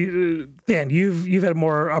know. Dan, you've had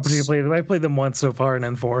more opportunity to play them. I played them once so far in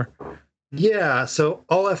N4. Yeah, so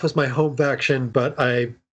Olaf was my home faction, but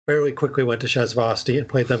I fairly quickly went to Shasvasti and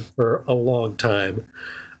played them for a long time.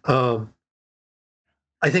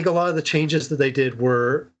 I think a lot of the changes that they did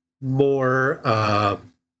were more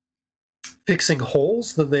fixing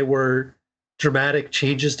holes than they were dramatic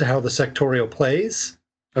changes to how the sectorial plays.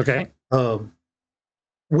 Okay.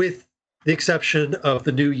 With the exception of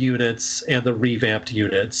the new units and the revamped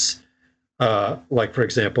units, like, for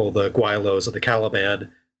example, the Guilos and the Caliban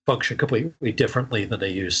function completely differently than they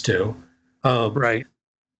used to. Right.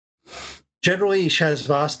 Generally,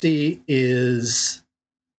 Shasvasti is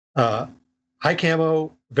high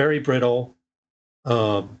camo, very brittle,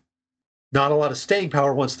 not a lot of staying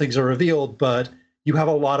power once things are revealed, but you have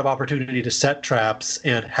a lot of opportunity to set traps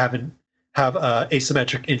and have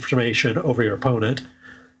asymmetric information over your opponent.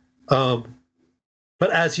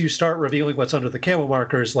 But as you start revealing what's under the camo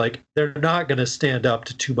markers, like, they're not going to stand up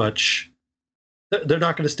to too much. They're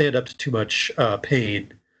not going to stand up to too much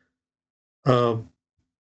pain.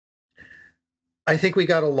 I think we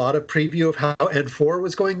got a lot of preview of how N4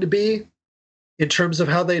 was going to be in terms of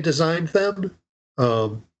how they designed them.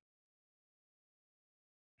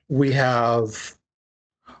 We have.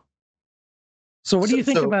 So what do you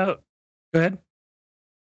think about? Go ahead.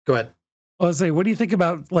 Go ahead. I was say, what do you think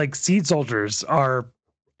about, like, Seed Soldiers are,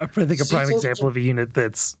 I think, a prime example of a unit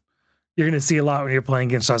that's you're going to see a lot when you're playing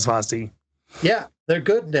against Shasvasti. Yeah, they're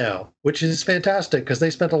good now, which is fantastic because they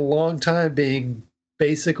spent a long time being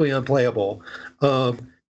basically unplayable.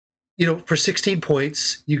 For 16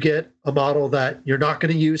 points, you get a model that you're not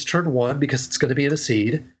going to use turn one because it's going to be in a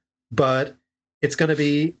seed, but it's going to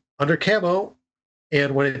be under camo,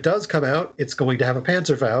 and when it does come out, it's going to have a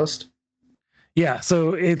Panzerfaust. Yeah,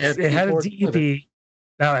 so it had a DEP,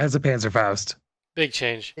 now it has a Panzerfaust. Big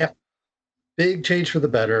change. Yeah, big change for the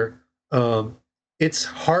better. It's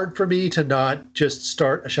hard for me to not just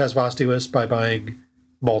start a Shasvasti list by buying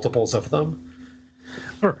multiples of them.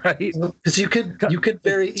 Right. Because you could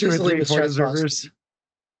very easily with Shasvasti.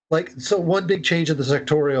 Like, so one big change in the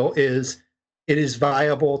sectorial is it is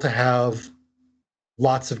viable to have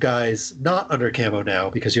lots of guys not under camo now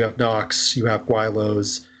because you have Nox, you have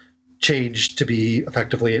Guilos, changed to be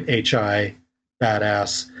effectively an HI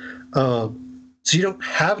badass. So you don't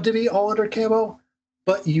have to be all under camo,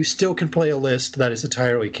 but you still can play a list that is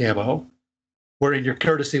entirely camo, wherein your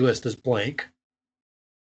courtesy list is blank.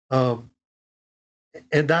 And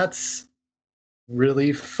that's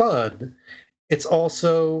really fun. It's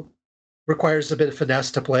also requires a bit of finesse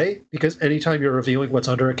to play, because anytime you're revealing what's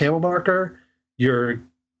under a camo marker, you're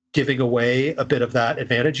giving away a bit of that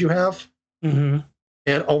advantage you have. Mm-hmm.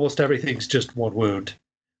 And almost everything's just one wound.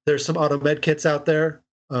 There's some auto med kits out there,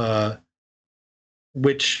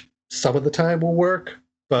 which some of the time will work,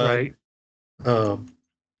 but Right.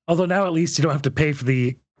 Although now at least you don't have to pay for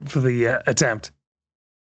the attempt.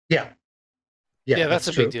 yeah, That's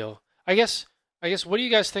a true. big deal. I guess. What do you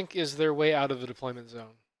guys think is their way out of the deployment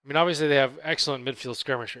zone? I mean, obviously they have excellent midfield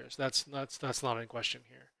skirmishers. That's not in question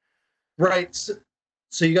here. Right.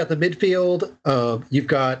 So you got the midfield. You've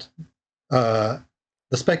got the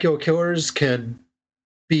specular killers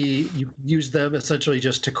you use them essentially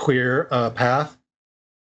just to clear a path,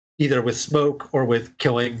 either with smoke or with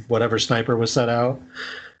killing whatever sniper was set out.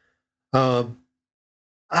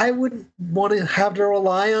 I wouldn't want to have to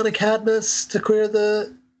rely on a Cadmus to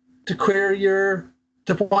clear your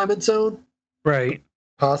deployment zone. Right.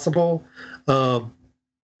 Possible. Most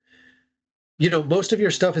of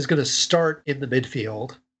your stuff is going to start in the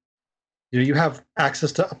midfield. You have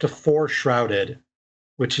access to up to 4 shrouded,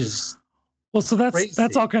 which is Well, so that's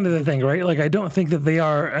crazy. all kind of the thing, right? Like, I don't think that they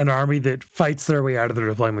are an army that fights their way out of their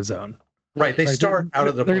deployment zone. Right. They Like, start out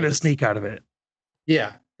of the. They're going to sneak out of it.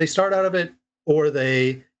 Yeah, they start out of it, or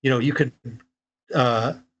they, you could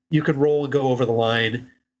roll and go over the line.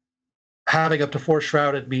 Having up to 4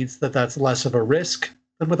 shrouded means that that's less of a risk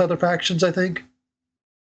than with other factions, I think,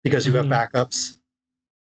 because you have backups.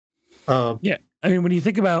 Yeah, I mean, when you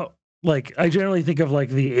think about, like, I generally think of like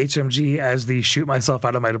the HMG as the shoot myself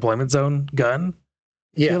out of my deployment zone gun.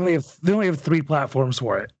 Yeah, They only have 3 platforms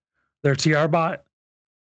for it. Their TR bot,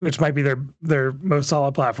 which might be their most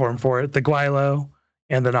solid platform for it, the Guilo,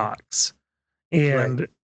 and the Nox. And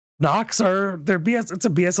Nox are their BS. It's a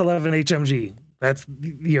BS11 HMG. That's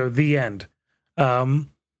the end.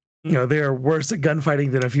 They are worse at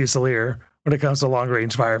gunfighting than a Fusilier when it comes to long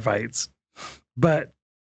range firefights. But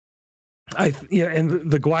and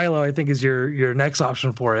the Guilo I think is your next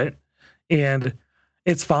option for it, and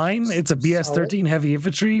it's fine. It's a BS13 heavy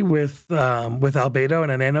infantry with albedo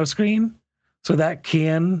and a nano screen, so that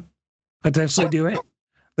can potentially do it.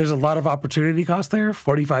 There's a lot of opportunity cost there.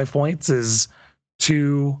 45 points is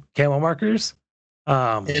 2 camo markers,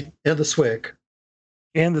 and the Swick.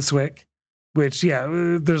 And the Swick, which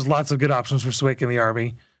there's lots of good options for Swick in the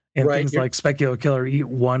army, and things like Specular Killer eat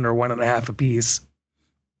 1 or 1.5 apiece.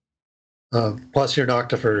 Plus your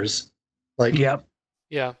Noctifers. Yep.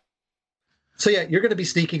 Yeah. So you're going to be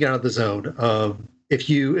sneaking out of the zone. If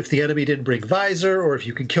the enemy didn't bring visor, or if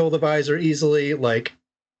you can kill the visor easily,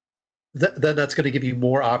 then that's going to give you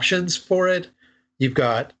more options for it. You've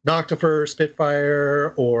got Noctifer,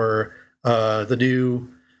 Spitfire, or the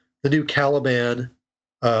new Caliban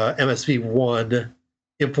MSV1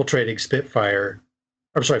 infiltrating Spitfire.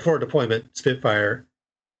 I'm sorry, forward deployment Spitfire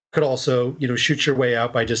could also shoot your way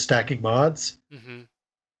out by just stacking mods.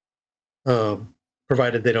 Mm-hmm.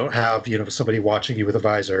 Provided they don't have somebody watching you with a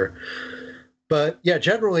visor. But yeah,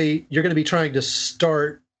 generally you're going to be trying to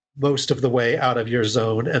start most of the way out of your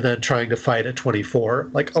zone and then trying to fight at 24.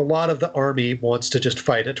 Like, a lot of the army wants to just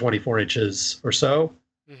fight at 24 inches or so.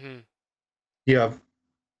 Mm-hmm. You have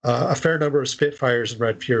a fair number of Spitfires and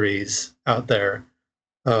Red Furies out there,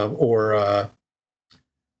 or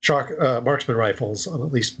marksman rifles on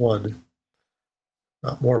at least one.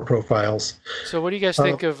 More profiles. So what do you guys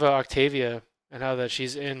think of Octavia and how that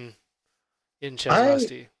she's in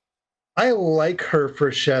Chesvasti? I like her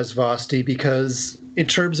for Chesvasti because in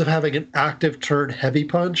terms of having an active turn heavy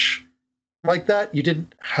punch like that, you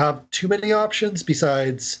didn't have too many options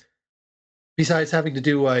besides having to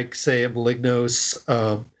do, like, say, a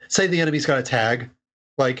Malignos. Say the enemy's got a tag,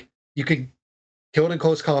 like, you can kill it in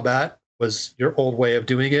close combat was your old way of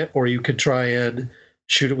doing it, or you could try and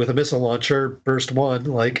shoot it with a missile launcher, burst 1.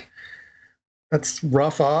 Like, that's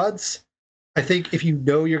rough odds. I think if you're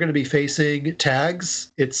going to be facing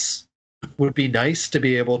tags, would be nice to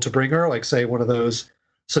be able to bring her, like, say, one of those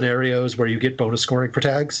scenarios where you get bonus scoring for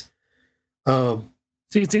tags.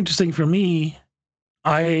 See, it's interesting for me.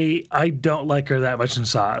 I don't like her that much in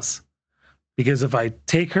SAS, because if I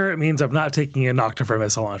take her, it means I'm not taking a Noctifer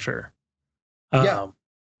missile launcher.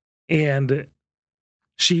 And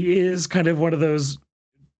she is kind of one of those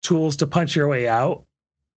tools to punch your way out.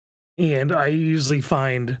 And I usually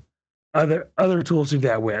find other tools to do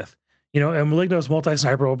that with. You know, a Malignos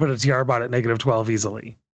multi-sniper will put a TR bot at -12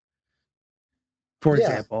 easily, for Yeah.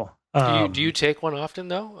 example. Do you take one often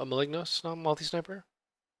though? A Malignos multi sniper?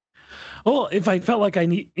 Well, if I felt like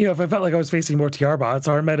if I felt like I was facing more TR bots,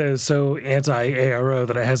 our meta is so anti-ARO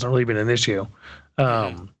that it hasn't really been an issue.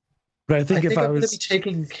 But I think I if think I I'm going to was, be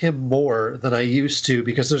taking him more than I used to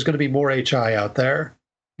because there's going to be more HI out there.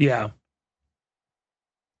 yeah.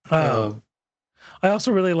 Um, I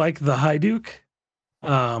also really like the Haiduke.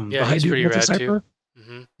 The Yeah, he's Haiduke pretty rad too. multi-sniper.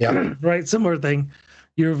 yeah. Right, similar thing.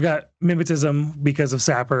 You've got mimetism because of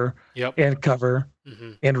sapper Yep. and cover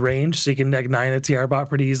and range, so you can neg 9 a TR bot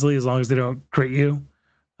pretty easily as long as they don't crit you.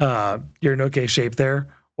 You're in okay shape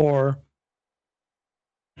there. Or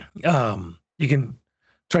you can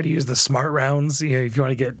try to use the smart rounds, if you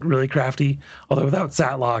want to get really crafty. Although without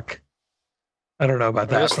Satlock, I don't know about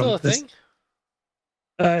Are that. those still a thing?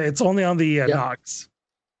 It's only on the Yeah. Nox.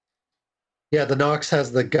 Yeah, the Nox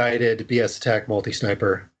has the guided BS attack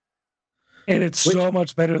multi-sniper. And it's so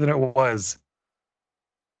much better than it was.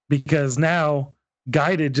 Because now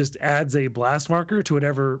guided just adds a blast marker to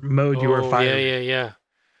whatever mode you are firing. Yeah.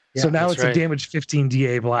 So now that's it's right. a damage 15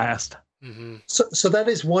 DA blast. So that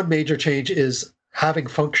is one major change, is having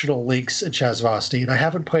functional links in Shazvasti, and I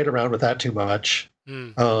haven't played around with that too much.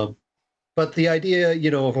 But the idea,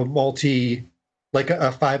 of a like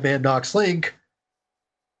a 5-man Nox link,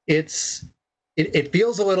 it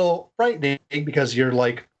feels a little frightening because you're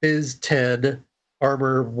like Fizz 10,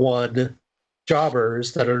 Armor 1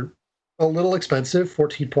 jobbers that are a little expensive,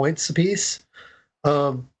 14 points a piece.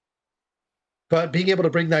 But being able to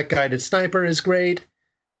bring that guided sniper is great.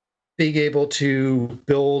 Being able to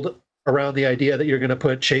build around the idea that you're going to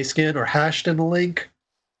put Chaskin or Hashed in the link,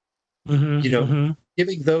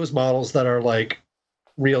 giving those models that are like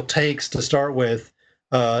real tanks to start with,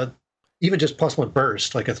 even just +1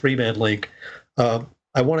 burst, like a 3-man link.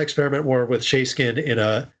 I want to experiment more with Chaskin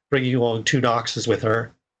in bringing along 2 Noxes with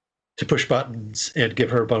her to push buttons and give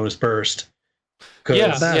her a bonus burst.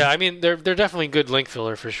 Yeah. I mean, they're definitely good link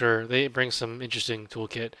filler for sure. They bring some interesting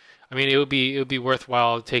toolkit. I mean, it would be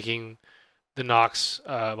worthwhile taking the Nox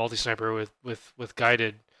multi sniper with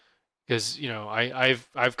guided, because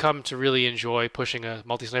I've come to really enjoy pushing a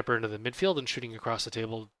multi sniper into the midfield and shooting across the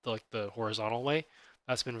table like the horizontal way.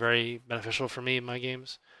 That's been very beneficial for me in my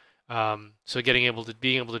games. So being able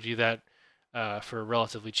to do that for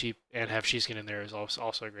relatively cheap and have Sheeskin in there is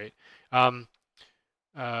also great.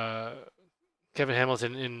 Kevin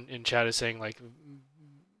Hamilton in chat is saying like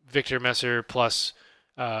Victor Messer plus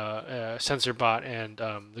Sensor Bot and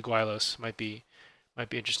the Guilos might be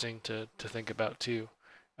interesting to think about too.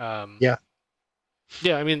 Yeah.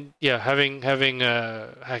 I mean, having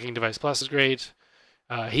Hacking Device Plus is great.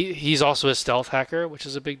 He's also a stealth hacker, which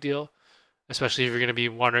is a big deal, especially if you're going to be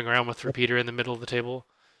wandering around with Repeater in the middle of the table.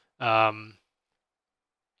 And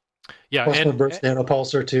burst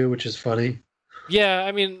nanopulsar too, which is funny. Yeah,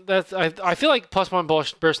 I mean I feel like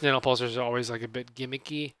 +1 burst nanopulsars are always like a bit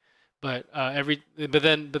gimmicky, but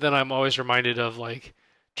then I'm always reminded of like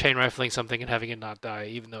chain rifling something and having it not die,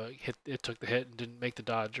 even though it took the hit and didn't make the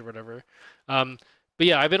dodge or whatever. But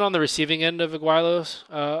yeah, I've been on the receiving end of Aguilos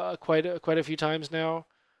quite a few times now.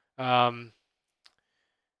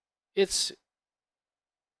 It's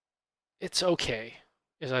okay,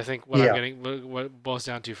 is I think what I'm getting, what it boils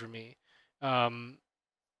down to for me.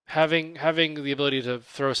 Having the ability to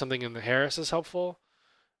throw something in the Harris is helpful.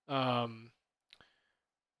 But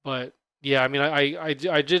yeah, I mean,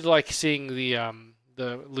 I did like seeing the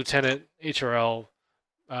Lieutenant HRL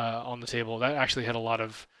on the table. That actually had a lot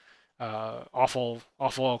of awful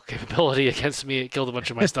capability against me. It killed a bunch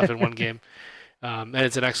of my stuff in one game, and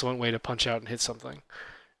it's an excellent way to punch out and hit something.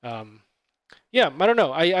 Yeah, I don't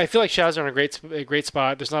know. I feel like Shaz are in a great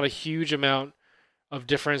spot. There's not a huge amount of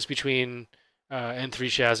difference between N3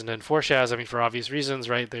 Shaz and N4 Shaz. I mean, for obvious reasons,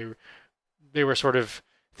 right? They were sort of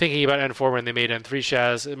thinking about N4 when they made N3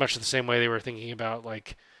 Shaz, much the same way they were thinking about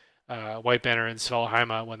like White Banner and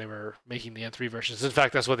Svalheima when they were making the N3 versions. In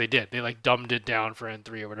fact, that's what they did. They like dumbed it down for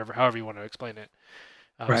N3 or whatever, however you want to explain it.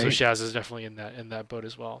 Right. So Shaz is definitely in that boat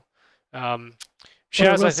as well.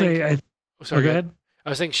 Shaz, I think. Sorry, go ahead. I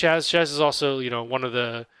was thinking Shaz is also one of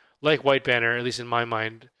the, like White Banner, at least in my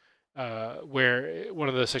mind, where one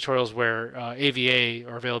of the sectorials where AVA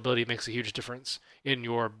or availability makes a huge difference in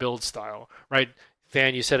your build style, right?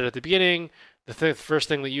 Fan, you said it at the beginning. The first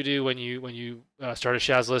thing that you do when you start a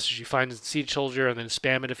Shaz list is you find Siege Soldier and then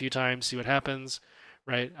spam it a few times, see what happens,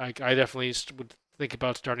 right? I definitely would think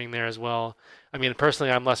about starting there as well. I mean,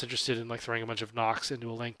 personally, I'm less interested in like throwing a bunch of Nox into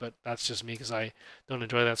a link, but that's just me because I don't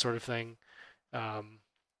enjoy that sort of thing.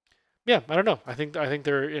 Yeah, I don't know. I think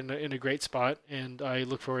they're in a great spot, and I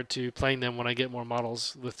look forward to playing them when I get more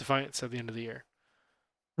models with Defiance at the end of the year.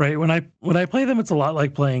 Right. When I play them, it's a lot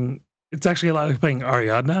like playing. It's actually a lot like playing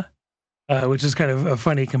Ariadna, which is kind of a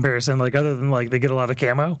funny comparison. Like other than like they get a lot of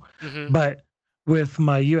camo, Hmm. but with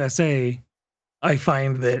my USA, I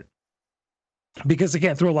find that because I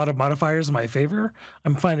can't throw a lot of modifiers in my favor,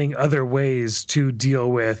 I'm finding other ways to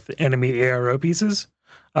deal with enemy ARO pieces.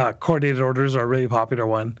 Coordinated orders are a really popular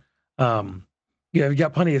one. You've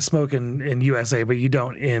got plenty of smoke in USA, but you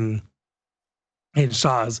don't in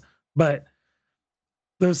Shahs. But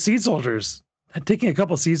those seed soldiers, taking a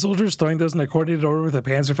couple seed soldiers, throwing those in a coordinated order with a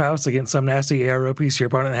Panzerfaust against some nasty ARO piece your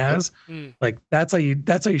opponent has, Mm. like that's how you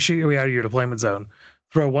shoot your way out of your deployment zone.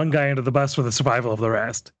 Throw one guy into the bus for the survival of the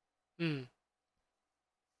rest. Mm.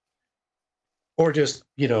 Or just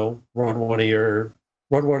run one of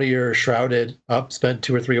your shrouded up, spend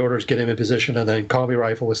 2 or 3 orders, get him in position, and then call me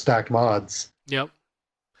rifle with stacked mods. Yep.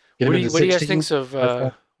 Get What him do you into what do you guys 16. think of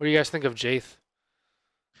what do you guys think of Jaith?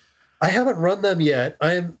 I haven't run them yet.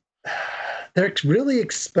 They're really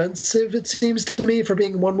expensive, it seems to me, for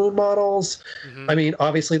being one wound models. Hmm. I mean,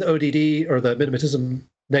 obviously the ODD or the Minimalism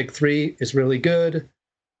Neg 3 is really good.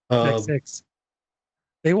 Next six.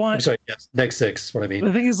 They I'm want sorry, yes, Neg 6 is what I mean.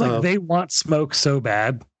 the thing is like they want smoke so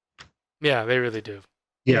bad. Yeah, they really do.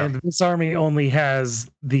 Yeah, And this army only has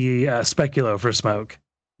the speculo for smoke.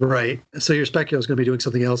 right. So your Speculo is going to be doing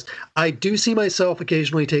something else. I do see myself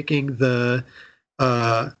occasionally taking the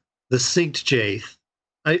synced Jaith.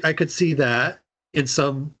 I could see that in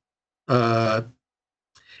some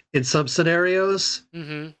scenarios,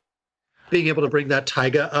 Hmm. being able to bring that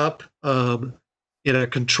Taiga up in a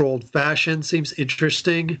controlled fashion seems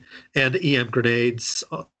interesting. And EM grenades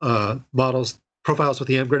models profiles with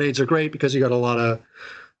EM grenades are great because you got a lot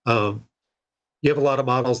of you have a lot of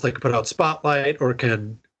models that can put out spotlight or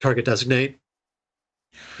can target designate,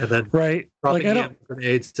 and then Right. dropping Like EM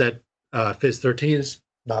grenades at Fizz 13 is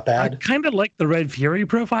not I bad. kind of like the Red Fury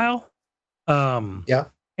profile. Yeah.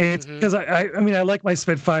 It's Mhm. because I mean I like my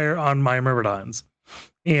Spitfire on my Myrmidons,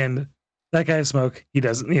 and that guy has smoke. He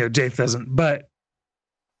doesn't, Jaith doesn't. But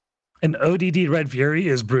an ODD Red Fury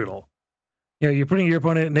is brutal. You're putting your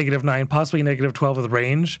opponent at -9, possibly -12 with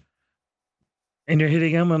range, and you're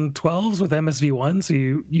hitting him on 12s with MSV1, so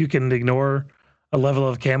you can ignore a level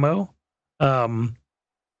of camo.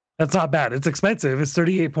 That's not bad. It's expensive. It's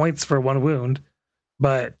 38 points for one wound,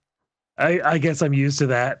 but I guess I'm used to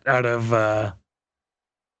that out of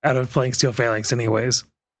playing Steel Phalanx anyways.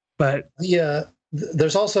 But Yeah.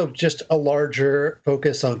 There's also just a larger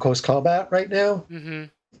focus on close combat right now, Hmm.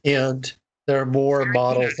 and there are more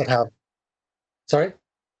models that have. Sorry.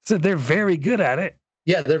 so they're very good at it.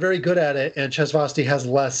 Yeah, they're very good at it, and Chesvasti has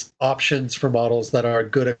less options for models that are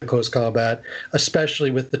good at close combat,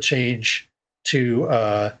 especially with the change to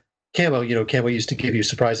camo. Camo used to give you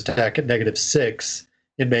surprise attack at -6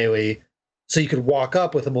 in melee, so you could walk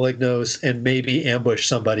up with a Malignos and maybe ambush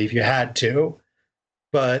somebody if you had to.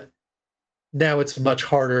 But now it's much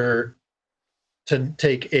harder to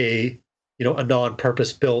take a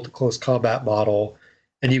non-purpose built close combat model,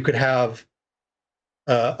 and you could have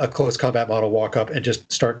a close combat model walk up and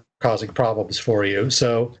just start causing problems for you.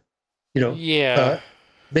 So, Yeah.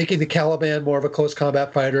 making the Caliban more of a close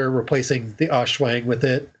combat fighter, replacing the Ashwang with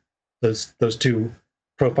it, those two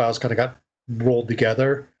profiles kind of got rolled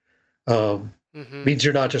together. Hmm. Means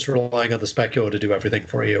you're not just relying on the Speculo to do everything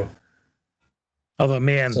for you. Although,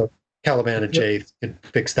 man, So Caliban and Jaith can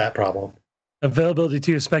fix that problem. availability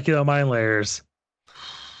to speculo mine layers.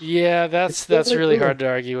 Yeah, It's that's really cool. hard to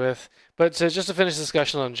argue with. But just to finish the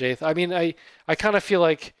discussion on Jaith, I mean, I kind of feel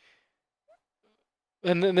like,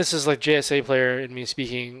 and then this is like JSA player in me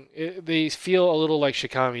speaking, they feel a little like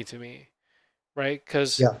Shikami to me, right?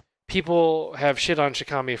 Because Yeah. people have shit on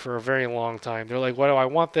Shikami for a very long time. They're like, why do I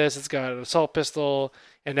want this? It's got an assault pistol,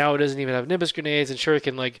 and now it doesn't even have Nimbus grenades, and sure, it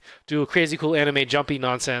can like do a crazy cool anime jumpy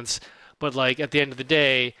nonsense, but like at the end of the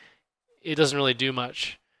day, it doesn't really do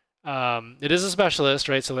much. It is a specialist,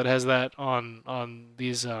 right? So that has that on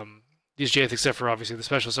these Jaith, except for obviously the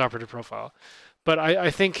specialist operative profile. But I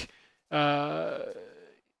think uh,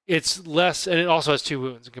 it's less, and it also has 2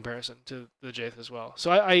 wounds in comparison to the Jaith as well.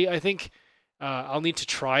 So I think I'll need to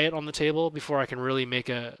try it on the table before I can really make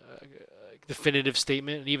a definitive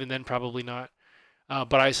statement, and even then, probably not.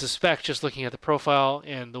 But I suspect, just looking at the profile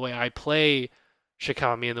and the way I play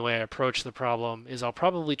Shikami and the way I approach the problem, is I'll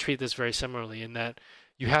probably treat this very similarly in that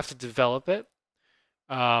you have to develop it.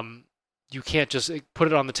 You can't just put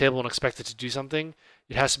it on the table and expect it to do something.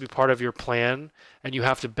 It has to be part of your plan, and you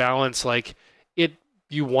have to balance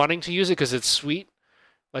you wanting to use it because it's sweet.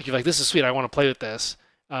 Like you're like, this is sweet, I want to play with this.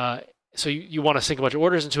 So you want to sink a bunch of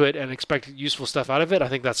orders into it and expect useful stuff out of it. I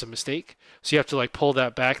think that's a mistake. So you have to like pull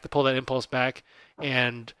that impulse back,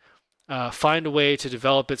 and find a way to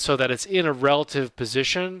develop it so that it's in a relative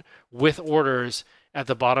position with orders at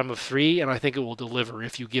the bottom of 3, and I think it will deliver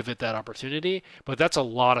if you give it that opportunity. But that's a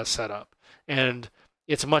lot of setup, and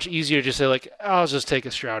it's much easier to say like, I'll just take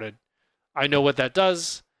a Shrouded. I know what that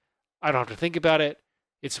does. I don't have to think about it.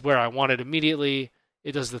 It's where I want it immediately.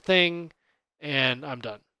 It does the thing, and I'm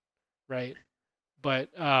done. Right? But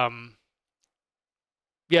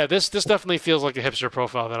yeah, this definitely feels like a hipster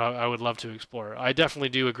profile that I would love to explore. I definitely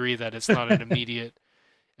do agree that it's not an immediate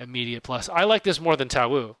plus. I like this more than Tao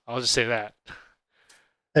Wu. I'll just say that.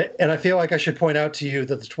 And I feel like I should point out to you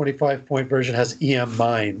that the 25-point version has EM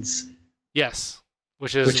mines. Yes,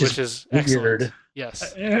 which is excellent. Weird.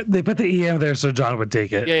 Yes, they put the EM there so John would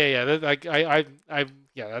take it. Yeah.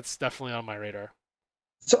 Yeah, that's definitely on my radar.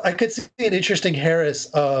 So I could see an interesting Harris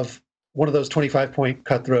of one of those 25-point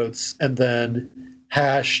cutthroats, and then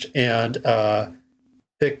Hashed and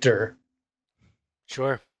Victor.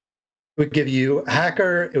 Sure. It would give you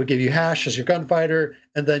Hacker, it would give you Hash as your gunfighter,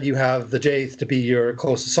 and then you have the Jaith to be your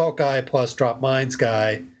close assault guy, plus drop mines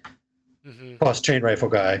guy, plus chain rifle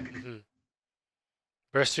guy.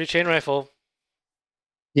 Burst 3 chain rifle.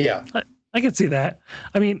 Yeah. I can see that.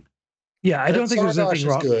 I mean, yeah, I don't think there's anything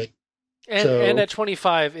wrong. Good. And at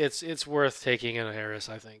 25, it's worth taking in a Harris,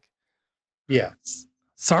 I think. Yeah.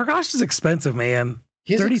 Sargosh is expensive, man.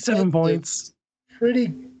 He's 37 points.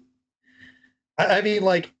 Pretty. I mean,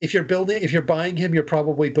 like, if you're buying him, you're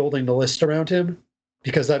probably building the list around him,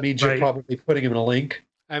 because that means you're probably putting him in a link.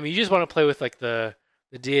 I mean, you just want to play with like the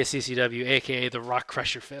DACCW, aka the Rock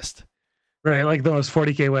Crusher Fist. Right, like the most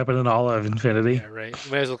 40k weapon in all of Infinity. Yeah, right.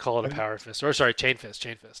 You may as well call it a Power Fist. Or sorry, Chain Fist.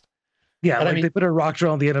 Yeah, but like they put a rock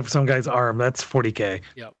drill on the end of some guy's arm. That's 40k.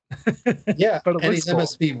 Yep. Yeah, but and he's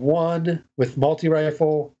MSV1 with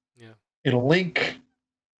multi-rifle in a link.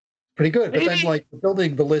 Pretty good. But then, like,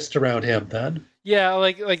 building the list around him then. Yeah,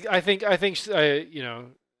 like I think you know,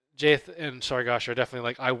 Jaith and Sargosh are definitely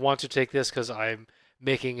like, I want to take this because I'm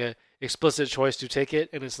making a explicit choice to take it,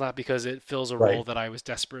 and it's not because it fills a role that I was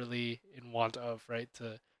desperately in want of, right,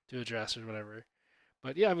 to address or whatever.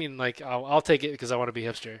 But yeah, I mean, like, I'll take it because I want to be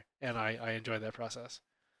hipster, and I enjoy that process.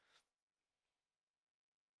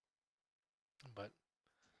 But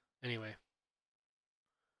anyway.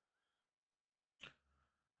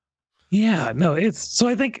 Yeah, no, it's so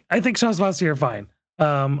I think Shazvasti are fine.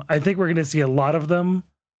 I think we're gonna see a lot of them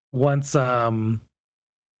once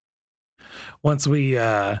we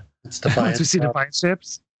see Defiant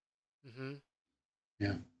ships.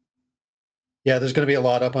 Yeah, there's going to be a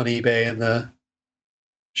lot up on eBay in the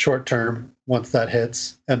short term once that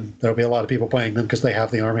hits, and there'll be a lot of people playing them because they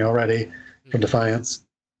have the army already from Defiance.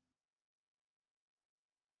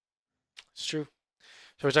 It's true.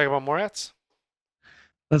 So we're talking about Morats?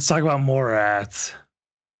 Let's talk about Morats.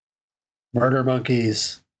 Murder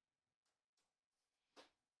monkeys.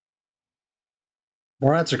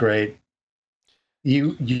 Morats are great.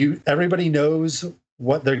 Everybody knows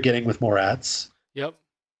what they're getting with Morats. Yep.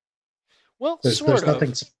 Well, there's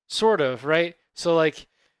sort of, right? So, like,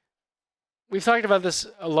 we've talked about this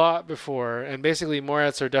a lot before, and basically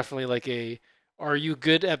Morats are definitely like are you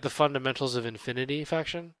good at the fundamentals of Infinity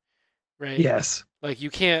faction? Right? Yes. Like, you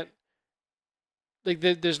can't, like,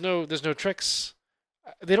 there's no tricks.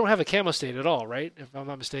 They don't have a camo state at all, right? If I'm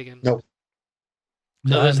not mistaken. Nope.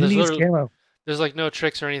 No, there's like no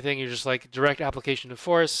tricks or anything. You're just like direct application of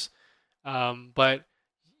force. But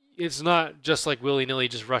it's not just like willy-nilly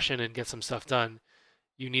just rush in and get some stuff done.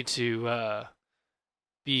 You need to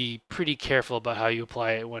be pretty careful about how you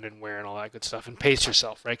apply it, when and where, and all that good stuff, and pace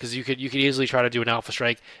yourself, right? Because you could easily try to do an alpha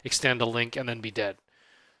strike, extend a link, and then be dead.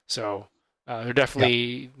 So they're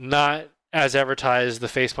definitely not as advertised the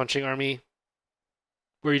face punching army,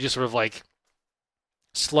 where you just sort of like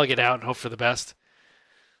slug it out and hope for the best.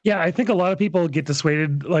 Yeah, I think a lot of people get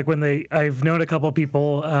dissuaded, like when I've known a couple of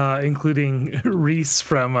people, including Reese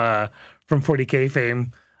from 40k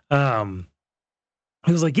fame,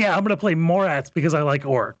 who's like, yeah, I'm gonna play Morats because I like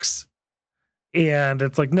orcs. And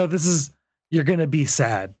it's like, no, you're gonna be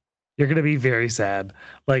sad. You're gonna be very sad.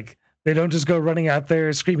 Like, they don't just go running out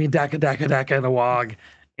there screaming Daka Daka Daka in a wog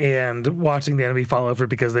and watching the enemy fall over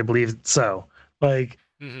because they believe so. Like,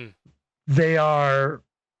 they're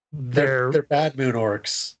Bad Moon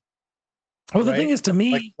orcs. Well, the thing is, to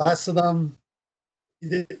me, like, lots of them,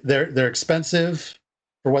 they're expensive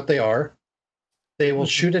for what they are. They will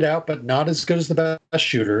shoot it out, but not as good as the best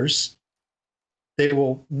shooters. They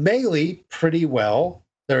will melee pretty well.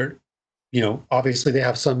 They're, obviously they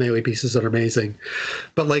have some melee pieces that are amazing,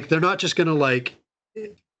 but like, they're not just going to like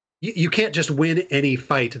you can't just win any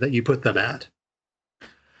fight that you put them at.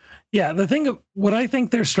 Yeah, what I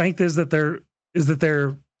think their strength is that they're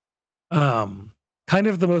kind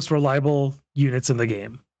of the most reliable units in the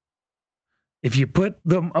game. If you put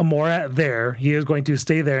a Morat there, he is going to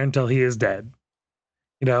stay there until he is dead.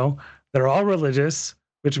 You know, they're all religious,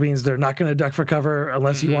 which means they're not going to duck for cover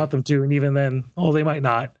unless you want them to, and even then, they might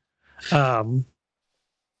not.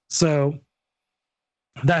 So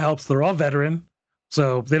that helps. They're all veteran,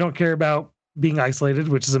 so they don't care about being isolated,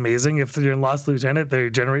 which is amazing. If you're in Lost Lieutenant, they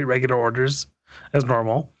generate regular orders as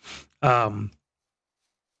normal. Both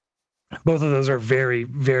of those are very,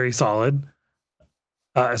 very solid,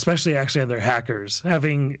 especially actually on their hackers.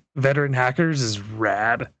 Having veteran hackers is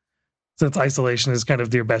rad, since isolation is kind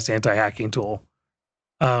of their best anti-hacking tool.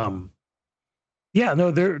 Yeah,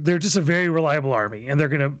 no, they're just a very reliable army, and they're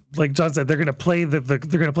gonna, like John said, they're gonna play they're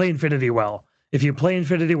gonna play Infinity well. If you play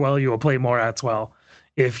Infinity well, you will play Morats well.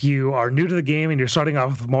 If you are new to the game and you're starting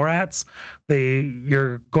off with Morats,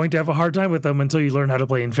 you're going to have a hard time with them until you learn how to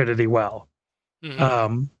play Infinity well.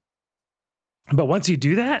 But once you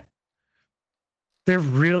do that, they're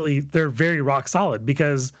very rock solid,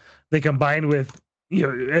 because they combine with,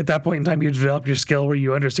 at that point in time, you develop your skill where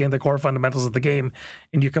you understand the core fundamentals of the game,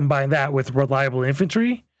 and you combine that with reliable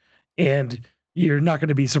infantry, and you're not going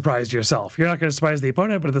to be surprised yourself. You're not going to surprise the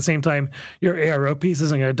opponent, but at the same time, your ARO piece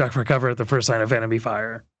isn't going to duck for cover at the first sign of enemy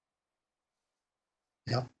fire.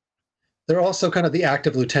 Yeah. They're also kind of the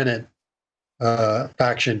active lieutenant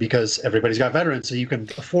faction, because everybody's got veterans, so you can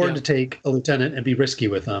afford to take a lieutenant and be risky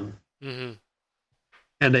with them. Mm-hmm.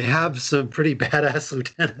 And they have some pretty badass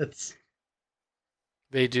lieutenants.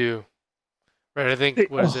 They do. Right, I think,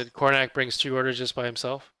 what is it? Cornac brings 2 orders just by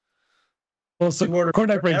himself? Well, so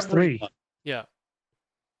Cornac brings 3. Yeah.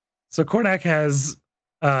 So Cornac has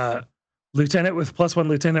lieutenant with +1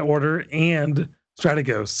 lieutenant order and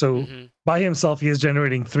strategos. So by himself, he is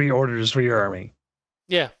generating 3 orders for your army.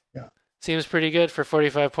 Yeah. Seems pretty good for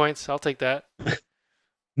 45 points. I'll take that.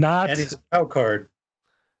 And he's a wild card.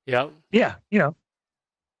 Yep. Yeah,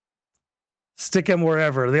 stick him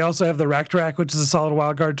wherever. They also have the Raktarak, which is a solid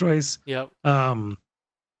wildcard choice. Yep. Doesn't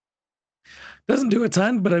do a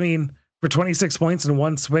ton, but I mean, for 26 points and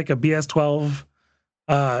 1 SWIC, a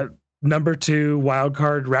BS12 number 2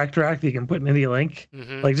 wildcard Raktarak that you can put in any link.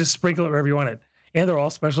 Like, just sprinkle it wherever you want it. And they're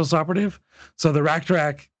all specialist operative. So the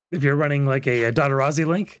Raktarak, if you're running like a Dotarazi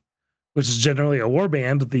link, which is generally a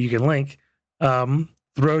warband that you can link,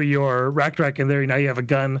 throw your Raktarak in there. Now you have a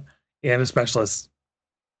gun and a specialist.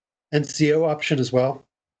 NCO option as well.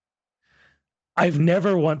 I've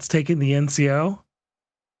never once taken the NCO,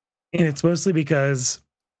 and it's mostly because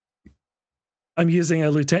I'm using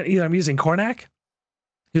a lieutenant. Either I'm using Cornac,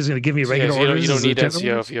 who's going to give me regular orders. You don't need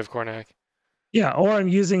NCO if you have Cornac. Yeah, or I'm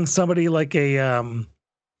using somebody like a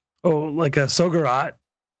Sogarat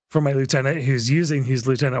for my lieutenant, who's using his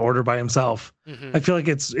lieutenant order by himself. I feel like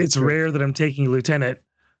it's rare that I'm taking a lieutenant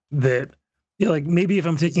that, like, maybe if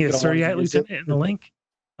I'm taking a Suryat lieutenant in the link.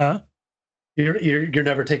 Huh? You're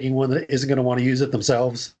never taking one that isn't going to want to use it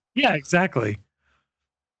themselves. Yeah, exactly.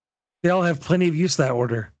 They all have plenty of use that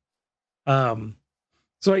order. So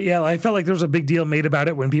yeah, I felt like there was a big deal made about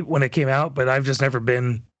it when it came out, but I've just never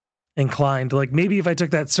been inclined. Like, maybe if I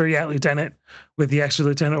took that Suryat lieutenant with the extra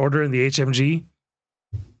lieutenant order and the HMG.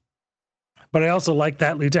 But I also like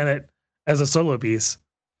that lieutenant as a solo piece.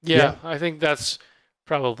 Yeah, I think that's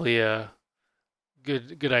probably a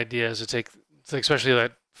good idea, is to take, especially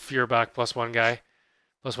that Feuerbach +1 guy,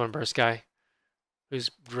 +1 burst guy, who's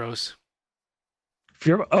gross.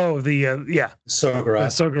 Sogarat.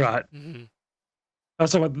 Sogarat.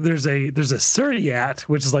 Also, there's a Suryat,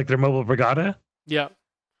 which is like their mobile brigada. Yeah.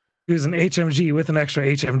 Who's an HMG with an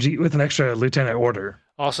extra lieutenant order.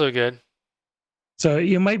 Also good. So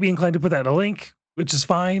you might be inclined to put that in a link, which is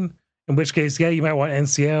fine. In which case, yeah, you might want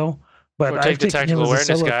NCO. But or take the tactical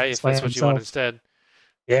awareness guy if that's what you want instead.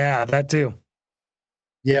 Yeah, that too.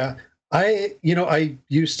 Yeah. I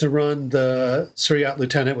used to run the Suryat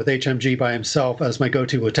lieutenant with HMG by himself as my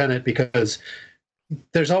go-to lieutenant, because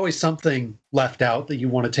there's always something left out that you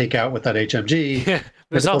want to take out with that HMG.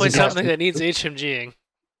 There's always something that needs HMGing.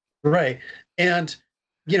 Right. And,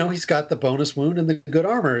 he's got the bonus wound and the good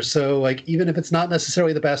armor. So, like, even if it's not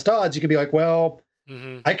necessarily the best odds, you can be like, well,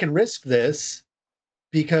 I can risk this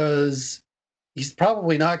because he's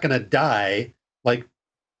probably not going to die, like,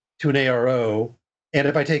 to an ARO. And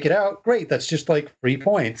if I take it out, great. That's just like 3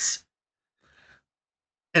 points.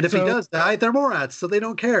 And if he does die, they're Morats, so they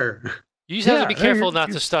don't care. You just have to be careful not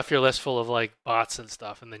to stuff your list full of like bots and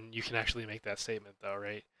stuff, and then you can actually make that statement, though,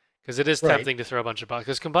 right? Because it is tempting to throw a bunch of bots.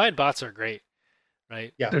 Because combined bots are great,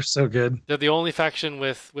 right? Yeah. They're so good. They're the only faction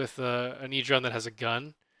with an E-drone that has a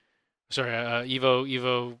gun. Sorry,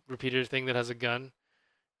 Evo repeater thing that has a gun.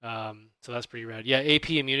 So that's pretty rad. Yeah, AP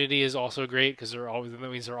immunity is also great because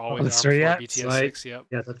that means they're always the armed for Suryats, BTS-6. Yep.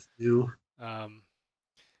 Yeah, that's new.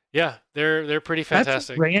 Yeah, they're pretty That's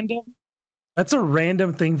fantastic. random. That's a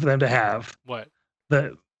random thing for them to have. What?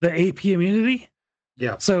 The AP immunity.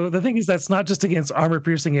 Yeah. So the thing is, that's not just against armor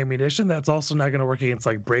piercing ammunition. That's also not going to work against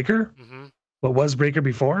like Breaker. Mm-hmm. What was Breaker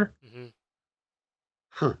before? Mm-hmm.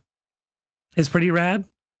 Huh. It's pretty rad.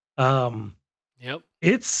 Yep.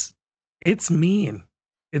 It's mean.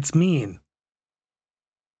 It's mean.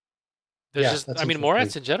 There's Yeah, just, that's I mean, interesting.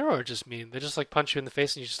 Morats in general are just mean. They just like punch you in the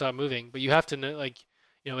face and you stop moving. But you have to know, like,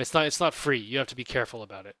 it's not free. You have to be careful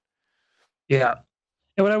about it. Yeah.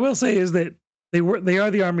 And what I will say is that they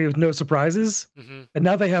are the army with no surprises, Mm-hmm. and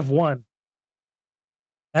now they have one.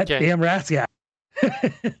 That Okay. damn Rasyat.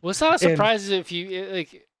 Well, it's not a And- surprise if you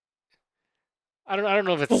like. I don't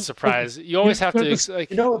know if it's a surprise. You always have but to this-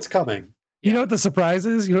 like You know what's coming. You know what the surprise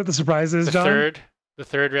is? You know what the surprise is, the John? third But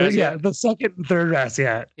Raziat. yeah, the second and third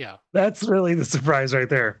Rasyat. Yeah, That's really the surprise right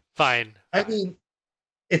there. fine. I mean,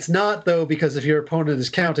 it's not though, because if your opponent is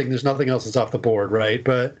counting, there's nothing else that's off the board, right?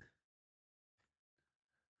 But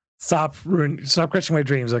Stop crushing my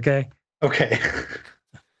dreams, okay? okay.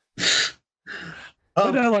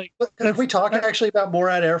 But no, like Can we talk actually about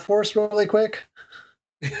Morad Air Force really quick?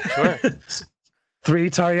 Sure. 3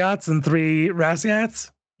 Taryats and 3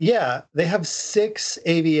 Rasyats. Yeah, they have 6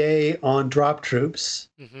 AVA on drop troops,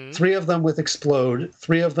 Mm-hmm. 3 of them with explode,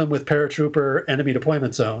 3 of them with paratrooper enemy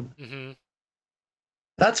deployment zone. Mm-hmm.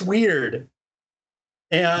 That's weird.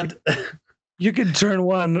 And You could turn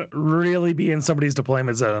 1 really be in somebody's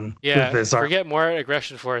deployment zone Yeah, with this arm. forget Morat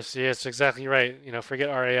Aggression Force. Yeah, it's exactly right. Forget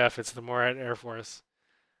RAF. It's the Morat Air Force.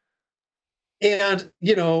 And,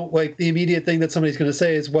 like the immediate thing that somebody's going to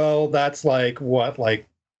say is, well, that's like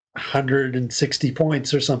 160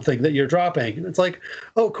 points or something that you're dropping. And it's like,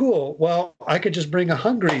 oh, cool. Well, I could just bring a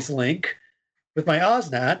Hungry's link with my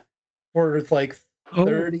Osnat for like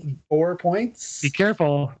 34 points. Be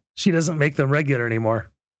careful. She doesn't make them regular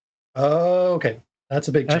anymore. Oh, okay. That's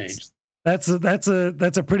a big change. That's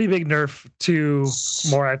a pretty big nerf to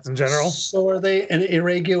Morats in general. So are they an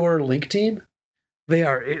irregular link team?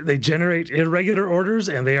 They generate irregular orders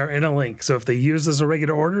and they are in a link. So if they use as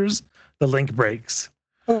irregular orders, the link breaks.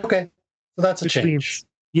 Okay. So that's a change.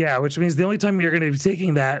 Which means the only time you're going to be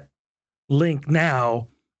taking that link now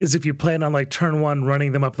is if you plan on like turn 1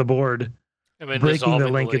 running them up the board, And then breaking the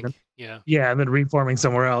dissolving link, link. and Yeah. and then reforming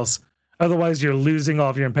somewhere else. Otherwise, you're losing all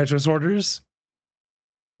of your impetuous orders.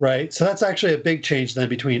 Right. So that's actually a big change then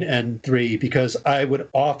between N3, because I would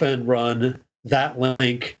often run that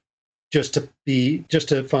link just to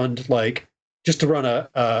run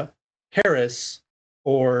a Harris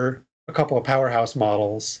or a couple of powerhouse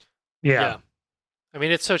models. Yeah. I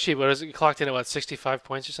mean, it's so cheap. What is it? You clocked in at 65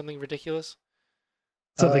 points or something ridiculous?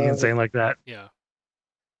 Something insane like that. Yeah.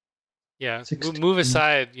 Yeah. 16. Move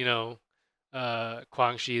aside,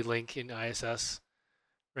 Guangxi Link in ISS,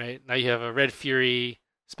 right? Now you have a Red Fury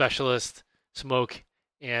specialist, smoke,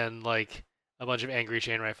 and like a bunch of angry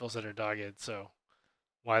chain rifles that are dogged. So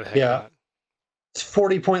why the heck not? It's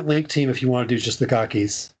 40-point link team if you want to do just the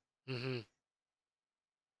Gakis. Mm-hmm.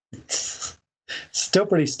 Still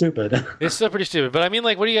pretty stupid. It's still pretty stupid, but I mean,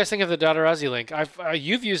 like, what do you guys think of the Dodarazi link?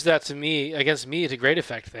 You've used that against me to great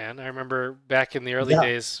effect, Dan. I remember back in the early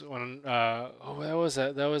days when that was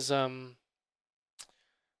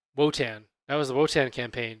Wotan. That was the Wotan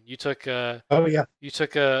campaign. You took you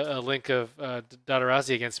took a link of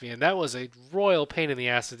Dodarazi against me, and that was a royal pain in the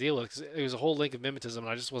ass to deal with because it was a whole link of mimetism, and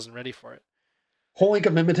I just wasn't ready for it. Whole link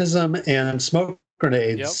of mimetism and smoke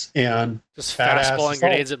grenades and just badass fastballing assault.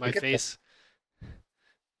 grenades at my face.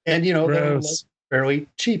 And they were Gross. fairly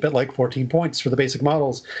cheap at like 14 points for the basic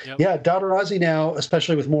models. Yep. Yeah, Dodarazi now,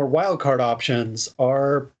 especially with more wildcard options,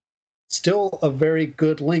 are still a very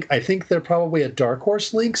good link. I think they're probably a dark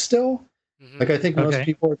horse link still. Mhm. Like I think most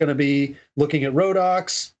people are going to be looking at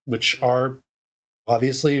Rodox, which are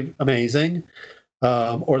obviously amazing,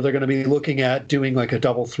 or they're going to be looking at doing like a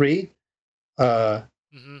double 3. Mhm.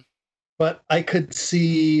 But I could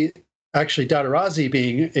see actually Dodarazi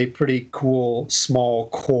being a pretty cool small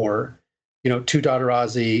core, 2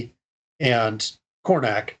 Dodarazi and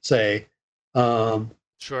Kornak, say,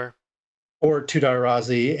 Sure. or 2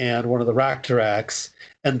 Dodarazi and one of the Raktaraks,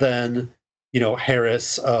 and then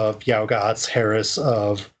Harris of Yaugots, Harris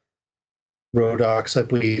of Rodox. I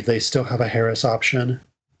believe they still have a Harris option.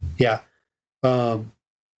 Yeah. Being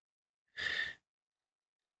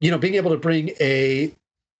able to bring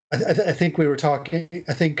I think we were talking,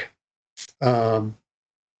 I think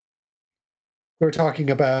we were talking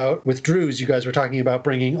about with Drew's, you guys were talking about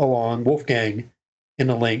bringing along Wolfgang in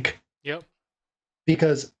a link. Yep.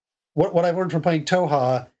 Because what I've learned from playing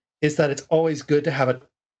Toha is that it's always good to have a,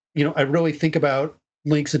 I really think about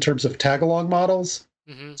links in terms of tag along models.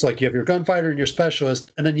 Mm-hmm. It's like you have your gunfighter and your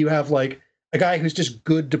specialist, and then you have like a guy who's just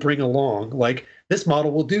good to bring along. Like this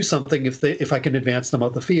model will do something if I can advance them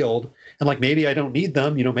up the field. And like maybe I don't need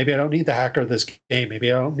them, maybe I don't need the hacker this game,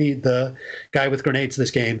 maybe I don't need the guy with grenades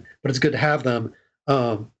this game, but it's good to have them.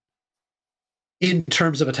 In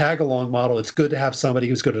terms of a tag along model, it's good to have somebody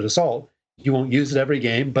who's good at assault. You won't use it every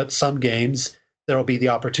game, but some games there'll be the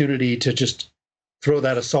opportunity to just throw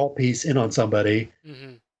that assault piece in on somebody.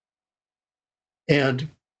 Mm-hmm. And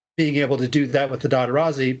being able to do that with the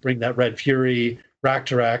Dodarazi, bring that Red Fury,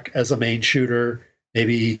 Raktarak as a main shooter,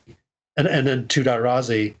 maybe, and then 2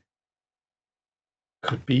 Dodarazi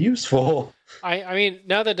could be useful. I mean,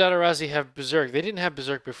 now that Dodarazi have Berserk, they didn't have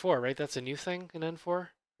Berserk before, right? That's a new thing in N4?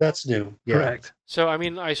 That's new. Yeah. Correct. So, I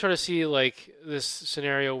mean, I sort of see like this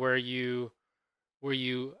scenario where you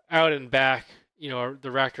out and back, the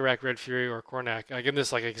Raktarak, Red Fury, or Kornak. Like in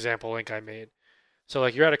this like example link I made. So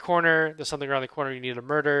like you're at a corner, there's something around the corner you need a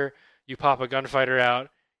murder, you pop a gunfighter out,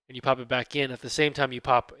 and you pop it back in. At the same time, you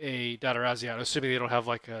pop a Dodarazi out, assuming they don't have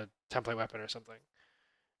like a template weapon or something.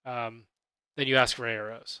 Then you ask for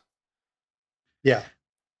arrows. Yeah.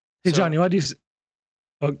 Hey, John, you want to do?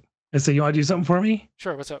 You want to do something for me?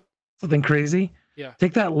 Sure. What's up? Something crazy? Yeah.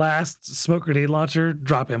 Take that last smoke grenade launcher,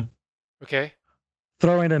 drop him. Okay.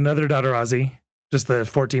 Throw in another Dodarazi, just the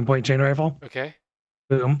 14-point chain rifle. Okay.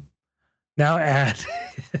 Boom. Now add,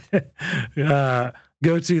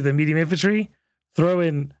 go to the medium infantry, throw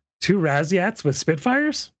in 2 Raziats with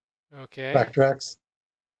Spitfires. Okay. Backtracks.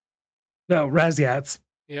 No, Raziats.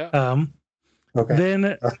 Yeah. Okay.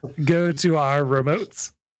 Then go to our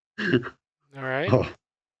remotes. All right.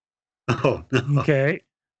 Oh no. Okay.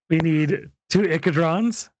 We need 2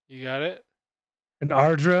 Icadrons, You got it. an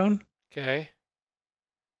R drone, Okay.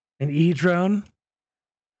 an E drone,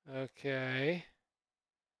 Okay.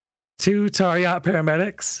 2 Tariat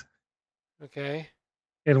paramedics, Okay.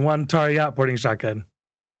 and 1 Tariat boarding shotgun.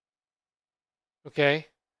 Okay.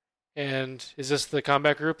 And is this the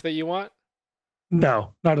combat group that you want?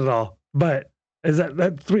 No, not at all. But is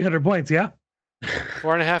that 300 points? Yeah.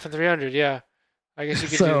 4.5 and 300. Yeah. I guess you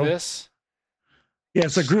could So- do this. Yeah.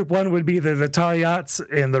 So group 1 would be the Tariats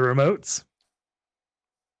and the remotes,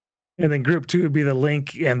 and then group 2 would be the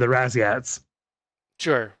Link and the Raziats.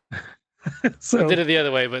 Sure. So I did it the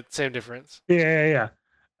other way, but same difference. yeah.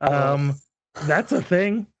 That's a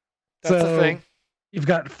thing. That's So the thing. you've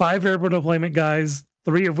got 5 airborne deployment guys,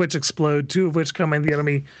 3 of which explode, 2 of which come in the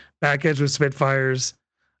enemy back edge with Spitfires.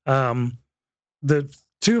 The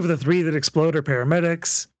 2 of the 3 that explode are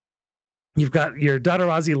paramedics. You've got your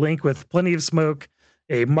Dodarazi Link with plenty of smoke,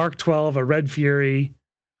 a Mark 12, a Red Fury,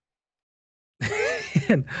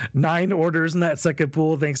 and 9 orders in that second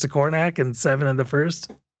pool thanks to Kornak, and 7 in the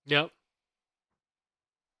first. Yep.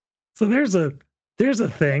 So there's a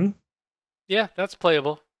thing. Yeah, that's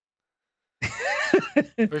playable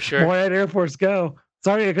for sure. Boy, at Air Force Go.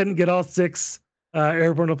 Sorry I couldn't get all 6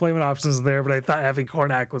 airborne deployment options there, but I thought having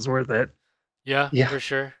Kornak was worth it. Yeah, Yeah. for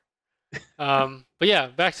sure. But yeah,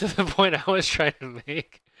 back to the point I was trying to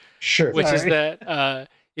make, Sure. which is Sorry. that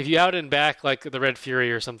if you out and back like the Red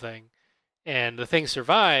Fury or something, and the thing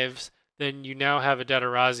survives, then you now have a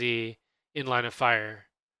Dodarazi in line of fire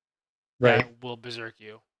Right. that will berserk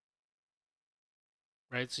you.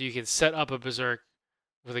 Right, so you can set up a berserk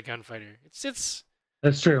with a gunfighter. It's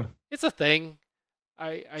That's true. it's a thing.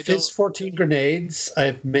 I Fizz don't. 14 grenades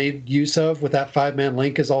I've made use of with that 5-man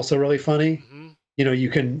link is also really funny. Mhm. You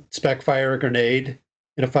can spec fire a grenade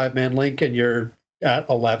in a 5-man link and you're at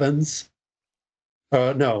 11s.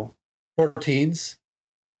 No, 14s,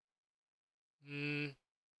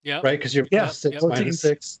 Yeah. right? Because you're Yeah, +6, 14s.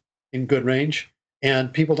 -6 in good range.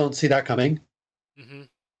 And people don't see that coming.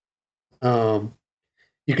 Mm-hmm.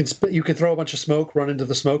 You can throw a bunch of smoke, run into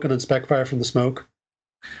the smoke, and then spec fire from the smoke.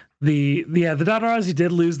 The Dodarazi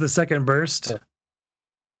did lose the second burst, Yeah.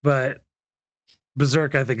 but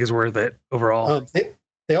Berserk I think is worth it overall.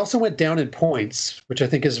 They also went down in points, which I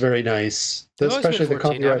think is very nice. They've always been Especially the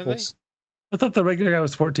 14, combi haven't they? rifles. I thought the regular guy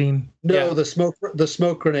was 14. No, Yeah. the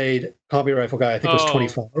smoke grenade combi rifle guy I think was Oh.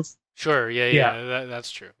 25. Sure. Yeah. Yeah.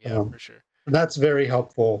 That's true. Yeah, for sure. And that's very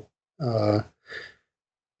helpful. Well,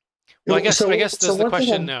 I guess so the one thing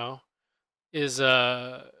question I'm- now is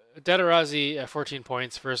Dodarazi at 14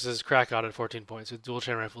 points versus Krakow at 14 points with dual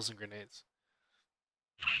chain rifles and grenades.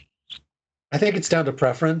 I think it's down to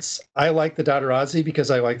preference. I like the Dodarazi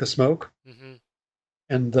because I like the smoke Mm-hmm.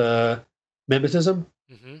 and the mimetism.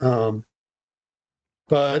 Mm-hmm.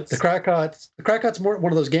 But the Krakat's more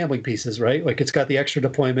one of those gambling pieces, right? Like it's got the extra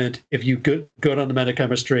deployment. If you good on the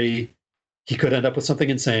metachemistry, he could end up with something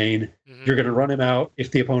insane. Mm-hmm. You're going to run him out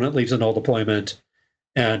if the opponent leaves a null deployment,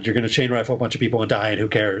 and you're going to chain rifle a bunch of people and die, and who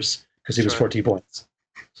cares? Because he was 14 points.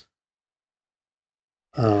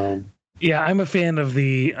 Yeah, I'm a fan of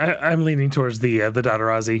the. I'm leaning towards the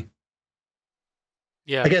Dotarazi.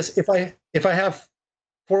 Yeah, I guess if I have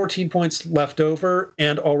 14 points left over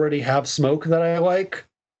and already have smoke that I like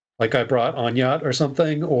I brought Anyat or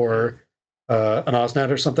something, or an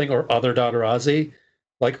Osnat or something, or other Dotarazi,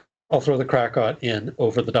 like I'll throw the Krakot in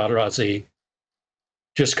over the Dotarazi,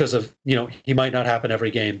 just because of he might not happen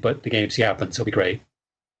every game, but the games he happens, he'll be great.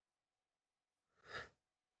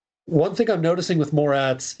 One thing I'm noticing with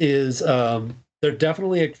Morats is they're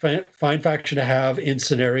definitely a fine faction to have in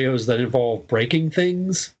scenarios that involve breaking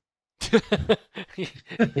things.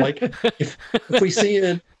 Like if we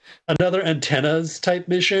see another antennas type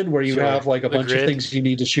mission where you have like a bunch grid. Of things you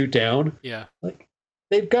need to shoot down, like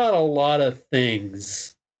they've got a lot of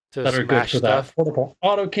things to that are good for stuff. that. Portable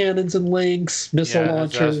autocannons and links, missile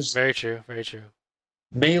launchers. That's very true. Very true.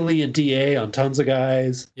 Melee and DA on tons of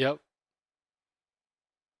guys. Yep.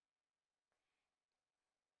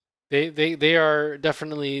 They are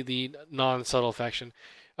definitely the non-subtle faction.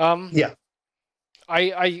 Yeah.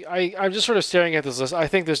 I'm just sort of staring at this list. I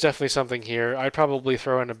think there's definitely something here. I'd probably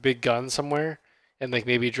throw in a big gun somewhere and like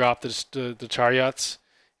maybe drop the Taryats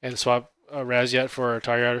and swap a Razyat for a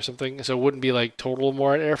Taryat or something. So it wouldn't be like total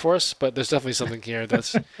more at Air Force, but there's definitely something here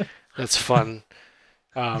that's fun.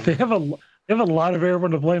 They have a lot of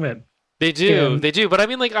airborne deployment. They do, But I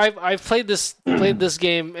mean, like I've played this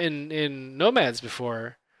game in Nomads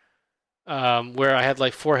before, where I had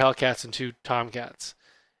like 4 Hellcats and 2 Tomcats,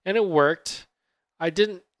 and it worked. I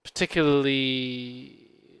didn't particularly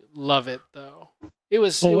love it though. It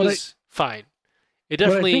was fine. It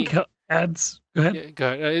definitely adds. Go ahead. Yeah,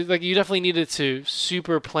 go ahead. Like you definitely needed to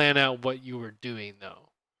super plan out what you were doing though.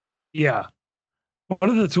 Yeah.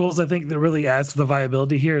 One of the tools I think that really adds to the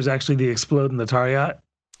viability here is actually the explode in the Taryat.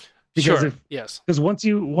 Because because once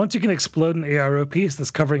you can explode an ARO piece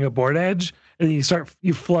that's covering a board edge, and then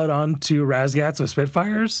you flood onto Razyats with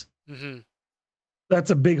Spitfires,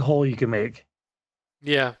 that's a big hole you can make.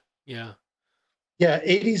 Yeah.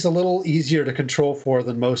 80's a little easier to control for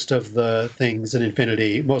than most of the things in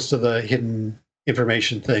Infinity, most of the hidden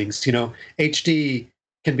information things. HD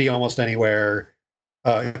can be almost anywhere.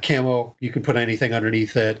 Camo, you can put anything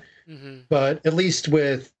underneath it. But at least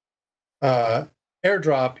with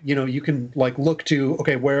airdrop, you can like look to,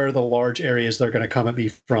 okay, where are the large areas they're going to come at me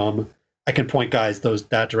from? I can point guys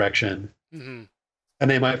that direction, and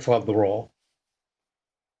they might flub the roll.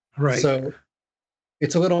 Right. So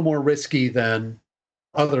it's a little more risky than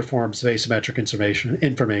other forms of asymmetric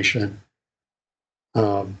information.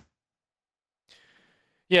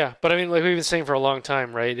 Yeah, but I mean, like we've been saying for a long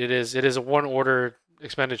time, right? It is a one order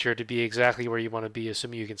expenditure to be exactly where you want to be,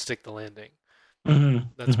 assuming you can stick the landing.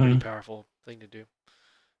 That's a pretty powerful thing to do.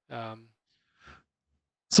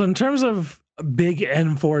 So in terms of big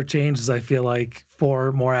N4 changes, I feel like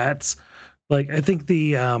for Morats, like I think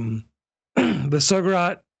the the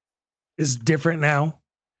Sograt is different now,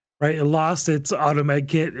 right? It lost its auto med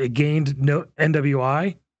kit. It gained no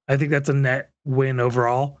NWI. I think that's a net win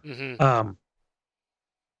overall.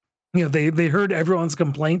 They heard everyone's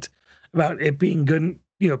complaint about it being good,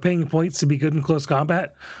 paying points to be good in close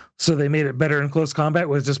combat. So they made it better in close combat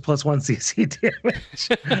with just +1 CC damage.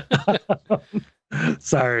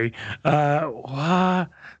 Sorry.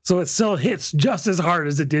 So it still hits just as hard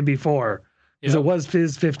as it did before. Because it was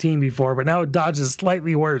Fizz 15 before, but now it dodges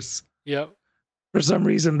slightly worse. Yep. For some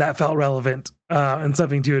reason, that felt relevant and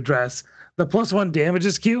something to address. The +1 damage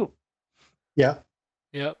is cute. Yeah.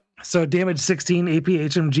 Yep. So damage 16 AP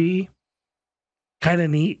HMG, kind of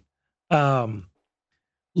neat.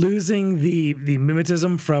 Losing the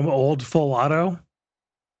mimetism from old full auto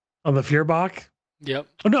on the Fearbach. Yep.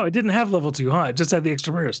 Oh no, it didn't have level 2, huh? It just had the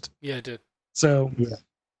extra burst. Yeah, it did. So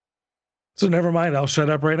never mind. I'll shut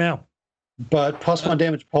up right now. But +1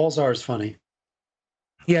 damage Pulsar is funny.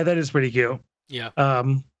 Yeah, that is pretty cute. Yeah.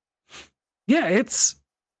 It's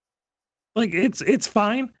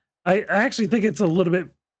fine. I actually think it's a little bit.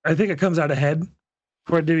 I think it comes out ahead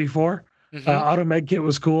for it did before. Auto med kit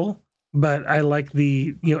was cool, but I like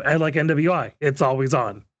I like NWI. It's always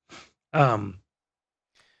on. There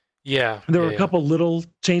were a couple little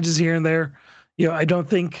changes here and there. I don't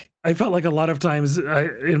think I felt like a lot of times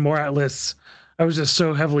in Morat lists, I was just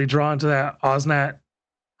so heavily drawn to that Osnat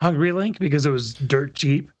Hungry Link because it was dirt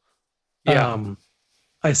cheap. Yeah.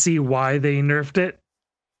 I see why they nerfed it.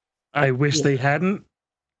 I wish they hadn't,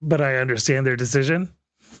 but I understand their decision.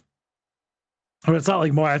 But it's not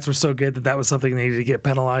like Moats were so good that was something they needed to get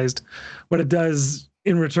penalized. But it does,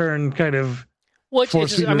 in return, kind of Well,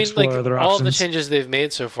 force you to explore other all of the options. changes they've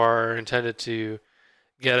made so far are intended to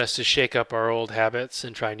get us to shake up our old habits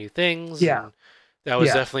and try new things. Yeah. And that was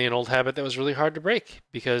Yeah. definitely an old habit that was really hard to break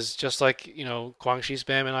because just like, Quang Shi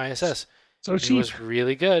Spam and ISS, So it cheap. was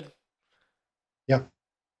really good.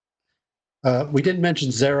 We didn't mention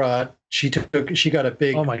Zerat. She got a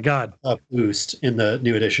big Oh my god. boost in the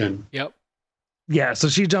new edition. Yep. Yeah, so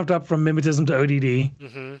she jumped up from mimetism to ODD.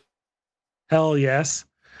 Mm-hmm. Hell yes.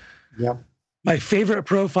 Yep. My favorite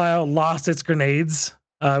profile lost its grenades,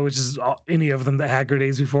 which is any of them that had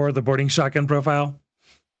grenades before, the boarding shotgun profile.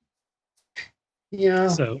 Yeah.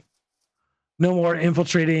 So no more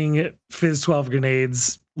infiltrating Fizz 12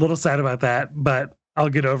 grenades. A little sad about that, but I'll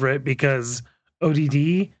get over it because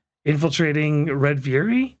ODD infiltrating Red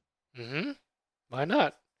Fury. Mm-hmm. Why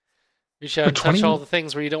not? Reach out and touch 20 all the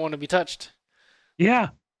things where you don't want to be touched. Yeah.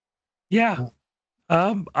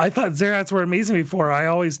 I thought Zerats were amazing before. I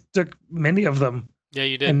always took many of them, Yeah,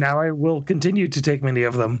 you did. and now I will continue to take many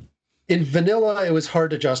of them. In vanilla, it was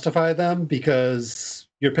hard to justify them because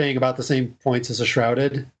you're paying about the same points as a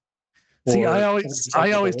Shrouded. See, or I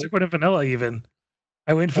always took one in vanilla. Even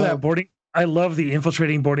I went for that boarding. I love the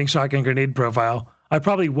infiltrating boarding shotgun grenade profile. I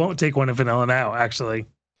probably won't take one in vanilla now. Actually,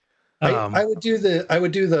 I would do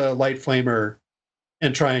the light flamer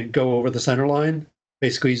and try and go over the center line.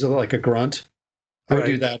 Basically, use it like a grunt. I would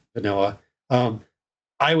do that in vanilla.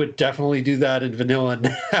 I would definitely do that in vanilla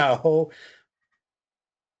now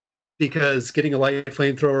because getting a light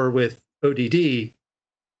flamethrower with ODD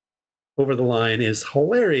over the line is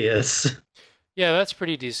hilarious. Yeah, that's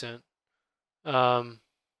pretty decent.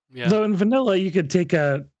 Yeah. So in vanilla, you could take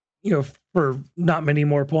for not many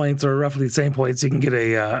more points or roughly the same points, you can get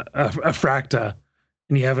a Fracta,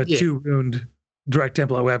 and you have a 2-wound direct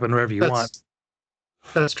template weapon wherever you want.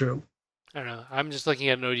 That's true. I don't know. I'm just looking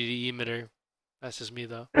at an ODD emitter. That's just me,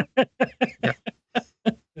 though.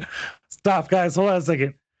 Stop, guys. Hold on a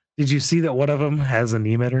second. Did you see that one of them has an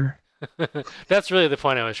emitter? That's really the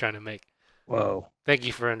point I was trying to make. Whoa. Thank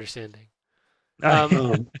you for understanding.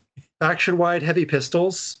 Faction-wide heavy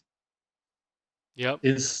pistols. Yep.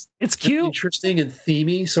 It's cute. Interesting and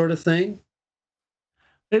themey sort of thing.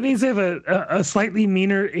 It means they have a slightly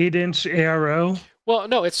meaner 8-inch ARO. Well,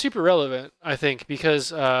 no, it's super relevant, I think, because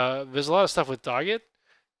there's a lot of stuff with Doggett,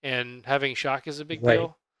 and having shock is a big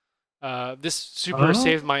deal. This super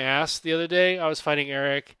saved my ass the other day. I was fighting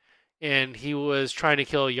Eric, and he was trying to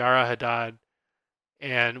kill Yara Haddad,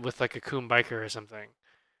 and with like a Koom biker or something.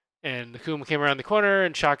 And the Koom came around the corner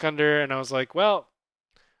and shotgunned her, and I was like, well,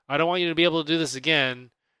 I don't want you to be able to do this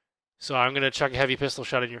again, so I'm going to chuck a heavy pistol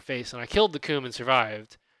shot in your face. And I killed the Koom and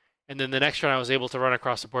survived. And then the next round I was able to run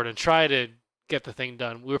across the board and try to get the thing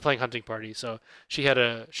done. We were playing Hunting Party, so she had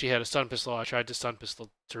a stun pistol. I tried to stun pistol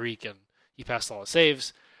Tariq, and he passed all his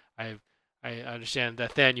saves. I understand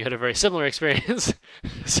that then you had a very similar experience,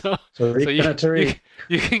 so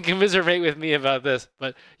you can commiserate with me about this.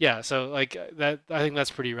 But yeah, so like that, I think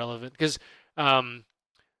that's pretty relevant because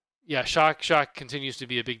shock continues to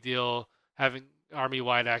be a big deal. Having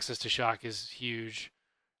army-wide access to shock is huge.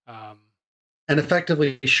 And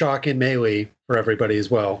effectively shock in melee for everybody as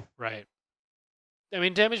well. Right. I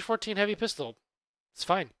mean, damage 14 heavy pistol. It's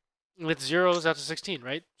fine. And it's zeros out to 16,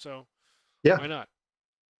 right? So why not?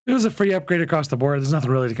 It was a free upgrade across the board. There's nothing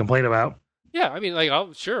really to complain about. Yeah, I mean, like,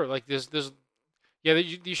 sure, like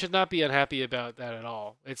you should not be unhappy about that at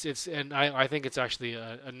all. It's and I think it's actually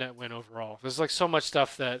a net win overall. There's like so much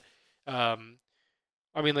stuff that, I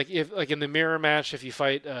mean, like if like in the mirror match, if you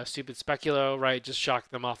fight stupid Speculo, right, just shock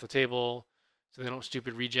them off the table so they don't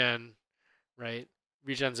stupid regen, right?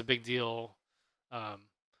 Regen's a big deal.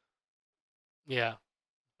 Yeah.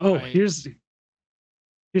 Oh, here's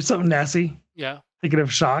something nasty. Yeah. Thinking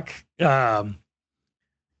of shock. How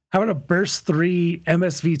about a Burst 3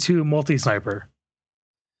 MSV2 multi-sniper?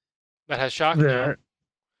 That has shock now.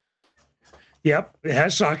 Yep, it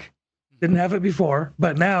has shock. Didn't have it before,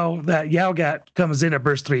 but now that Yaogat comes in at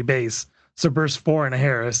Burst 3 base, so Burst 4 and a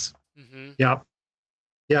Harris. Mm-hmm. Yep.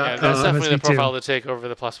 Yeah, that's definitely the profile to take over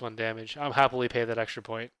the +1 damage. I'll happily pay that extra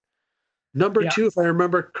point. Number 2, if I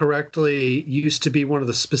remember correctly, used to be one of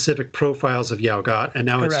the specific profiles of Yaogat, and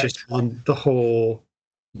now it's just on the whole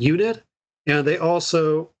unit. And they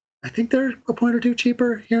also, I think they're a point or two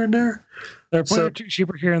cheaper here and there. They're a point or two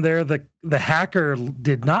cheaper here and there. The hacker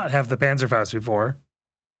did not have the Panzerfaust before.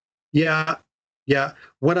 Yeah.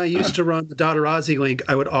 When I used to run the Dotarazi link,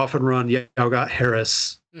 I would often run Yaogat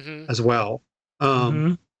Harris as well.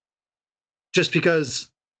 Just because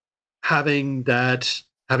having that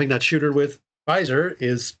shooter with visor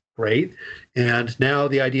is great. And now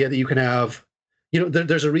the idea that you can have,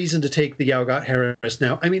 there's a reason to take the Yao-Gat Harris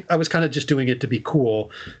now. I mean, I was kind of just doing it to be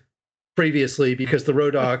cool previously because the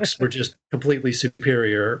Rodox were just completely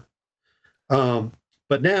superior.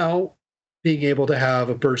 But now being able to have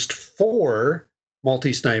a burst 4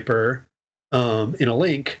 multi-sniper in a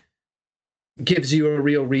link gives you a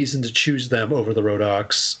real reason to choose them over the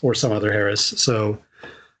Rodox or some other Harris. So,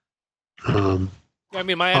 I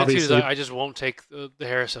mean, my attitude is I just won't take the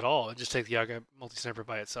Harris at all and just take the Yao-Gat multi-sniper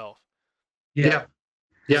by itself. Yeah.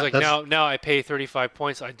 Like now I pay 35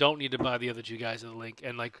 points. I don't need to buy the other two guys at the link.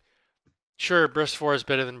 And like, sure, burst 4 is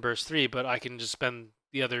better than burst 3, but I can just spend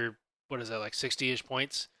the other, what is that, like 60-ish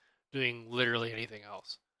points doing literally anything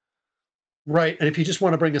else. Right. And if you just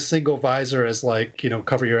want to bring a single visor as like,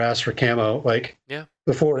 cover your ass for camo, like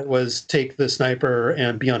before it was take the sniper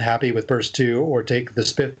and be unhappy with burst 2 or take the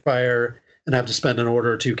Spitfire and have to spend an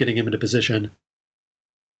order or two getting him into position.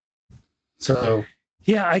 So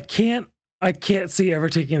yeah, I can't see ever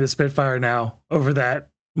taking the Spitfire now over that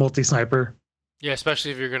multi-sniper. Yeah, especially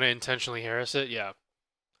if you're going to intentionally Harris it. Yeah.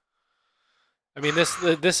 I mean,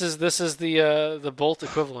 this is the Bolt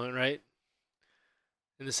equivalent, right?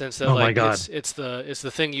 In the sense that it's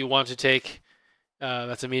the thing you want to take.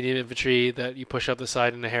 That's immediate infantry that you push up the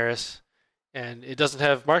side in the Harris, and it doesn't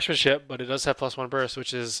have marksmanship, but it does have +1 burst,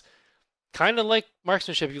 which is kind of like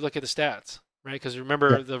marksmanship. If you look at the stats, right? Because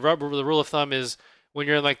remember the rule of thumb is when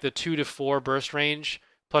you're in like the 2 to 4 burst range,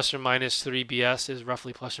 plus or minus 3 BS is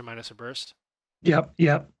roughly plus or minus a burst. Yep.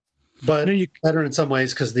 But better in some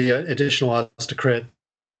ways because the additional odds to crit.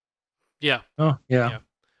 Yeah. Oh, yeah.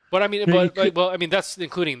 But I mean, I mean that's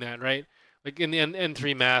including that, right? Like in the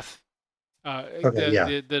N3 math,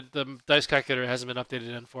 the dice calculator hasn't been updated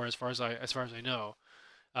in N4 as far as I know.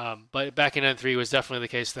 But back in N3 was definitely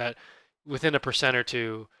the case that within a percent or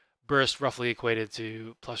two, burst roughly equated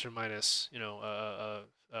to plus or minus, 3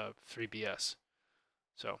 BS.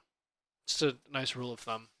 So just a nice rule of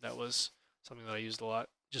thumb. That was something that I used a lot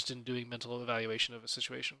just in doing mental evaluation of a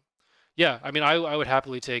situation. Yeah, I mean, I would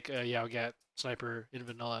happily take a Yao-Gat sniper in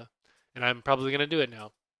vanilla, and I'm probably going to do it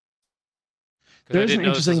now. There's an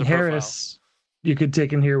interesting Harris you could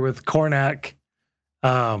take in here with Kornak,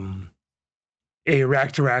 a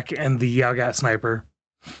rack-to-rack, and the Yao-Gat sniper.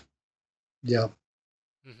 Yeah.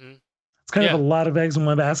 Mm-hmm. It's kind of a lot of eggs in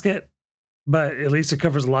one basket, but at least it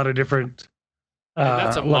covers a lot of different. And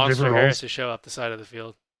that's a monster Harris to show up the side of the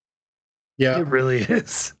field. Yeah, it really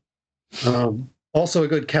is. Also a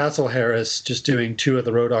good Castle Harris, just doing 2 of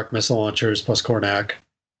the Rodoc missile launchers plus Kornak.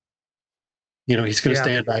 He's going to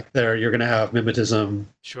stand back there. You're going to have mimetism,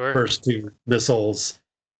 first 2 missiles,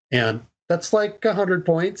 and that's like 100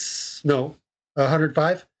 points. No,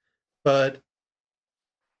 105. But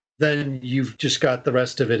then you've just got the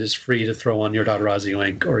rest of it is free to throw on your Dodarazi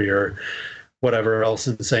link or your whatever else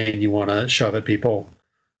insane you want to shove at people.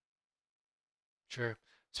 Sure.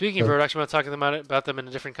 Speaking of Rodox, you want to talk about them in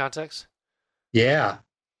a different context? Yeah.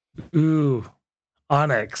 Ooh,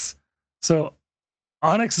 Onyx. So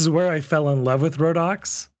Onyx is where I fell in love with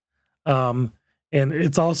Rodox. And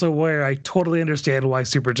it's also where I totally understand why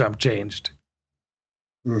Super Jump changed.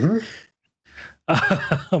 Mm-hmm.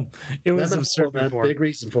 It was absurd before. Big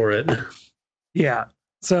reason for it. Yeah.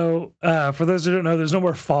 So for those who don't know, there's no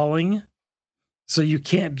more falling. So you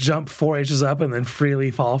can't jump 4 inches up and then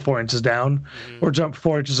freely fall 4 inches down, or jump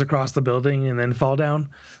 4 inches across the building and then fall down.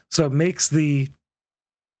 So it makes the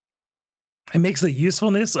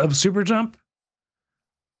usefulness of Super Jump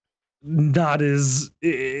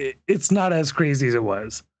it's not as crazy as it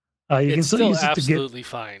was. You can still use it absolutely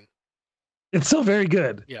fine. It's still very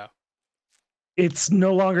good. Yeah. It's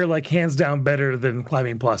no longer like hands down better than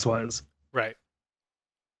Climbing Plus was. Right.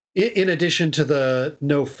 In addition to the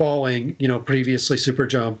no falling, previously Super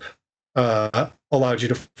Jump allowed you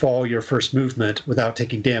to fall your first movement without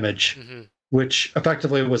taking damage, which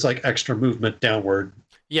effectively was like extra movement downward.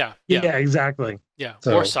 Yeah, exactly. Yeah,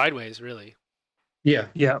 or sideways, really. Yeah.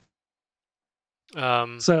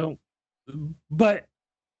 So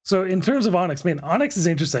in terms of Onyx, man, Onyx is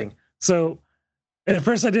interesting. So at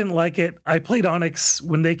first I didn't like it. I played Onyx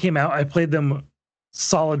when they came out. I played them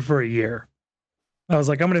solid for a year. I was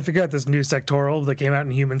like, I'm going to figure out this new sectoral that came out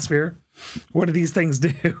in Human Sphere. What do these things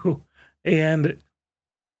do? And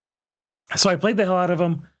so I played the hell out of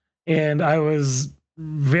them, and I was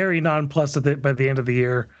very nonplussed with it by the end of the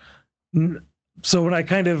year. So when I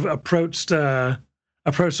kind of approached Onyx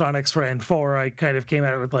for N4, I kind of came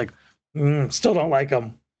at it with like, still don't like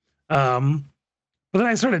them. But then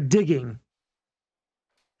I started digging,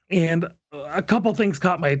 and a couple things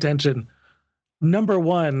caught my attention. Number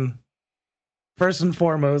one, first and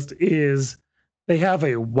foremost, is they have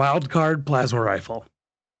a wild card plasma rifle.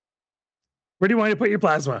 Where do you want me to put your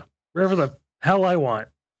plasma? Wherever the hell I want.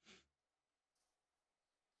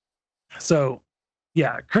 So,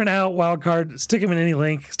 yeah, Kurnow, wild card, stick him in any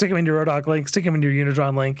link, stick him in your Rodoc link, stick him in your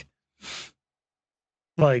Unitron link.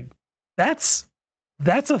 Like, that's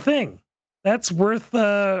a thing. That's worth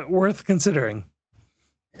considering.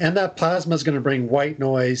 And that plasma is going to bring white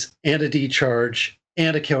noise and a decharge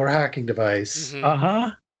and a killer hacking device.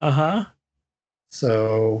 Mm-hmm.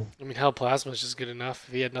 So, I mean, hell, plasma is just good enough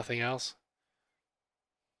if he had nothing else.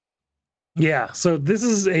 Yeah, so this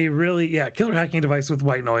is a really killer hacking device with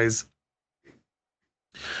white noise.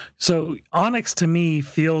 So Onyx to me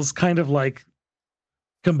feels kind of like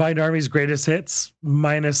Combined Army's greatest hits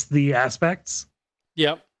minus the aspects.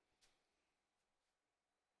 Yep.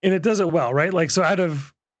 And it does it well, right? Like, so out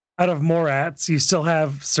of Morats, you still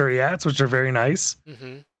have Suryats, which are very nice.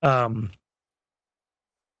 Mm-hmm.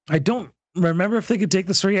 I don't remember if they could take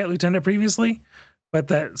the Suryat Lieutenant previously, but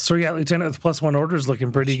that Suryat Lieutenant with +1 order is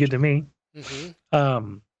looking pretty good to me.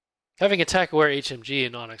 Mm-hmm. Having attack aware HMG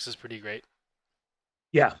in Onyx is pretty great.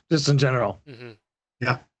 Yeah, just in general. Mm-hmm.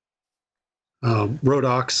 Yeah.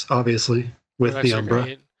 Rodox, obviously, with Rodox the are Umbra.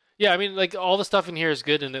 great. Yeah, I mean, like, all the stuff in here is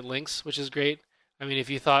good and it links, which is great. I mean, if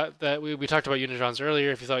you thought that we talked about Unitrons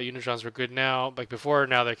earlier, if you thought Unitrons were good now, like before,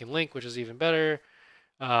 now they can link, which is even better.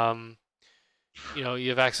 You know, you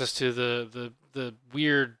have access to the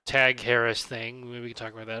weird tag Harris thing. Maybe we can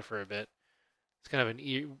talk about that for a bit. It's kind of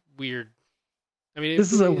an weird. I mean,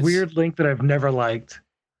 this is a weird link that I've never liked.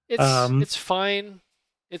 It's fine.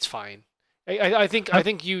 It's fine. I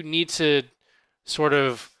think you need to sort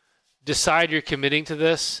of decide you're committing to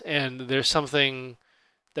this, and there's something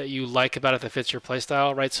that you like about it that fits your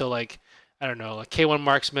playstyle, right? So, like, I don't know, like K1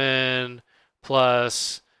 Marksman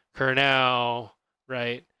plus Kurnow,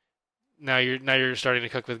 right? Now you're starting to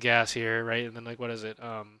cook with gas here, right? And then, like, what is it?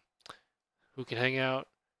 Who can hang out?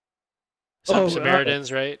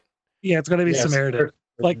 Samaritans, right? Yeah, it's going to be Samaritan.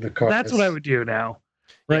 Like, that's what I would do now,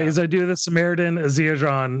 right? Is I do the Samaritan, a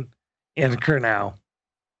Zeodron, and Kurnow.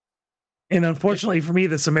 And unfortunately for me,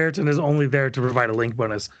 the Samaritan is only there to provide a link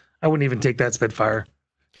bonus. I wouldn't even take that Spitfire.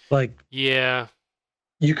 Like, yeah,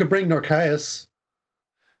 you could bring Norkias.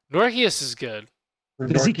 Norkias is good.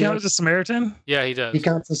 Does he count as a Samaritan? Yeah, he does. He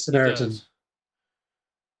counts as Samaritan.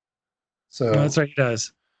 So that's right, he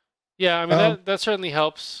does. Yeah, I mean that certainly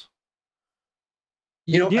helps.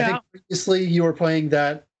 You know, I think previously you were playing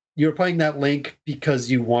that link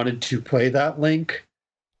because you wanted to play that link.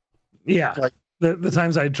 Yeah, like the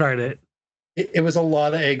times I tried it. It was a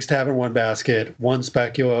lot of eggs to have in one basket. One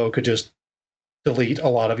Speculo could just delete a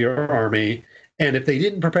lot of your army. And if they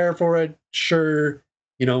didn't prepare for it, sure,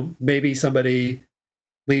 you know, maybe somebody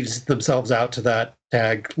leaves themselves out to that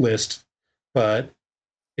tag list. But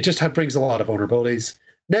it just brings a lot of vulnerabilities.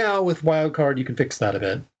 Now with Wildcard, you can fix that a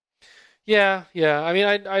bit. Yeah. I mean,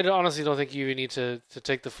 I honestly don't think you even need to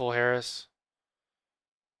take the full Harris.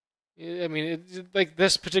 I mean, like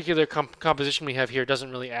this particular composition we have here doesn't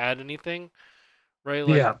really add anything, right?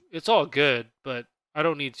 Like, it's all good, but I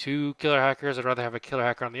don't need 2 killer hackers. I'd rather have a killer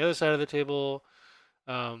hacker on the other side of the table.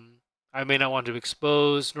 I may not want to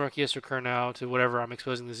expose Norkias or Kurnow to whatever I'm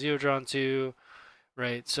exposing the Zeodron to,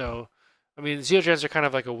 right? So, I mean, Zeodrons are kind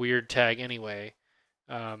of like a weird tag anyway.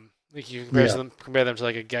 Like you compare them to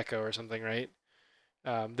like a Gecko or something, right?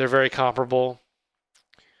 They're very comparable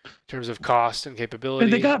in terms of cost and capability.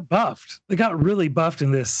 And they got buffed. They got really buffed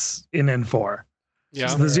in N4. Yeah.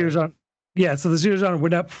 So the Zeodron, so the Zeodron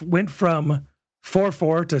went from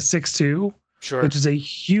 4/4 to 6/2, sure, which is a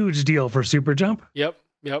huge deal for Super Jump. Yep.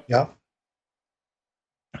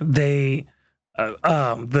 They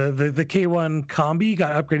the K1 Combi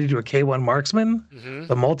got upgraded to a K1 Marksman. Mm-hmm.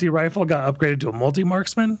 The multi-rifle got upgraded to a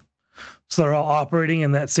multi-marksman. So they're all operating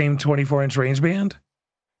in that same 24-inch range band.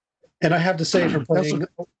 And I have to say, for playing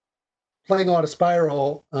a lot of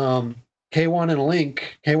Spiral, K1 and a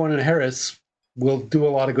Link, K1 and a Harris will do a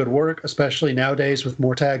lot of good work, especially nowadays with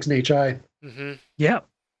more tags in HI. Mm-hmm. Yeah.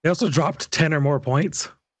 They also dropped 10 or more points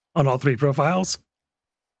on all 3 profiles.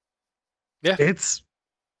 Yeah. I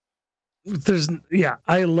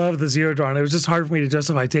love the Zeodron. It was just hard for me to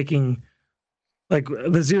justify taking, like,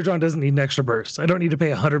 the Zeodron doesn't need an extra burst. I don't need to pay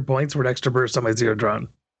 100 points for an extra burst on my Zeodron.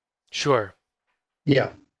 Sure. Yeah.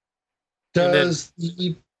 Does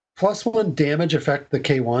the +1 damage affect the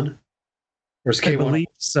K1? Or is K1? I believe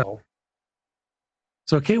so.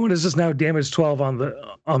 So K1 is just now damage 12 on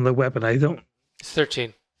the weapon. It's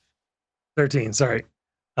 13. 13, sorry.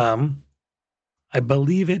 I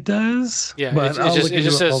believe it does. Yeah, but it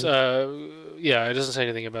just says, it doesn't say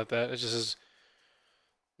anything about that. It just says,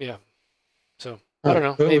 yeah. So, I don't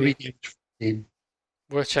know. Maybe.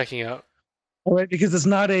 Worth checking out. All right, because it's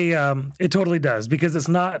not a. It totally does because it's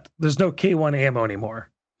not. There's no K1 ammo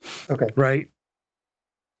anymore. Okay. Right.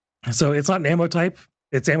 So it's not an ammo type.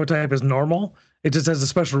 Its ammo type is normal. It just has a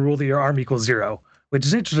special rule that your arm equals 0, which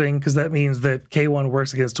is interesting because that means that K1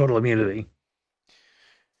 works against total immunity.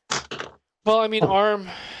 Well, I mean, arm,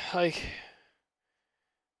 like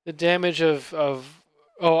the damage of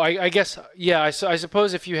I guess yeah. I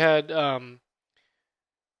suppose if you had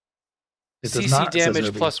CC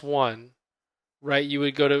damage plus 1, right, you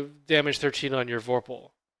would go to damage 13 on your Vorpal.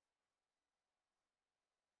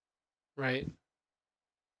 Right?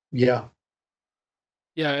 Yeah.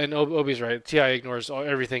 Yeah, and Obi's right. TI ignores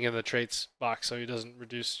everything in the traits box, so he doesn't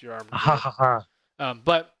reduce your armor. Ha ha ha.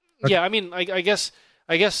 But yeah, I mean, I guess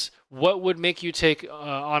what would make you take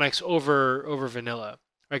Onyx over Vanilla,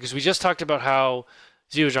 right? Because we just talked about how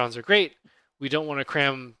Zeodrons are great. We don't want to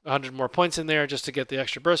cram 100 more points in there just to get the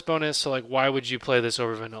extra burst bonus. So, like, why would you play this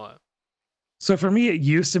over Vanilla? So for me, it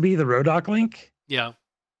used to be the Rodok link. Yeah.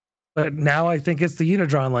 But now I think it's the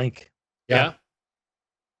Unidron link. Yeah.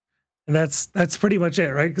 And that's pretty much it,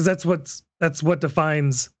 right? Because that's what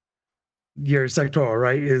defines your sectoral,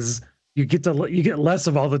 right? Is you get less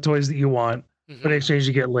of all the toys that you want, but in exchange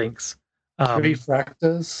you get links. 3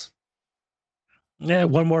 Fractas. Yeah,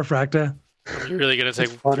 1 more Fracta. You're really gonna take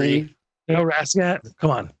 3? No Rascat.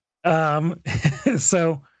 Come on.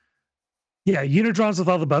 So yeah, Unidrons with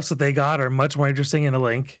all the buffs that they got are much more interesting in a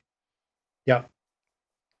link. Yeah.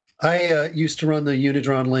 I used to run the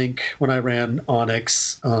Unidron link when I ran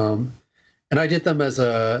Onyx, and I did them as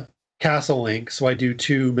a castle link. So I do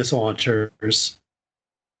 2 missile launchers,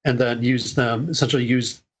 and then essentially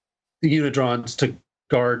use the Unidrons to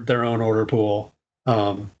guard their own order pool.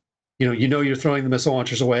 You're throwing the missile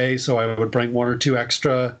launchers away, so I would bring 1 or 2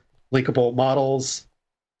 extra linkable models,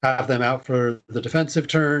 have them out for the defensive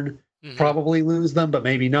turn, probably lose them, but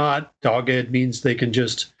maybe not. Dogged means they can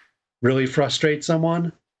just really frustrate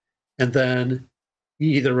someone. And then you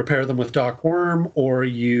either repair them with Doc Worm or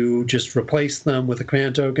you just replace them with a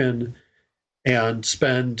command token and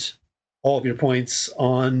spend all of your points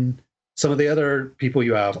on some of the other people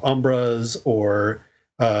you have, Umbras or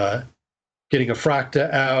getting a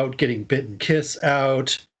Fracta out, getting Bit and Kiss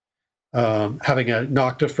out, having a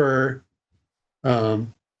Noctifer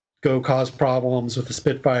go cause problems with the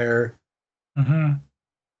Spitfire.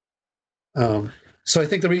 So I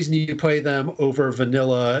think the reason you play them over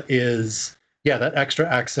Vanilla is, that extra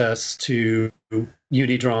access to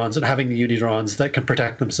Unidrons and having the Unidrons that can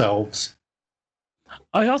protect themselves.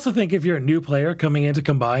 I also think if you're a new player coming into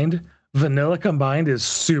Combined, Vanilla Combined is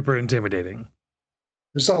super intimidating.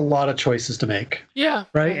 There's a lot of choices to make. Yeah,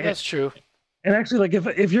 right. That's true. And actually, like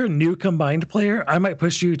if you're a new Combined player, I might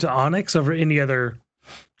push you to Onyx over any other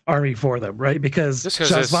army for them, right? Because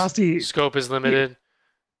Shasvasti scope is limited.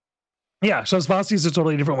 Yeah, Shasvasti is a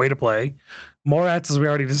totally different way to play. Morats, as we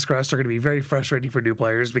already discussed, are going to be very frustrating for new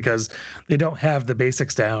players because they don't have the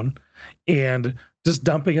basics down. And just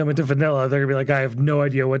dumping them into Vanilla, they're going to be like, I have no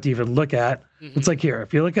idea what to even look at. It's like, here,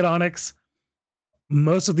 if you look at Onyx,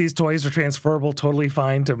 most of these toys are transferable totally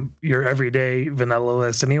fine to your everyday Vanilla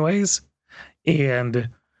list anyways. And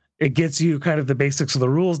it gets you kind of the basics of the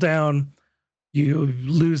rules down. You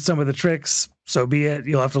lose some of the tricks, so be it.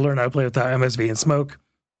 You'll have to learn how to play without MSV and smoke.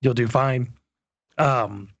 You'll do fine.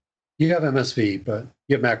 You have MSV, but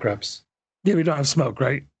you have macreps. Yeah, we don't have smoke,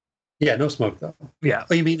 right? Yeah, no smoke though. Yeah.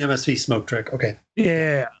 Oh, you mean MSV smoke trick? Okay.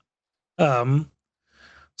 Yeah.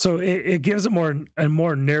 So it gives it a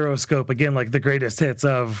more narrow scope, again, like the greatest hits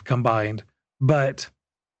of Combined. But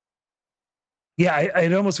yeah,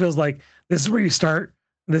 it almost feels like this is where you start.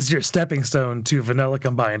 This is your stepping stone to Vanilla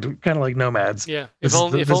Combined, kind of like Nomads. Yeah. If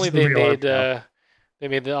only they made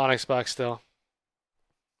the Onyx box still.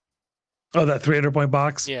 Oh, that 300-point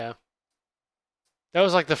box? Yeah. That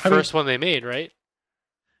was like the first one they made, right?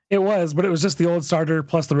 It was, but it was just the old starter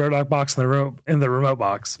plus the Rodok box in the remote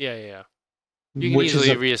box. Yeah. You can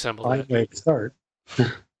easily reassemble that. Way to start.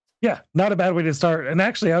 Yeah, not a bad way to start. And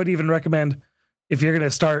actually, I would even recommend if you're going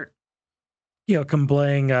to start,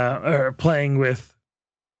 playing with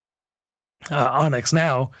Onyx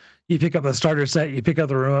now, you pick up the starter set, you pick up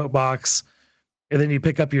the remote box, and then you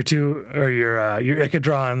pick up your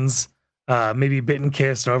Echidrons, maybe Bit and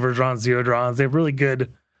Kiss, and Overdrons, Zeodrons. They have really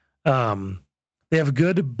good, they have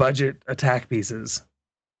good budget attack pieces.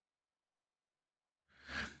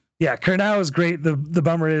 Yeah, Kernau is great. The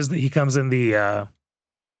bummer is that he comes in the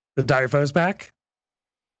Dire Foes pack.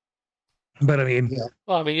 But I mean,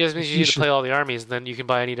 Well, you just need to play all the armies, and then you can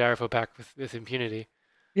buy any Dire Foe pack with impunity.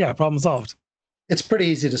 Yeah, problem solved. It's pretty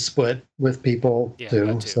easy to split with people too.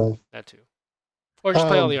 That too. Or just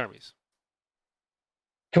play all the armies.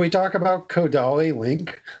 Can we talk about Kodali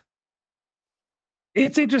Link?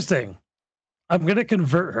 It's interesting. I'm gonna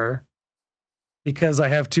convert her because I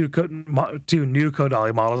have two new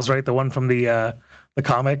Kodali models, right? The one from the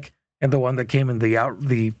comic and the one that came in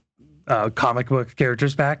the comic book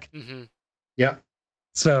characters pack. Mm-hmm. Yeah.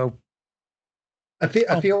 So I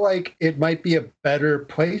feel like it might be a better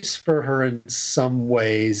place for her in some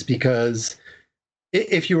ways, because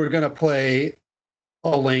if you were going to play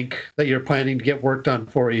a Link that you're planning to get work done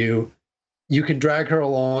for you, you can drag her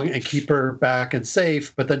along and keep her back and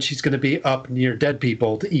safe, but then she's going to be up near dead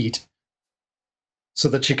people to eat so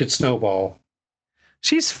that she could snowball.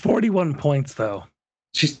 She's 41 points, though.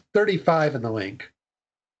 She's 35 in the Link.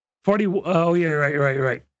 40. Oh, yeah,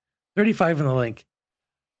 right. 35 in the Link.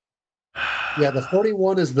 Yeah, the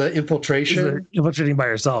 41 is the infiltration. Infiltrating by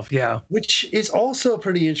herself, yeah. Which is also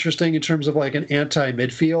pretty interesting in terms of like an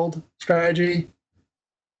anti-midfield strategy.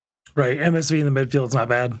 Right, MSV in the midfield is not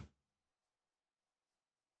bad.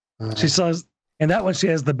 She still has, and that one she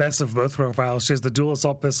has the best of both profiles. She has the dual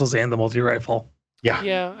assault pistols and the multi-rifle. Yeah.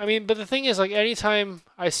 Yeah, I mean, but the thing is, like, anytime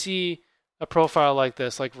I see a profile like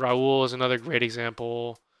this, like Raul is another great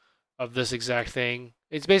example of this exact thing.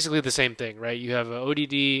 It's basically the same thing, right? You have a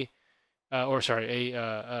ODD,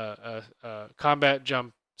 a combat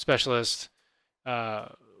jump specialist,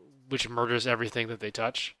 which murders everything that they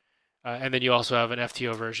touch, and then you also have an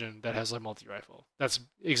FTO version that has a multi-rifle. That's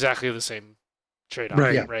exactly the same trade-off,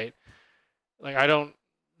 right? Like, I don't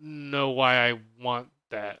know why I want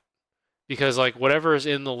that, because like whatever is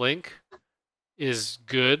in the Link is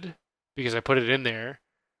good because I put it in there,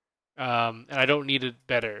 and I don't need it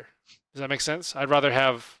better. Does that make sense? I'd rather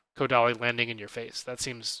have Kodali landing in your face. That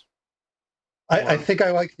seems. I think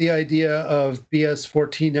I like the idea of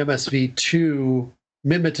BS14 MSV2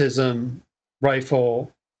 mimetism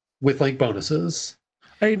rifle with Link bonuses.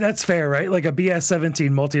 I mean, that's fair, right? Like a BS17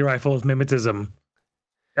 multi-rifle with mimetism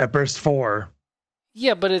at burst 4.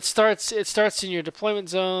 Yeah, but it starts in your deployment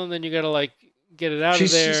zone, then you gotta like get it out of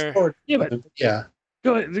there. Yeah.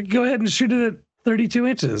 Go ahead and shoot it at 32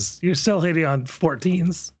 inches. You're still hitting on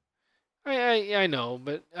 14s. I know,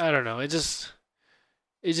 but I don't know. It just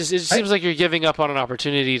seems like you're giving up on an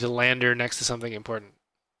opportunity to land her next to something important.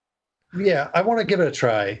 Yeah, I want to give it a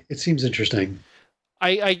try. It seems interesting.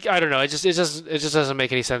 I don't know. It just doesn't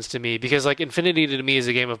make any sense to me, because like Infinity to me is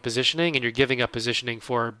a game of positioning, and you're giving up positioning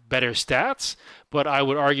for better stats. But I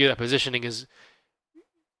would argue that positioning is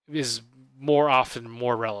more often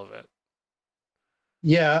more relevant.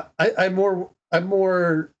 Yeah, I'm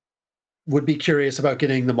more would be curious about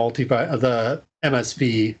getting the the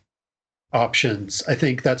MSV options. I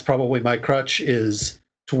think that's probably my crutch, is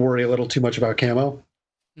to worry a little too much about camo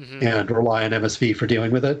and rely on MSV for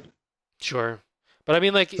dealing with it. Sure. But I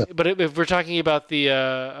mean, like, but if we're talking about the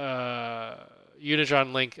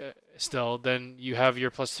Unitron Link still, then you have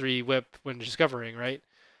your +3 whip when discovering, right?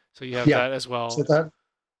 So you have that as well. So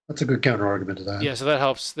that's a good counter argument to that. Yeah, so that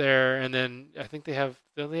helps there. And then I think they have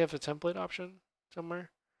a template option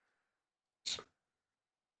somewhere?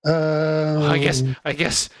 I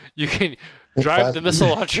guess you can drive the missile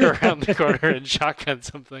launcher around the corner and shotgun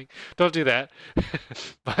something. Don't do that,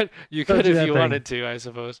 but you could if you wanted to, I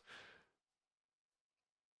suppose.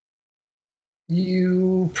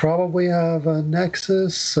 You probably have a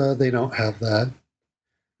Nexus. They don't have that.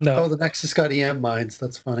 No. Oh, the Nexus got EM mines.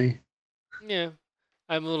 That's funny. Yeah.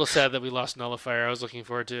 I'm a little sad that we lost Nullifier. I was looking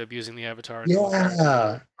forward to abusing the Avatar.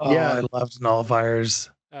 Yeah. I loved Nullifiers.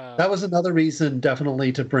 That was another reason,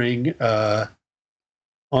 definitely, to bring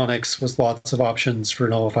Onyx with lots of options for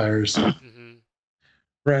Nullifiers.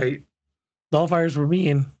 Right. Nullifiers were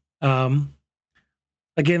mean.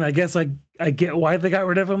 Again, I guess I get why they got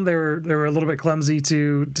rid of them. They were a little bit clumsy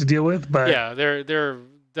to deal with, but yeah, they're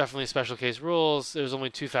definitely special case rules. There's only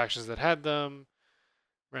 2 factions that had them,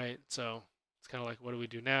 right? So it's kind of like, what do we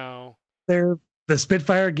do now? The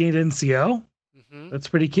Spitfire gained NCO. That's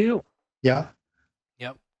pretty cute. Yeah.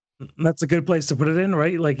 Yep. That's a good place to put it in,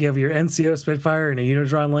 right? Like you have your NCO Spitfire and a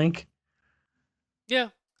Unitron Link. Yeah,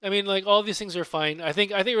 I mean, like all these things are fine. I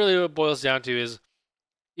think really what it boils down to is,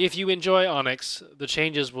 if you enjoy Onyx, the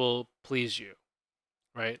changes will please you,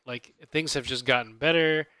 right? Like things have just gotten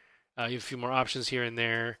better. You have a few more options here and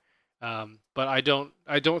there, but I don't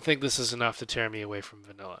think this is enough to tear me away from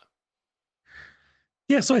vanilla.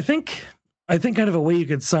 Yeah, so I think kind of a way you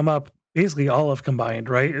could sum up basically all of Combined,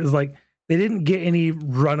 right? Is like they didn't get any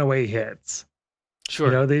runaway hits. Sure.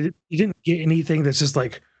 You know, you didn't get anything that's just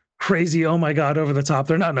like crazy. Oh my god, over the top.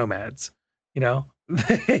 They're not nomads. You know,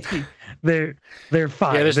 they're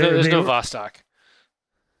fine. Yeah, there's no Vostok.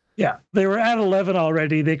 Yeah, they were at 11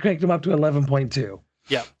 already. They cranked them up to 11.2.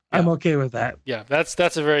 Yeah. I'm okay with that. Yeah,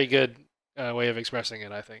 that's a very good way of expressing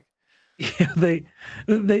it, I think. Yeah, and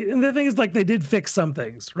the thing is, like, they did fix some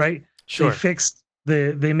things, right? Sure.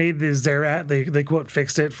 They made the Zerat, they quote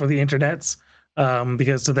fixed it for the internets,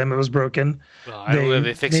 because to them it was broken. Well, I don't know if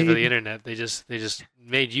they fixed it for the internet. They just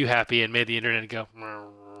made you happy and made the internet go.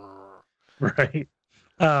 Right.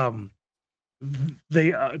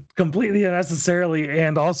 They completely unnecessarily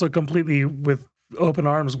and also completely with open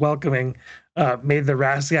arms welcoming made the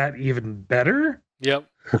Rasyat even better. Yep.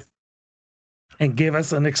 And gave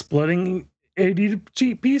us an exploding AD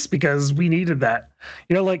cheat piece because we needed that.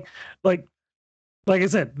 You know, like I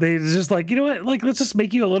said, they just like, you know what, like, let's just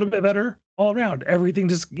make you a little bit better all around. Everything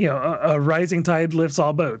just, you know, a rising tide lifts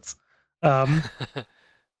all boats. Yep.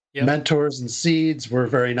 Mentors and seeds were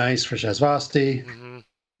very nice for Shasvasti. Mm-hmm.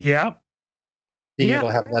 Yeah. Being able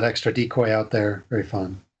to have that extra decoy out there, very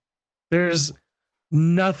fun. There's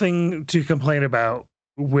nothing to complain about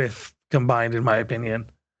with Combined, in my opinion.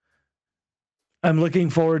 I'm looking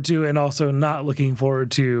forward to, and also not looking forward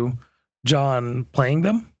to, John playing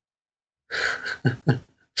them.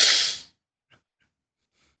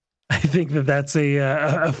 I think that's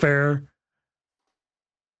a fair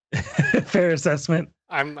fair assessment.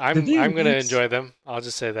 I'm going to enjoy them. I'll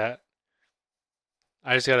just say that.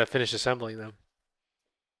 I just got to finish assembling them.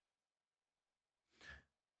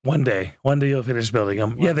 One day you'll finish building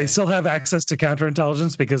them. Yeah, they still have access to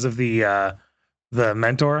counterintelligence because of the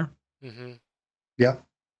mentor. Mm-hmm.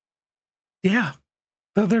 Yeah,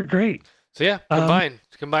 they're great. So yeah,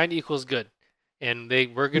 combined equals good, and they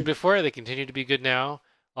were good before. They continue to be good now.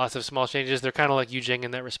 Lots of small changes. They're kind of like Yujing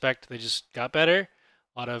in that respect. They just got better.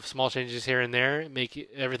 A lot of small changes here and there make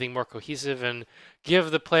everything more cohesive and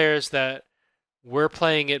give the players that were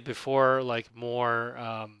playing it before like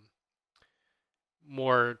more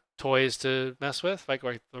toys to mess with. Like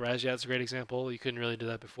the Rasyat's a great example. You couldn't really do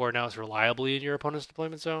that before. Now it's reliably in your opponent's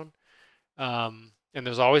deployment zone. And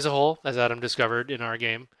there's always a hole, as Adam discovered in our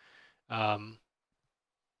game.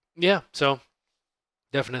 Yeah, so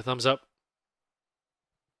definite thumbs up.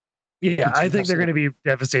 Yeah, I think they're going to be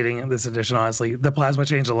devastating in this edition, honestly. The plasma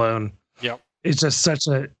change alone. Yep. It's just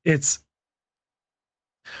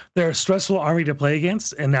they're a stressful army to play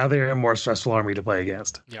against, and now they're a more stressful army to play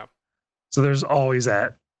against. Yeah. So there's always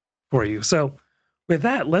that for you. So with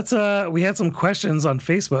that, let's we had some questions on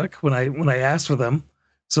Facebook when I asked for them.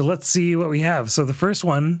 So let's see what we have. So the first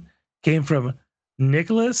one came from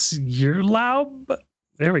Nicholas Yerlaub.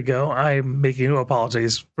 There we go. I'm making no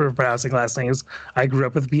apologies for pronouncing last names. I grew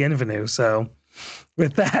up with Bienvenue. So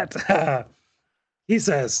with that, he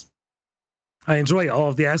says, I enjoy all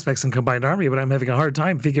of the aspects in Combined Army, but I'm having a hard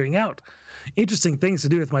time figuring out interesting things to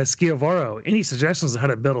do with my Sciovoro. Any suggestions on how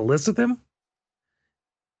to build a list with him?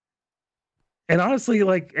 And honestly,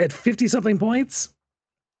 like at 50-something points,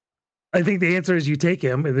 I think the answer is you take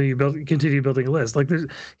him and then you continue building a list. Like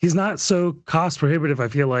he's not so cost prohibitive, I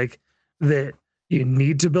feel like, that you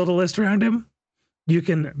need to build a list around him. You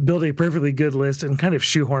can build a perfectly good list and kind of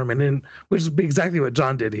shoehorn him in, which is exactly what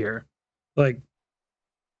John did here. Like,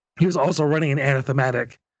 he was also running an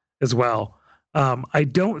anathematic as well. I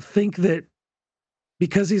don't think that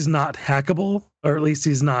because he's not hackable, or at least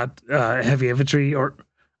he's not heavy infantry, or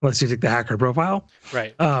unless you take the hacker profile.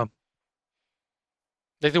 Right. Like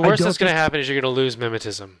the worst that's going to happen is you're going to lose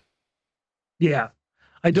mimetism. Yeah.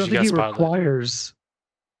 I don't think he requires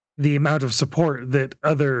the amount of support that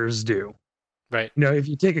others do. Right. You know, if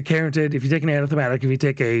you take a Carotid, if you take an anathematic, if you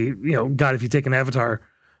take if you take an avatar,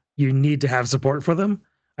 you need to have support for them.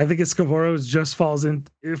 I think Sciovoro just falls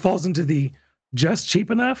into the just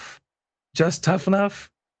cheap enough, just tough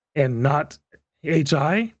enough, and not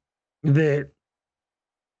HI that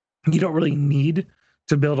you don't really need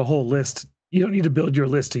to build a whole list. You don't need to build your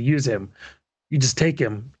list to use him. You just take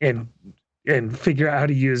him and figure out how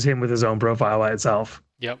to use him with his own profile by itself.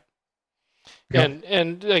 Yep.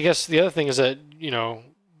 And I guess the other thing is that,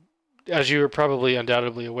 as you were probably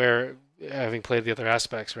undoubtedly aware, having played the other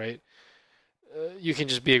aspects, right? You can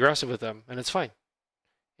just be aggressive with them, and it's fine.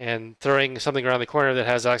 And throwing something around the corner that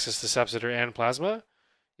has access to Sepsitor and Plasma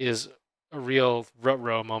is a real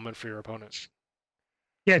rut-row moment for your opponent.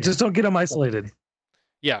 Yeah, just don't get them isolated.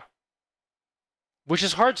 Yeah. Which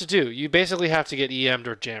is hard to do. You basically have to get EM'd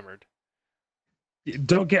or jammered.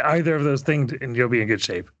 Don't get either of those things, and you'll be in good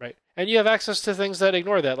shape. Right. And you have access to things that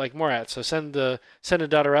ignore that, like Morat. So send a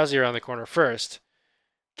Dotarazi around the corner first,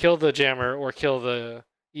 kill the jammer or kill the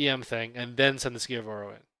EM thing, and then send the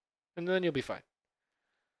Sciovoro in. And then you'll be fine.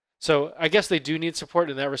 So I guess they do need support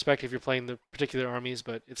in that respect if you're playing the particular armies,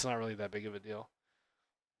 but it's not really that big of a deal.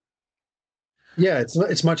 Yeah,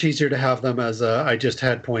 it's much easier to have them as a I just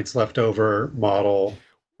had points left over model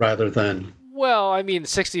rather than. Well, I mean,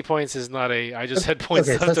 60 points is not a. I just had points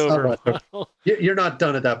Okay, so left that's not over right. model. You're not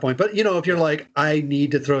done at that point. But if you're like, I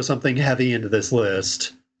need to throw something heavy into this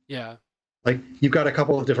list, Yeah. like you've got a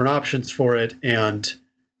couple of different options for it, and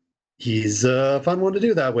he's a fun one to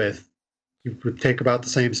do that with. You would take about the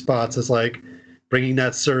same spots as like bringing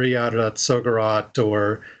that Suri out of that Sogarat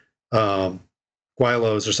or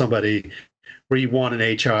Guilos or somebody where you want an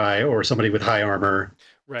HI or somebody with high armor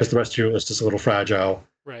because Right. the rest of your list is a little fragile.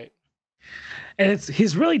 Right. And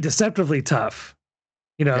he's really deceptively tough.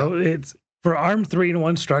 It's for arm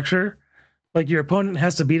 3-in-1 structure. Like your opponent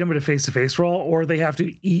has to beat him at a face-to-face roll, or they have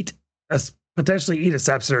to potentially eat a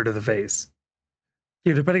Sepsiter to the face.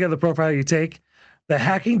 Depending on the profile you take, the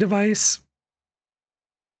hacking device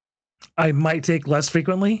I might take less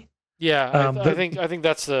frequently. Yeah, I think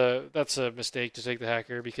that's a mistake to take the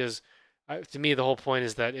hacker because to me the whole point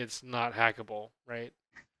is that it's not hackable, right?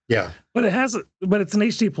 Yeah, but it's an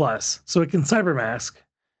HD plus, so it can cyber mask.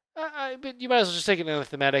 But you might as well just take it in a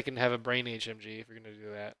thematic and have a brain HMG if you're going to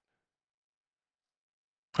do that.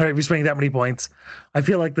 All right, if you're spending that many points, I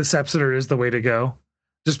feel like the Sepsiter is the way to go,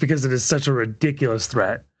 just because it is such a ridiculous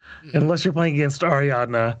threat. Mhm. Unless you're playing against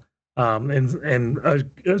Ariadna and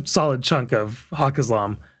a solid chunk of Hawk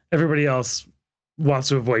Islam, everybody else wants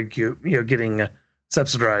to avoid getting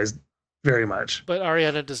Sepsiterized very much. But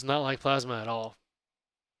Ariadna does not like plasma at all.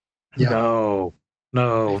 Yeah.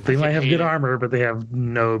 No, they might have good armor, but they have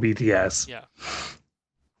no BTS. Yeah.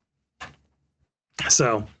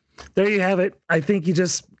 So there you have it. I think you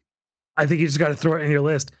just got to throw it in your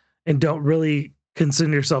list and don't really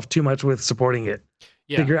concern yourself too much with supporting it.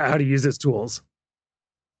 Yeah. Figure out how to use its tools.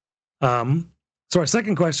 So our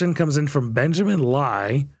second question comes in from Benjamin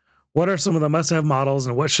Lai. What are some of the must-have models,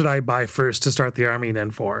 and what should I buy first to start the army in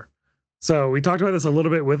N4? So we talked about this a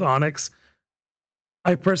little bit with Onyx.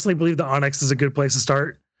 I personally believe the Onyx is a good place to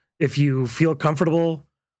start if you feel comfortable,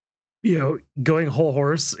 going whole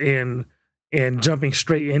horse and jumping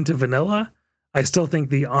straight into vanilla. I still think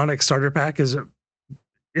the Onyx starter pack is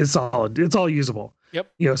solid. It's all usable.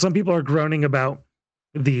 Yep. Some people are groaning about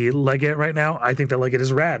the Legate right now. I think the Legate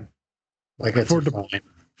is rad. Like it's fine.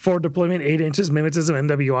 For deployment, 8 inches, mimetism,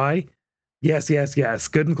 NWI. Yes.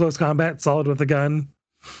 Good in close combat, solid with a gun.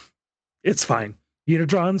 It's fine.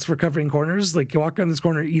 Unitrons for covering corners. Like you walk around this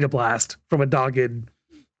corner, eat a blast from a dogged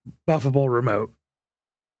buffable remote.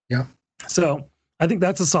 Yeah. So I think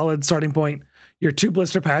that's a solid starting point. Your 2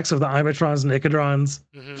 blister packs of the Imatrons and Icadrons,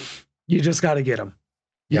 you just got to get them.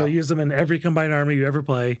 You'll use them in every combined army you ever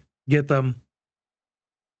play. Get them.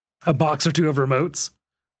 A box or 2 of remotes.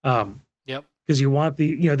 Yep. Because you want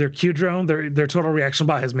their Q drone, their total reaction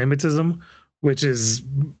bot has mimetism, which is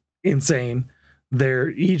insane.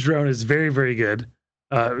 Their E drone is very, very good.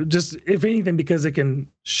 Just if anything, because it can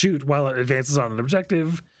shoot while it advances on an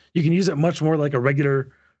objective, you can use it much more like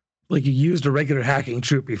you used a regular hacking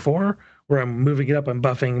troop before, where I'm moving it up, I'm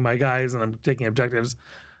buffing my guys, and I'm taking objectives.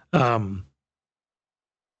 Those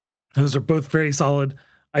are both very solid.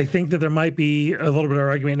 I think that there might be a little bit of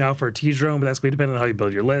argument now for a T-drone, but that's going to depend on how you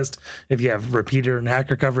build your list. If you have repeater and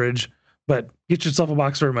hacker coverage, but get yourself a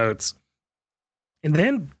box of remotes. And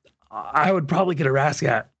then I would probably get a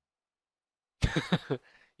Rascat.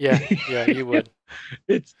 yeah, you would.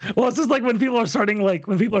 It's just like when people are starting US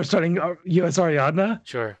Ariadna.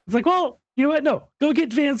 Sure. It's like, well, you know what? No, go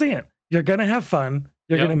get Van Zant. You're gonna have fun.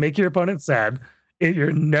 You're gonna make your opponent sad.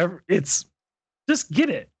 Just get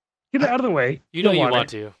it. Get it out of the way. You want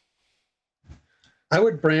to. I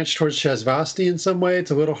would branch towards Shazvasti in some way.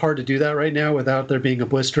 It's a little hard to do that right now without there being a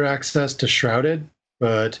blister access to Shrouded,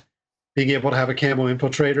 but being able to have a camo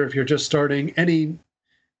infiltrator if you're just starting any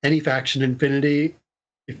faction Infinity,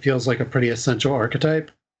 it feels like a pretty essential archetype.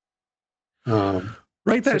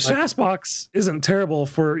 Right, that Shaz box isn't terrible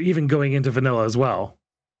for even going into vanilla as well.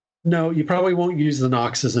 No, you probably won't use the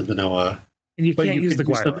Noxes in vanilla. And you can't use the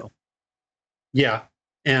Guilo. Yeah.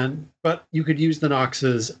 But you could use the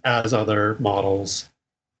Noxes as other models.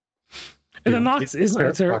 And the Nox isn't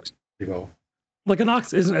a terrible. Like a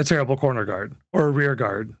Nox isn't a terrible corner guard or a rear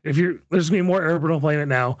guard. There's gonna be more Airborne playing it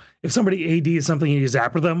now. If somebody AD is something you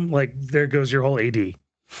zapper them, like there goes your whole AD.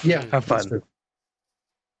 Yeah, have fun.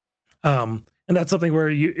 And that's something where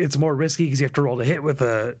it's more risky because you have to roll to hit with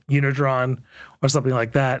a Unidron or something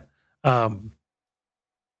like that.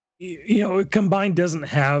 Combined doesn't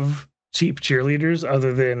have cheap cheerleaders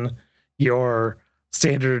other than your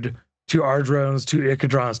standard 2 R drones, 2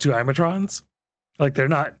 Icadrons, 2 Imatrons. Like they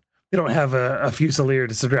don't have a Fusilier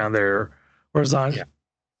to sit around there or Zon.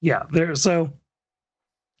 Yeah, so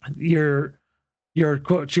your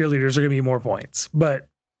quote cheerleaders are gonna be more points. But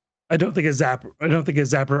I don't think a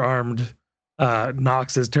zapper armed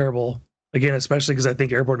Nox is terrible. Again, especially because I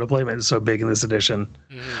think airborne deployment is so big in this edition.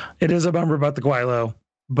 It is a bummer about the Quilo,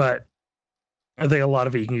 but I think a lot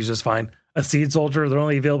of it you can use just fine. A Seed Soldier, they're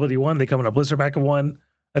only availability 1. They come in a blister pack of 1.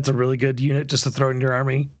 That's a really good unit just to throw in your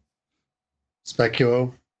army.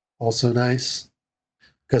 Speculo, also nice.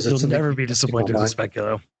 Because You'll never be disappointed in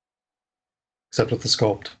Speculo. Except with the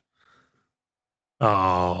sculpt.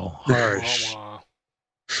 Oh, harsh.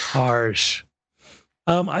 Harsh.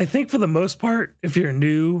 I think for the most part, if you're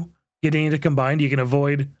new getting into combined, you can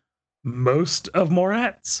avoid most of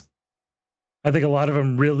Morats. I think a lot of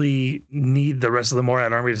them really need the rest of the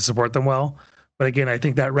Morat army to support them well. But again, I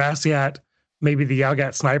think that Rasyat, maybe the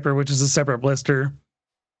Yaugat Sniper, which is a separate blister,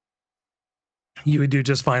 you would do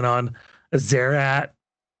just fine on. A Zerat,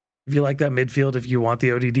 if you like that midfield, if you want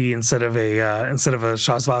the ODD instead of a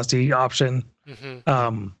Shasvasti option.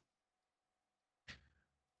 And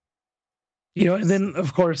then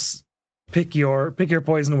of course pick your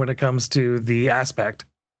poison when it comes to the aspect.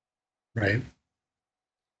 Right.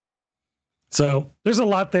 So there's a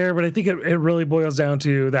lot there, but I think it really boils down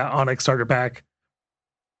to that Onyx starter pack,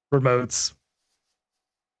 remotes,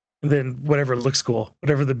 and then whatever looks cool,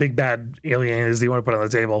 whatever the big bad alien is that you want to put on the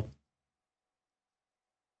table.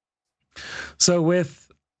 So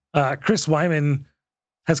with Chris Wyman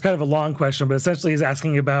has kind of a long question, but essentially he's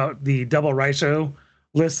asking about the double Raicho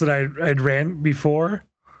list that I'd ran before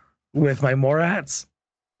with my Morats,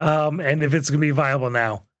 and if it's going to be viable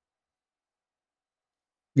now.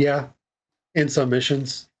 Yeah. In some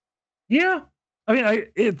missions. Yeah. I mean,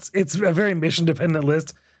 it's a very mission dependent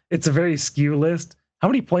list. It's a very skew list. How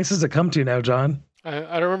many points does it come to now, John? I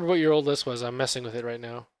don't remember what your old list was. I'm messing with it right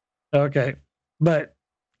now. Okay. But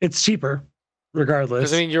it's cheaper regardless.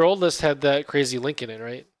 Because, I mean, your old list had that crazy link in it,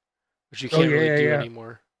 right? Which you can't really do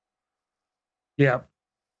anymore. Yeah.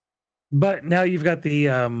 But now you've got the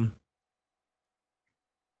I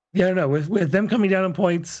don't know, with them coming down in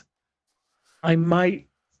points, I might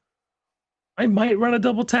run a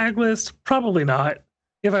double tag list. Probably not.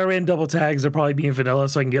 If I ran double tags, they'll probably be in vanilla,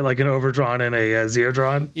 so I can get like an overdrawn and a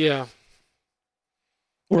Zeodron. Yeah.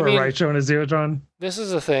 Or a Raicho and a Zeodron. This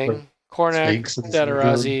is a thing. Kornak,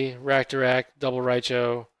 Datarazi, Rack-to-Rack, double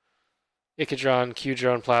Raicho, Ikadron,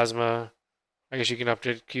 Q-Drone, Plasma. I guess you can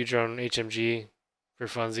update Q-Drone HMG for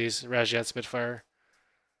funsies. Rasyat Spitfire.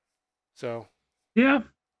 So. Yeah.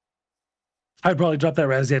 I'd probably drop that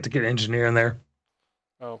Rasyat to get Engineer in there.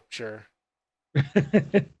 Oh, sure.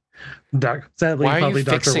 Sadly, why are probably you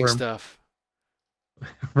Dr. fixing Worm. stuff?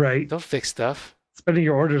 Right. Don't fix stuff. Spending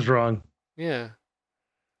your orders wrong. Yeah.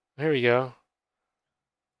 There we go.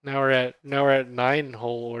 Now we're at 9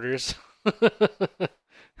 whole orders.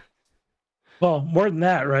 Well, more than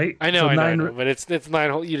that, right? I know, I know, but it's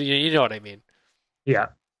 9 whole. You know what I mean? Yeah.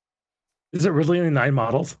 Is it really only 9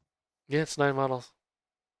 models? Yeah, it's 9 models.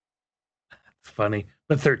 It's funny,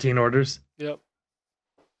 but 13 orders. Yep.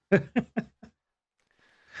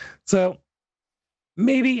 So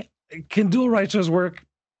maybe can dual Raichos work?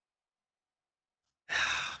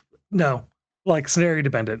 No, like scenario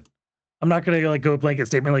dependent. I'm not gonna like go blanket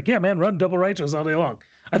statement like, yeah, man, run double Raichos all day long.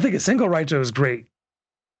 I think a single Raicho is great.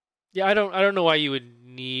 Yeah, I don't know why you would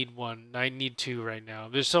need one. I need 2 right now.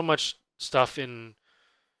 There's so much stuff in,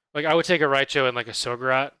 like I would take a Raicho and like a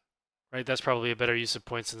Sogarat, right? That's probably a better use of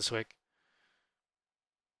points than Swick.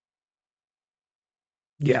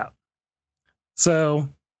 Yeah. So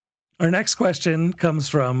our next question comes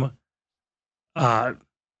from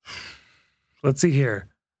let's see here.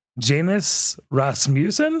 Janus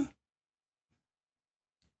Rasmussen.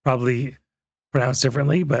 Probably pronounced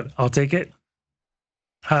differently, but I'll take it.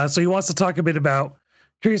 So he wants to talk a bit about,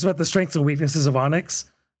 curious about the strengths and weaknesses of Onyx.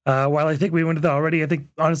 While I think we went into that already, I think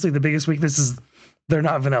honestly the biggest weakness is they're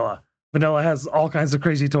not vanilla. Vanilla has all kinds of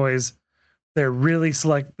crazy toys. They're really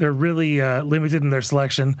limited in their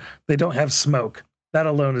selection. They don't have smoke. That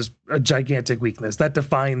alone is a gigantic weakness. That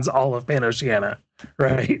defines all of Pan-Oceania,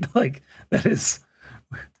 right? Like this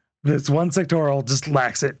one sectoral just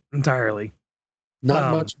lacks it entirely.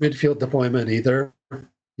 Not much midfield deployment either.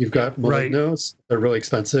 You've got Malignos. Right. They're really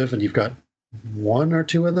expensive, and you've got 1 or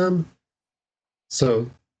 2 of them. So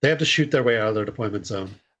they have to shoot their way out of their deployment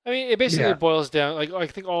zone. I mean, it basically boils down, like I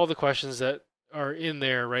think all the questions that are in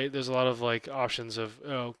there, right? There's a lot of like options of,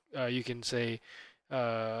 you can say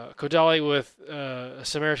Kodali with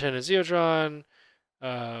Samaritan and Zeodron,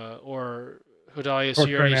 or Kodali,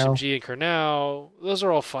 Sierra, HMG, and Kernau. Those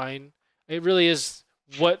are all fine. It really is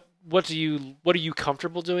what are you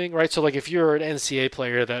comfortable doing, right? So like if you're an NCA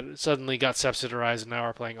player that suddenly got subsidized and now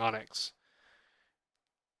are playing Onyx,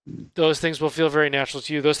 those things will feel very natural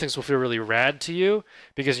to you. Those things will feel really rad to you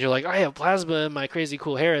because you're like, I have plasma in my crazy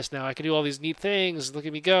cool Harris now. I can do all these neat things. Look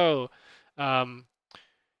at me go. Um,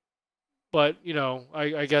 but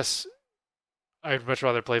I guess I'd much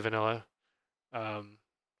rather play vanilla, um,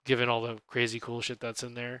 given all the crazy cool shit that's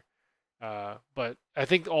in there. But I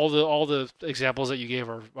think all the examples that you gave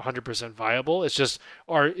are 100% viable. It's just,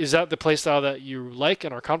 is that the playstyle that you like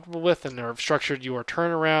and are comfortable with, and have structured your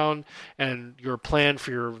turnaround and your plan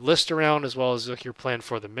for your list around, as well as like your plan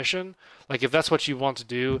for the mission? Like if that's what you want to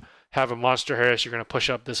do, have a monster Harris, you're going to push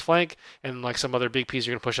up this flank, and like some other big piece,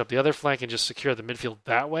 you're going to push up the other flank and just secure the midfield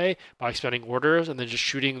that way by expending orders and then just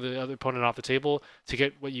shooting the other opponent off the table to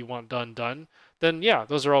get what you want done. Then yeah,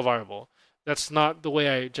 those are all viable. That's not the way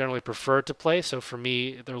I generally prefer to play, so for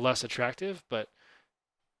me, they're less attractive, but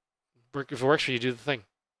if it works for you, do the thing.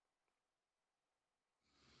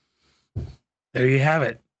 There you have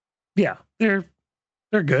it. Yeah, they're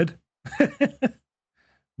good.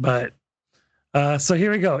 But so here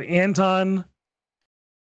we go. Anton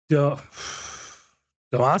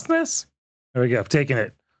Damascus? There we go. Taking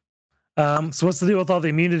it. So what's the deal with all the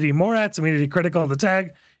immunity Morats, immunity critical on the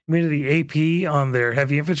tag, immunity AP on their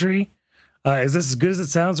heavy infantry? Is this as good as it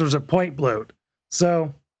sounds, or is it point bloat?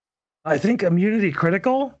 So I think immunity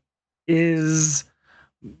critical is,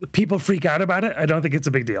 people freak out about it. I don't think it's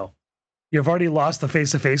a big deal. You've already lost the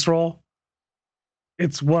face-to-face roll.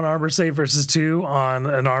 It's 1 armor save versus 2 on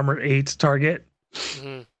an armor 8 target,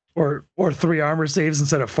 or 3 armor saves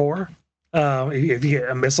instead of 4. If you get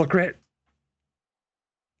a missile crit,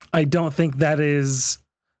 I don't think that is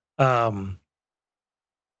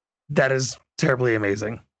terribly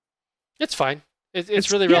amazing. It's fine.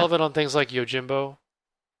 It's really relevant on things like Yojimbo,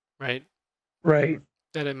 right? Right.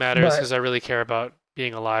 And it matters because I really care about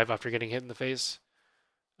being alive after getting hit in the face.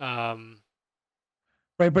 Right,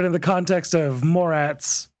 but in the context of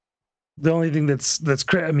Morats, the only thing that's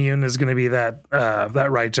crit immune is going to be that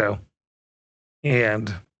Raicho.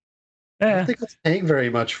 And I don't think it's paying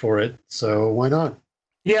very much for it, so why not?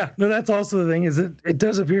 Yeah, no, that's also the thing, is it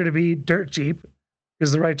does appear to be dirt cheap,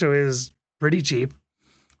 because the Raicho is pretty cheap.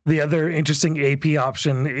 The other interesting AP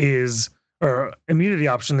option or immunity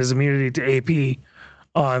option is immunity to AP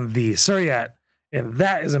on the Suryat, and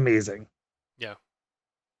that is amazing. Yeah.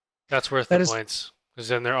 That's worth the points, because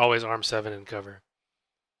then they're always arm 7 in cover.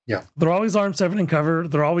 Yeah. They're always arm 7 in cover.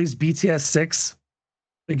 They're always BTS 6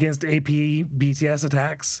 against AP BTS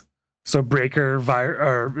attacks. So breaker,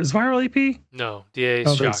 is viral AP? No, DA is I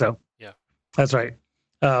don't think so. Yeah. That's right.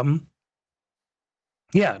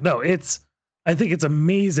 Yeah, no, I think it's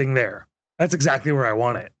amazing there. That's exactly where I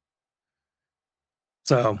want it.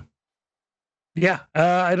 So, yeah,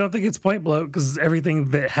 I don't think it's point bloat, because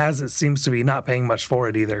everything that has it seems to be not paying much for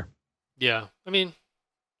it either. Yeah, I mean,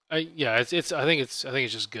 I think it's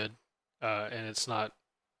just good, and it's not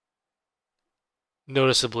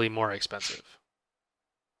noticeably more expensive.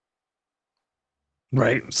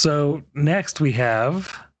 Right. So next we have,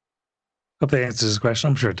 hope that answers this question.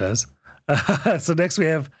 I'm sure it does. So next we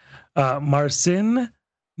have Marcin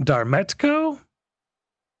Darmetko.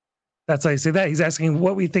 That's how you say that. He's asking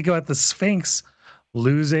what we think about the Sphinx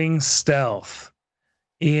losing stealth.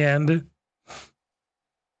 And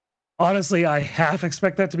honestly, I half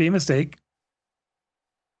expect that to be a mistake.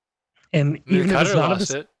 And even if it's not a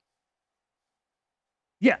mistake,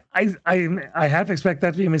 yeah, I half expect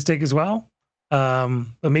that to be a mistake as well.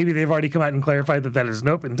 But maybe they've already come out and clarified that is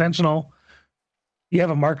nope, intentional. You have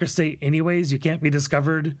a marker state anyways. You can't be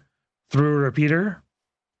discovered through a repeater.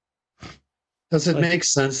 Does it make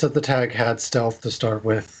sense that the tag had stealth to start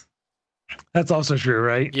with? That's also true,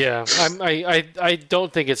 right? Yeah, I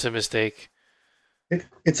don't think it's a mistake.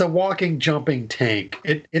 It's a walking, jumping tank.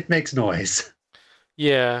 It makes noise.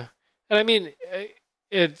 Yeah, and I mean,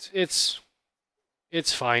 it's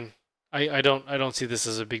fine. I don't see this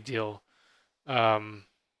as a big deal. I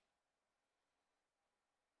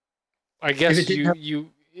guess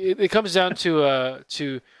it comes down to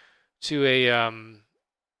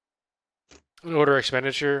an order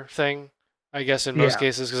expenditure thing, I guess, in most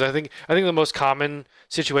cases, because I think the most common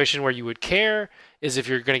situation where you would care is if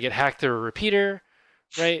you're going to get hacked through a repeater,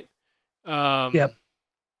 right? Yep.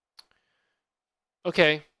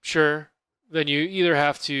 Okay, sure. Then you either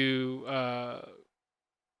have to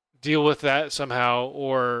deal with that somehow,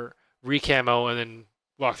 or recamo and then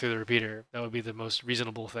walk through the repeater. That would be the most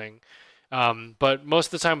reasonable thing. But most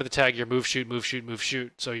of the time with the tag, you're move, shoot, move, shoot, move,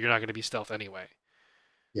 shoot, so you're not going to be stealth anyway.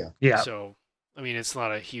 Yeah. So, I mean, it's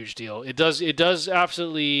not a huge deal. It does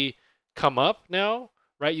absolutely come up now,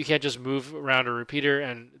 right? You can't just move around a repeater,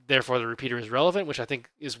 and therefore the repeater is relevant, which I think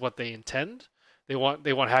is what they intend.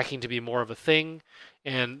 They want hacking to be more of a thing,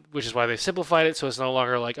 and which is why they simplified it so it's no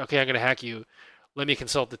longer like, okay, I'm gonna hack you. Let me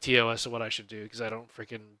consult the TOS of what I should do because I don't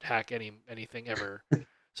freaking hack anything ever.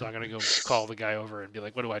 So I'm gonna go call the guy over and be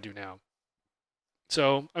like, what do I do now?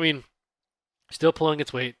 So I mean, still pulling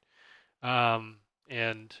its weight,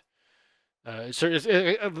 and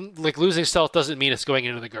like losing stealth doesn't mean it's going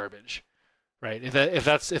into the garbage, right? If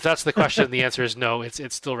that's the question, the answer is no.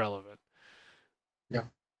 It's still relevant. Yeah.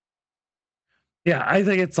 Yeah, I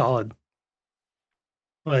think it's solid.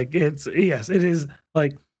 Like yes, it is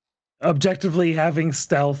like objectively having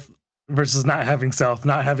stealth versus not having stealth.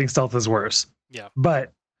 Not having stealth is worse. Yeah.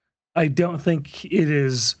 But I don't think it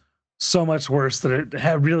is so much worse that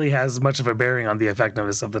it really has much of a bearing on the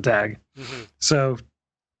effectiveness of the tag. Mm-hmm. So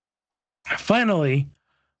finally,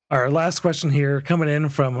 our last question here coming in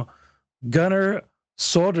from Gunnar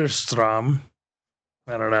Soderstrom.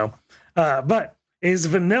 I don't know. But is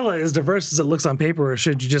vanilla as diverse as it looks on paper, or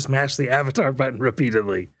should you just mash the avatar button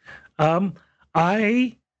repeatedly?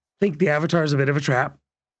 I think the avatar is a bit of a trap.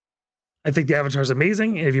 I think the avatar is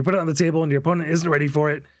amazing. And if you put it on the table and your opponent isn't ready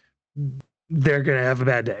for it, they're going to have a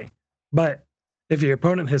bad day. But if your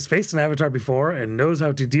opponent has faced an avatar before and knows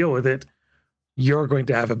how to deal with it, you're going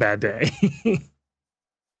to have a bad day.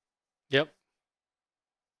 Yep.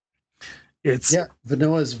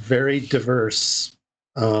 Vanilla is very diverse.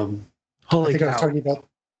 I Holy think I was cow. talking about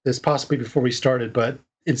this possibly before we started, but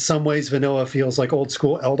in some ways, vanilla feels like old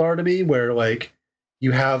school Eldar to me, where like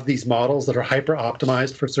you have these models that are hyper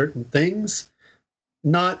optimized for certain things,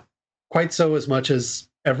 not quite so as much as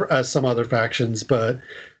some other factions, but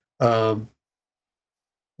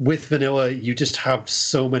with vanilla, you just have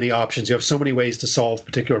so many options. You have so many ways to solve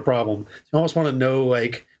particular problem. You almost want to know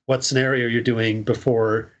like what scenario you're doing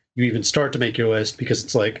before you even start to make your list, because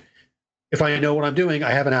it's like, if I know what I'm doing,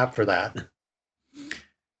 I have an app for that.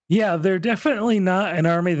 Yeah, they're definitely not an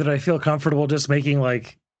army that I feel comfortable just making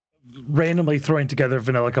like randomly throwing together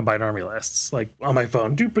vanilla combined army lists like on my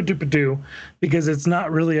phone, do, because it's not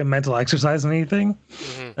really a mental exercise in anything.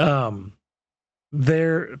 Mm-hmm.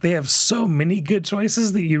 They have so many good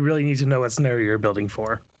choices that you really need to know what scenario you're building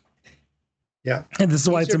for. Yeah, and this is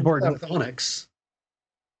why it's Easier to do that important. with Onyx.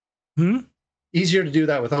 Hmm? Easier to do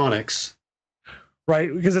that with Onyx,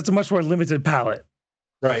 Right? Because it's a much more limited palette.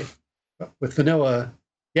 right? But with vanilla,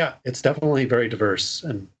 yeah, it's definitely very diverse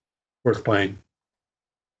and worth playing.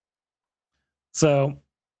 So,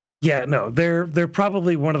 yeah, no, they're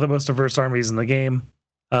probably one of the most diverse armies in the game.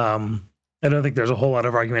 I don't think there's a whole lot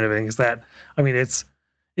of argument against that. I mean, it's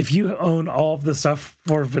if you own all of the stuff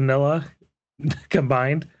for vanilla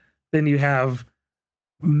combined, then you have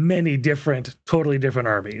many different, totally different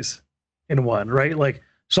armies in one, right? Like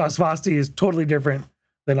Shasvasti is totally different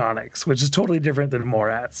than Onyx, which is totally different than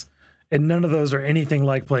Morats, and none of those are anything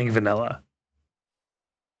like playing vanilla.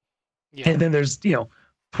 Yeah. And then there's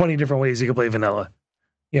 20 different ways you can play vanilla.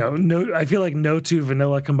 No, I feel like no two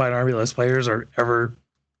vanilla combined army list players are ever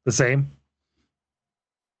the same.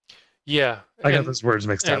 Yeah. I got those words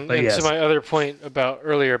mixed up, but and yes. so my other point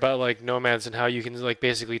earlier about like nomads and how you can like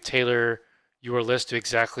basically tailor your list to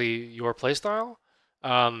exactly your playstyle.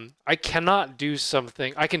 I cannot do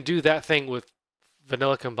something. I can do that thing with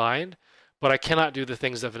vanilla combined, but I cannot do the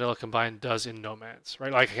things that vanilla combined does in nomads,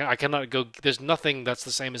 right? Like I cannot go. There's nothing that's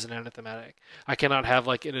the same as an anathematic. I cannot have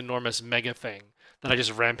like an enormous mega thing that I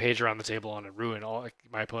just rampage around the table on and ruin all like,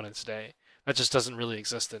 my opponent's day. That just doesn't really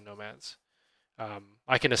exist in nomads.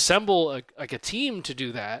 I can assemble a team to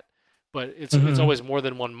do that, but it's always more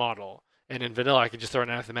than one model. And in vanilla, I can just throw an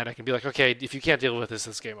anathematic and be like, okay, if you can't deal with this,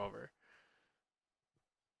 it's game over.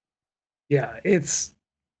 Yeah, it's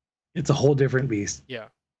a whole different beast. Yeah.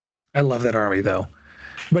 I love that army though,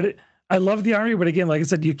 but I love the army. But again, like I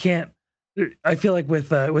said, you can't. I feel like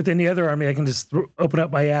with any other army, I can just open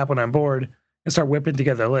up my app when I'm bored and start whipping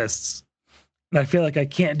together lists. And I feel like I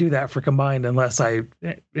can't do that for combined unless I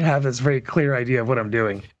have this very clear idea of what I'm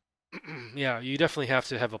doing. Yeah, you definitely have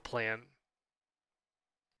to have a plan.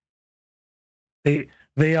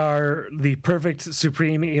 They are the perfect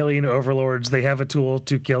supreme alien overlords. They have a tool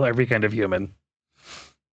to kill every kind of human.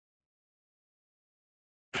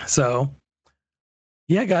 So,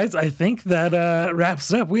 yeah, guys, I think that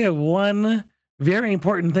wraps it up. We have one very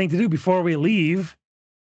important thing to do before we leave,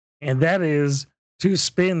 and that is to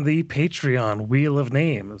spin the Patreon Wheel of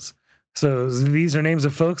Names. So these are names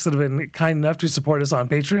of folks that have been kind enough to support us on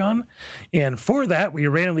Patreon. And for that, we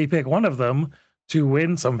randomly pick one of them to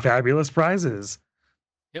win some fabulous prizes.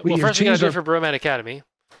 Yeah, well, first we got to do it for Broman Academy.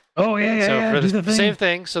 Oh, yeah. So for the same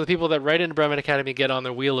thing, so the people that write into Broman Academy get on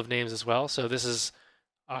their Wheel of Names as well. So this is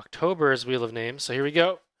October's Wheel of Names. So here we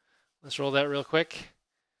go. Let's roll that real quick.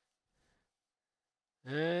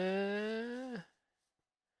 Well,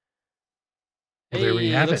 there we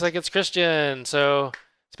Hey, have looks it. like it's Christian. So,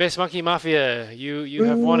 Space Monkey Mafia, you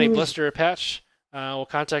have won a Ooh. blister patch. We'll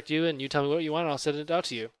contact you and you tell me what you want, and I'll send it out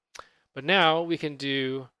to you. But now we can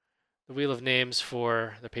do the Wheel of Names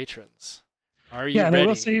for the patrons. Are you Yeah, and I will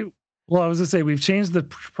ready? say, well, I was gonna say we've changed the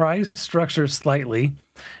price structure slightly.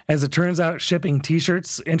 As it turns out, shipping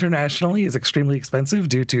T-shirts internationally is extremely expensive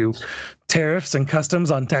due to tariffs and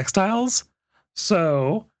customs on textiles.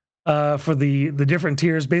 So, for the different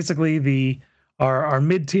tiers, basically our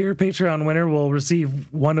mid-tier Patreon winner will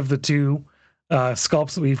receive one of the two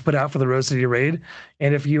sculpts that we've put out for the Rose City raid,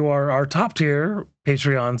 and if you are our top tier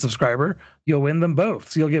Patreon subscriber, you'll win them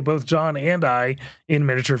both. So you'll get both John and I in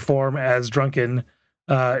miniature form as drunken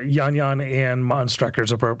Yan Yan and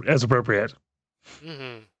Monstruckers as appropriate.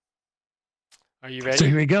 Mm-hmm. Are you So ready?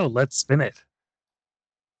 here we go. Let's spin it.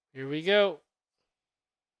 Here we go.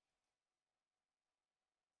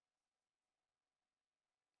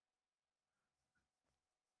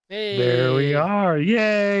 Hey, There we are.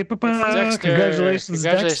 Yay! it's Dexter. Congratulations, Congratulations,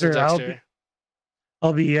 Dexter. Dexter.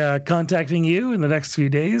 I'll be contacting you in the next few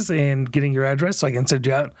days and getting your address so I can send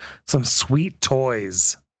you out some sweet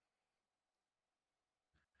toys.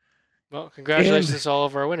 Well, congratulations to all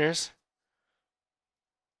of our winners.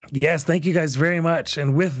 Yes, thank you guys very much.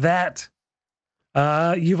 And with that,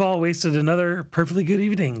 you've all wasted another perfectly good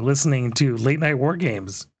evening listening to Late Night War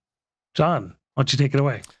Games. John, why don't you take it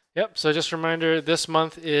away? Yep. So just a reminder, this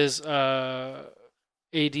month is AD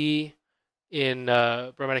in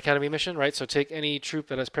Roman Academy mission, right? So take any troop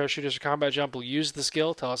that has parachuters or combat jump. We'll use the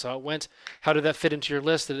skill. Tell us how it went. How did that fit into your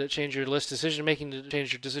list? Did it change your list decision making? Did it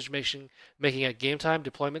change your decision making at game time,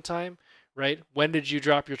 deployment time? Right? When did you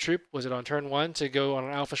drop your troop? Was it on turn 1 to go on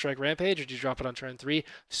an Alpha Strike rampage, or did you drop it on turn 3 to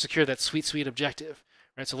secure that sweet objective?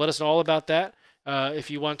 Right. So let us know all about that.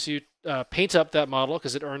 If you want to paint up that model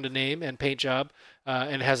because it earned a name and paint job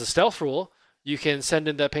and it has a stealth rule, you can send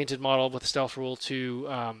in that painted model with the stealth rule to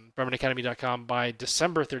BrahmanAcademy.com by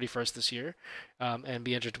December 31st this year and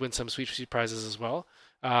be entered to win some sweet prizes as well.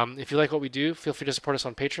 If you like what we do, feel free to support us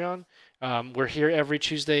on Patreon. We're here every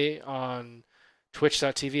Tuesday on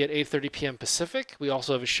twitch.tv at 8:30 p.m. Pacific. We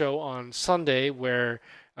also have a show on Sunday where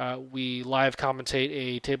we live commentate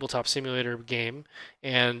a tabletop simulator game,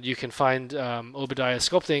 and you can find Obadiah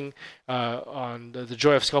Sculpting on the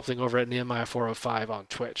Joy of Sculpting over at Nehemiah 405 on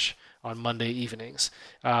Twitch on Monday evenings.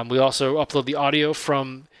 We also upload the audio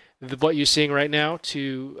from what you're seeing right now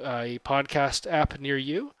to a podcast app near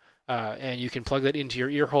you, and you can plug that into your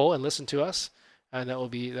ear hole and listen to us, and that will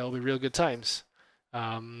be real good times.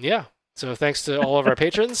 Yeah. So thanks to all of our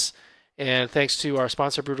patrons, and thanks to our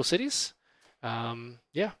sponsor, Brutal Cities.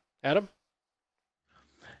 Yeah, Adam?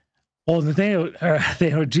 Well, Nathaniel,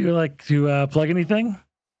 would you like to plug anything?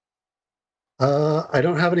 I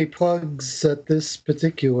don't have any plugs at this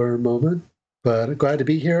particular moment, but I'm glad to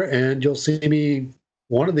be here, and you'll see me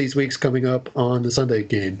one of these weeks coming up on the Sunday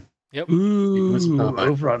game. Yep. Ooh,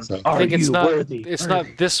 over on I think it's not worthy? it's not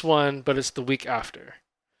this one, but it's the week after.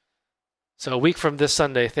 So a week from this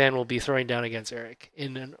Sunday, Than will be throwing down against Eric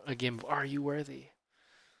in a game of Are You Worthy?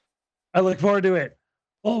 I look forward to it.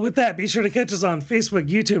 Well, with that, be sure to catch us on Facebook,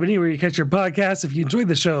 YouTube, anywhere you catch your podcasts. If you enjoyed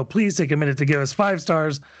the show, please take a minute to give us 5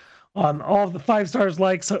 stars on all the 5 stars,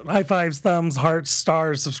 likes, high fives, thumbs, hearts,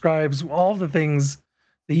 stars, subscribes, all the things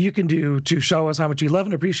that you can do to show us how much you love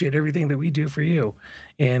and appreciate everything that we do for you.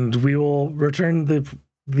 And we will return the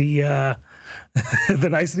the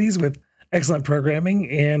niceties with excellent programming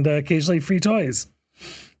and occasionally free toys.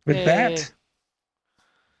 With that,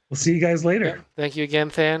 we'll see you guys later. Yep. Thank you again,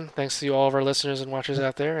 Than. Thanks to all of our listeners and watchers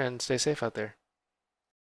out there, and stay safe out there.